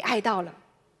和被爱到了。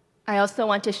I also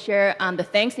want to share the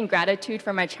thanks and gratitude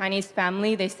for my Chinese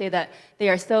family. They say that they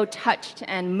are so touched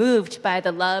and moved by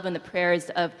the love and the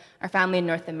prayers of our family in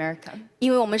North America.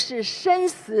 因为我们是生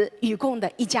死与共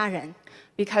的一家人。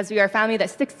Because we are a family that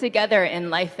sticks together in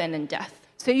life and in death.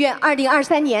 所以愿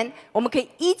2023年我们可以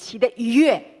一起的愉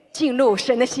悦进入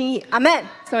神的心意。阿们。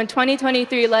So in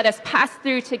 2023, let us pass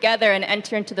through together and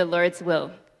enter into the Lord's will.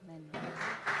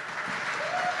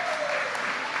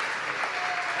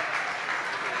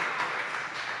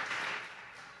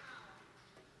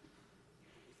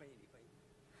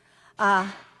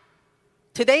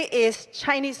 ，Today is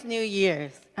Chinese New Year,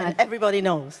 and everybody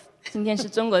knows. 今天是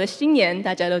中国的新年，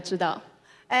大家都知道，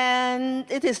 And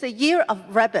it is the year of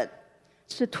rabbit.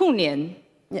 是兔年，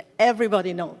 Yeah,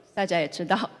 everybody knows. 大家也知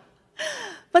道。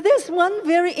 But there's one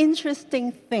very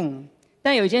interesting thing.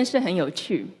 但有一件事很有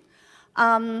趣，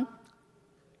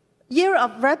 Year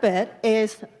of rabbit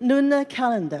is lunar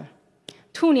calendar.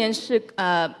 兔年是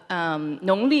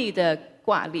农历的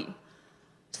挂历，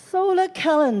 Solar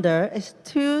calendar is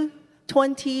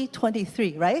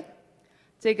 2023, right?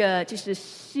 这个就是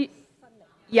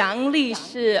阳历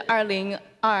是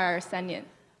2023年。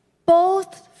 Both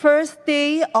first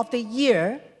day of the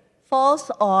year falls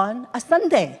on a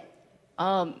Sunday.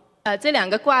 这两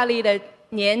个挂历的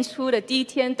年初的第一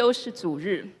天都是主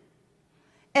日，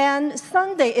 And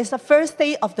Sunday is the first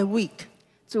day of the week.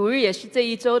 主日也是这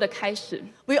一周的开始。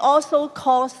 We also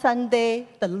call Sunday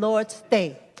the Lord's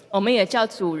Day. 我们也叫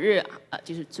主日，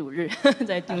就是主日，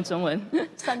在用中文。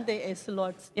 Sunday is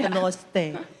the Yeah. Lord's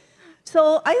Day.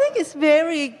 So I think it's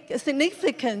very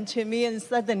significant to me, and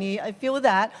suddenly I feel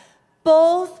that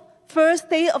both first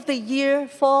day of the year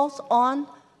falls on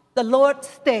the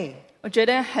Lord's Day. 我觉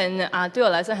得对我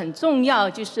来说很重要，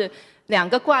就是两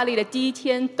个挂历的第一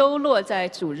天都落在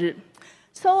主日。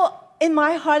 So in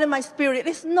my heart and my spirit,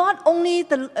 it's not only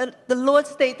the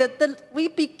Lord's Day that we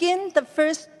begin the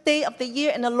first day of the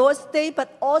year in the Lord's Day, but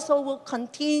also will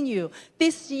continue.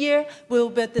 This year will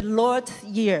be the Lord's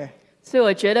year. 所以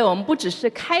我觉得我们不只是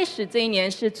开始这一年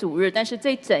是主日，但是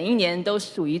这整一年都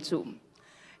属于主。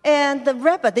 And the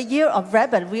rabbit, the year of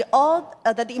rabbit, we all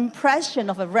the impression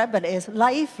of a rabbit is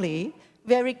lively,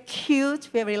 very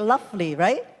cute, very lovely,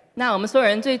 right? 那我们所有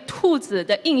人对兔子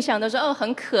的印象都是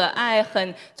很可爱，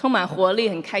很充满活力，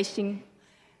很开心。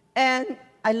 And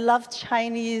I love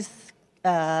Chinese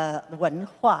文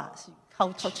化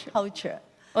culture.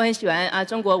 我很喜欢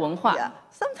中国文化 Yeah,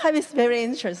 sometimes it's very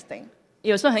interesting.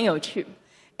 有时候很有趣。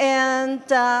 And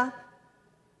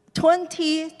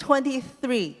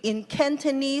 2023 in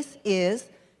Cantonese is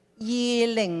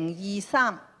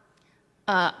 2023.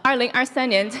 2023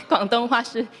年在广东话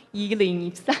是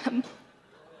1013，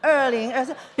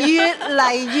 2023越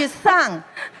来越深。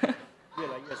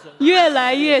越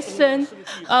来越深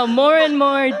，more and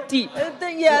more deep，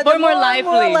 Yeah, more and more more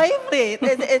lively。 lively.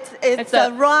 It's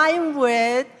a rhyme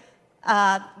with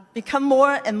become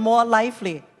more and more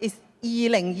lively. It's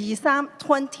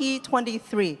 2023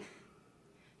 2023.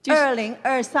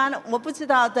 2023我不知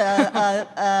道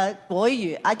的国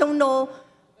语 I don't know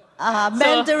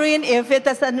Mandarin if it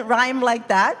doesn't rhyme like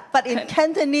that, but in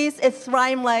Cantonese it's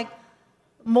rhyme like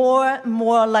more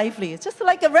lively. Just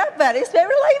like a rabbit, it's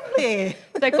very lively.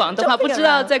 在广东话 Jumping 不知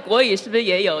道 around. 在国语是不是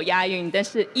也有押韵，但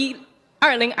是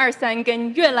2023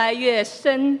跟越来越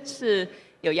深是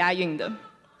有押韵的。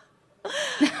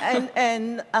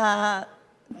And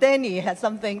Danny has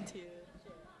something to.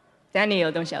 Danny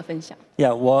有东西要分享。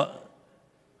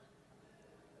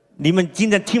你们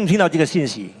今天听不听到这个信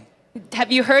息？ Have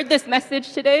you heard this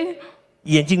message today?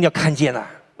 眼睛要看见了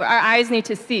Our eyes need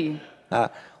to see. 啊！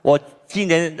我今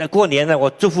年过年呢，我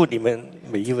祝福你们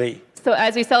每一位， So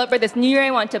as we celebrate this New Year,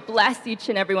 I want to bless each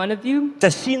and every one of you. 在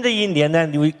新的一年呢，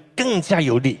你会更加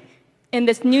有力； In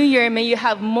this new year, may you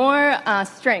have more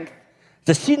strength.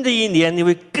 在新的一年，你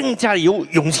会更加有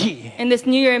勇气。 In this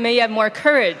new year, may you have more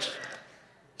courage.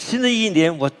 新的一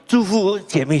年，我祝福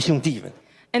姐妹兄弟们，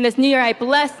 In this new year, I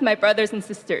bless my brothers and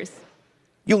sisters.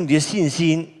 用你的信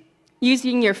心，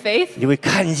 Using your faith, 你会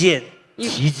看见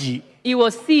奇迹。 you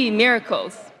will see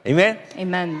miracles. Amen。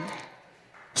 Amen.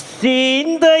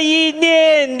 新的一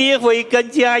年你会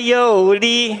更加有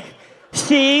力，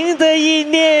新的一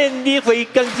年你会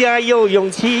更加有勇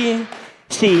气，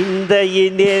新的一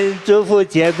年祝福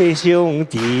姐妹兄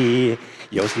弟，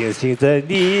有信心的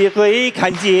你会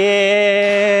看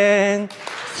见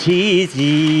奇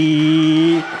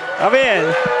迹。阿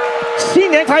们，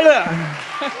新年快乐！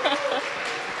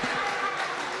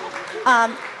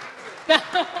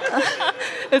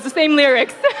 It's the same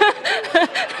lyrics.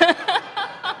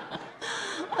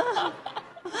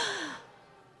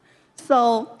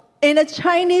 So, in a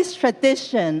Chinese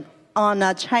tradition, on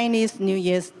a Chinese New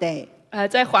Year's Day,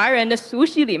 在华人的俗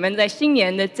习里面，在新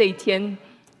年的这一天，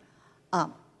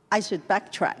 I should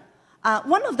backtrack.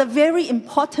 One of the very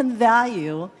important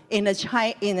value in a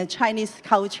Chinese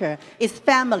culture is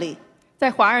family.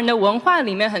 在华人的文化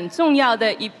里面很重要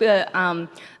的一个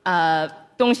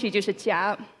东西就是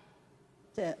家。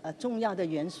这重要的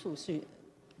元素是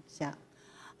家。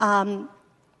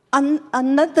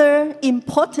Another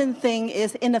important thing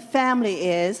is in a family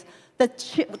is the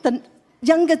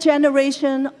younger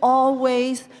generation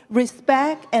always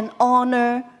respect and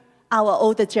honor our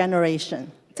older generation.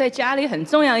 在家里很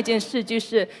重要一件事就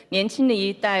是年轻的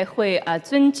一代会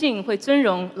尊敬、会尊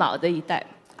荣老的一代，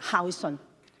孝顺。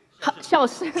孝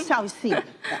顺。孝顺。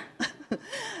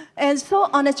And so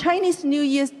on a Chinese New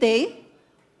Year's Day,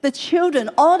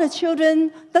 all the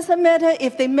children, doesn't matter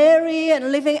if they marry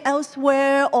and living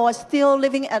elsewhere or still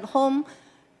living at home,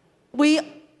 we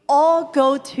all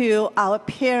go to our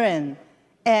parents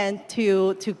and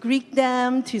to greet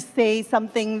them, to say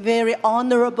something very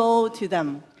honorable to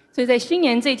them. 所以在新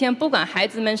年这一天，不管孩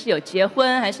子们是有结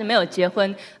婚还是没有结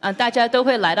婚，大家都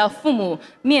会来到父母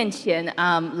面前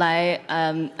来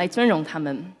尊荣他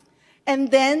们。And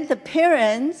then the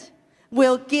parents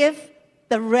will give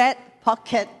the red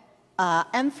pocket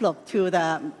envelope to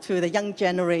the young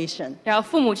generation. 然后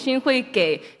父母亲会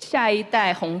给下一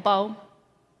代红包。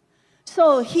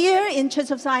So here in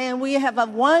Church of Zion, we have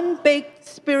one big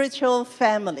spiritual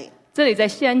family. 这里在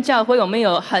西安教会，我们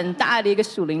有很大的一个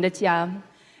属灵的家。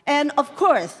And of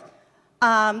course,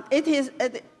 we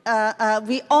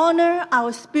honor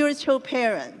our spiritual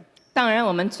parents. 当然，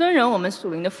我们尊荣我们属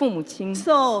灵的父母亲。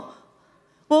So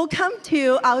we'll come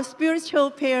to our spiritual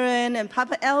parent and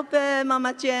Papa Albert,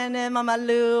 Mama Janet, Mama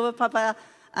Lou, Papa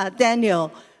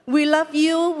Daniel. We love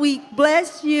you. We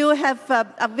bless you. Have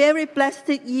a very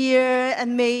blessed year,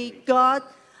 and may God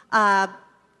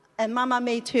and Mama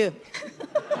May too.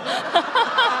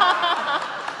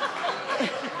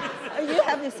 You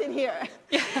have to sit here.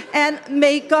 And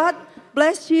may God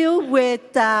bless you with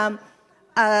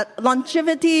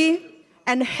longevity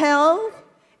and health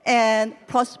and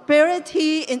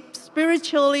prosperity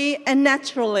spiritually and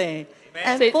naturally.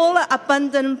 And full of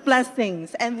abundant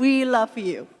blessings. And we love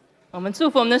you. 我们祝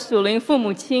福我们的属灵父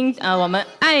母亲我们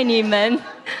爱你们，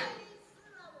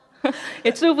也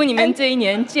祝福你们这一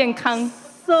年健康。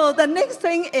So the next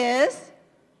thing is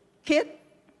Kid,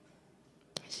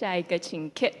 下一个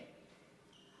请 Kit。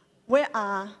 where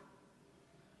are?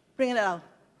 Bring it out.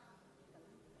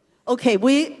 Okay,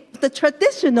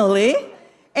 traditionally,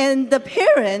 and the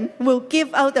parent will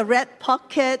give out a red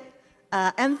pocket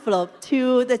envelope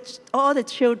to all the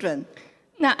children.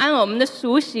 那按我们的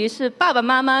俗习是爸爸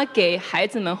妈妈给孩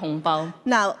子们红包。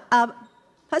 Now,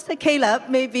 Pastor Caleb,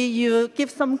 maybe you give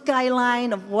some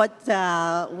guideline of what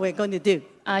we're going to do.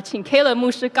 请 Caleb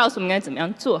牧师告诉我们该怎么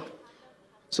样做。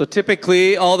 So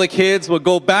typically, all the kids will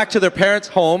go back to their parents'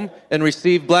 home and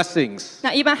receive blessings.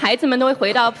 那一般孩子们都会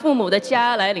回到父母的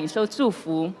家来领受祝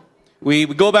福。 We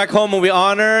go back home and we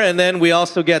honor, and then we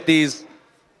also get these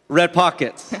red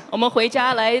pockets. 我们回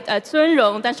家来尊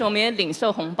荣，但是我们也领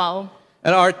受红包。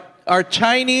 And our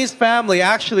Chinese family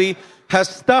actually has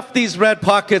stuffed these red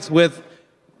pockets with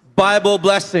Bible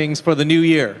blessings for the new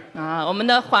year. 我们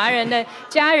的华人的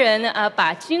家人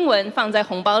把经文放在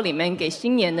红包里面，给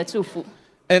新年的祝福。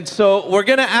 And so we're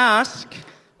going to ask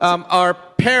our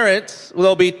parents,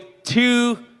 there'll be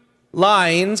 2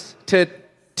 lines to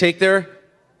take their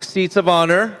seats of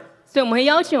honor. 所以我们会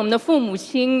邀请我们的父母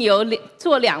亲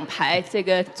坐2排这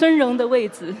个尊荣的位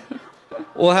置。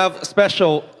 We'll have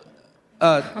special.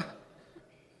 And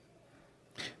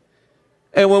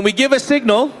when we give a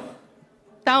signal,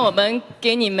 当我们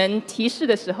给你们提示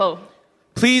的时候，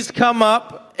 please come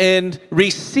up and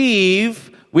receive.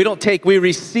 We don't take, we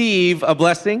receive a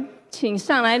blessing. 请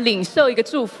上来领受一个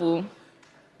祝福。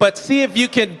 But see if you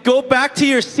can go back to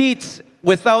your seats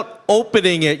without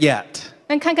opening it yet.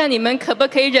 但看看你们可不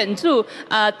可以忍住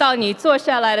到你坐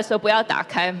下来的时候不要打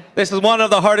开。 This is one of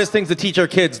the hardest things to teach our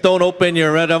kids. Don't open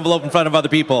your red envelope in front of other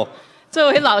people.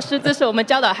 作为老师，这是我们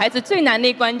教导孩子最难的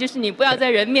一关，就是你不要在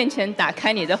人面前打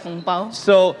开你的红包。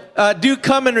 So do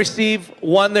come and receive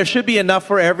one. There should be enough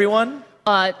for everyone.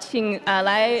 请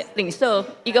来领受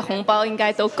一个红包，应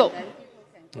该都够。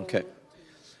 Okay.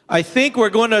 I think we're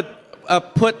going to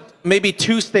put maybe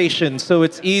 2 stations so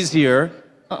it's easier.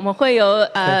 我们会有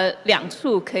2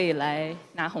处可以来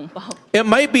拿红包。 It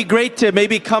might be great to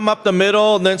maybe come up the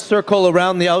middle and then circle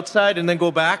around the outside and then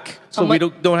go back so we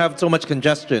don't have so much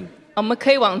congestion. 我们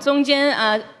可以往中间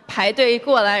排队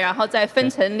过来，然后再分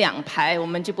成2排，我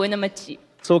们就不会那么挤。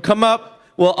 So come up,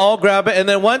 we'll all grab it, and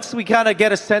then once we kind of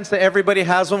get a sense that everybody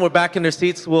has one, we're back in their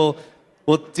seats, we'll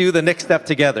do the next step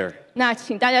together. 那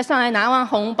请大家上来拿完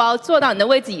红包，坐到你的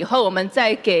位置以后，我们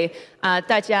再给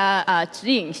大家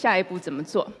指引下一步怎么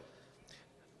做。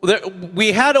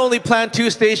 We had only planned 2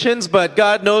 stations, but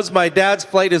God knows my dad's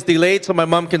flight is delayed, so my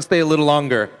mom can stay a little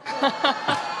longer.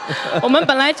 我们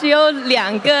本来只有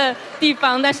2个地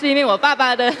方，但是因为我爸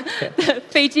爸的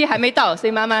飞机还没到，所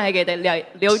以妈妈还给他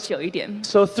留久一点。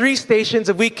 So 3 stations,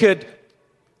 if we could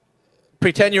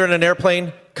pretend you're in an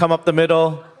airplane, come up the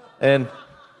middle, and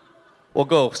we'll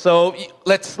go. So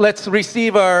let's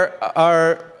receive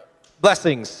our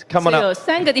blessings. Come on 所以有 up.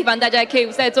 3个地方，大家可以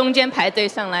在中间排队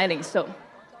上来领受。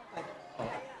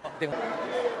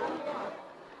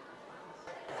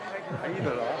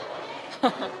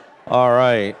 All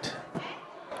right.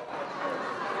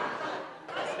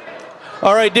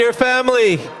 All right, dear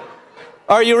family,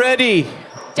 are you ready?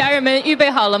 家人们预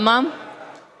备好了吗？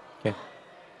 Okay.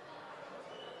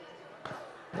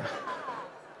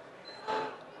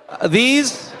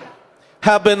 These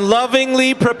have been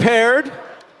lovingly prepared.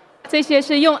 这些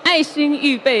是用爱心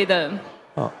预备的。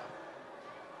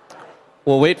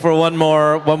 We'll wait for one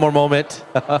more moment.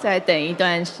 再等一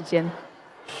段时间。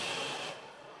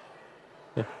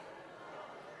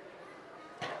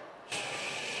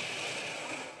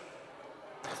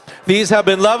 These have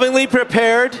been lovingly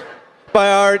prepared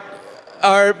by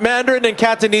our Mandarin and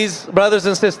Cantonese brothers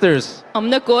and sisters. 我们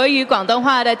的国语、广东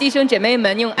话的弟兄姐妹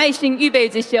们用爱心预备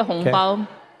这些红包。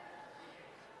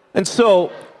 And so,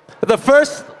 the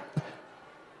first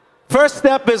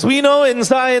step is we know in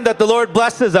Zion that the Lord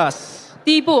blesses us.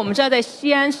 第一步，我们知道在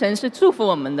西安，神是祝福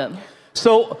我们的。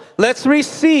 So let's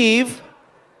receive.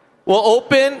 We'll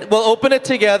open it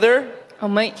together. 我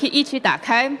们一起打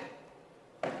开。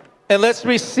 And let's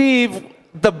receive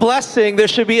the blessing. There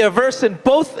should be a verse in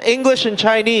both English and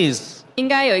Chinese. 应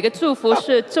该有一个祝福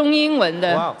是中英文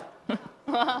的。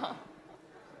 Wow.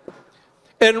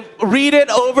 And read it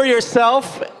over yourself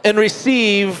and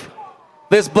receive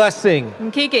this blessing. 你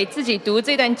可以给自己读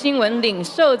这段经文，领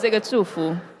受这个祝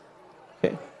福。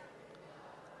 Okay.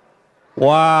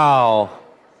 Wow.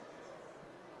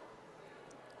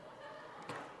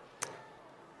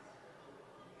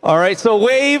 All right, so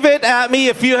wave it at me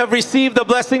if you have received the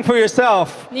blessing for yourself.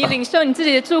 你领受你自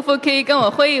己的祝福，可以跟我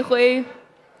挥一挥。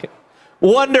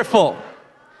 Wonderful.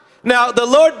 Now, the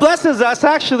Lord blesses us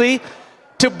actually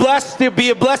to be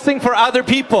a blessing for other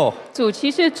people. 主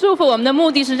其实祝福我们的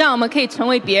目的是让我们可以成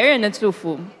为别人的祝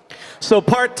福。 So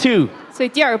part 2, 所以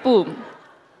第二步，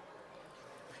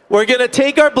 we're going to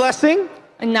take our blessing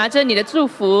你拿着你的祝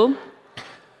福，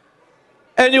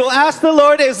 and you'll ask the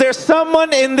Lord, is there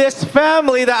someone in this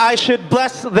family that I should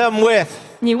bless them with?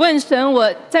 你问神，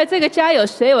我在这个家有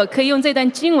谁，我可以用这段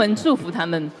经文祝福他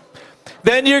们。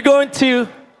 Then you're going to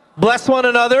bless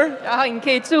one another, 然后你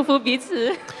可以祝福彼此，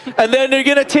 and then you're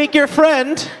going to take your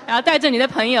friend 然后带着你的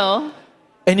朋友，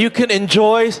 and you can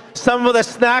enjoy some of the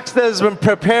snacks that has been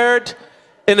prepared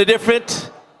in the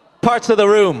different parts of the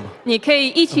room. 你可以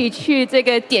一起去这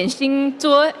个点心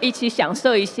桌，一起享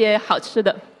受一些好吃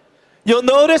的。 You'll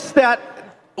notice that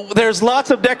there's lots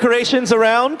of decorations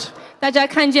around. 大家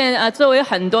看见周围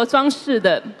很多装饰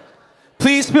的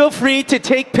Please feel free to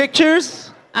take pictures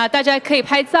大家可以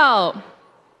拍照，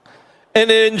 and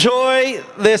enjoy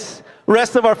this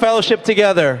rest of our fellowship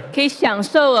together. 可以享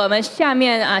受我们下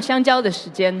面相交的时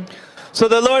间。 So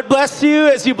the Lord bless you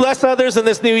as you bless others in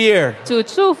this new year. 主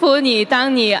祝福你，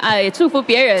当你祝福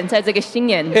别人，在这个新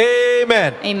年。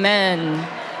 Amen. Amen。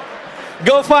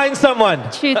 Go find someone.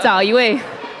 去找一位。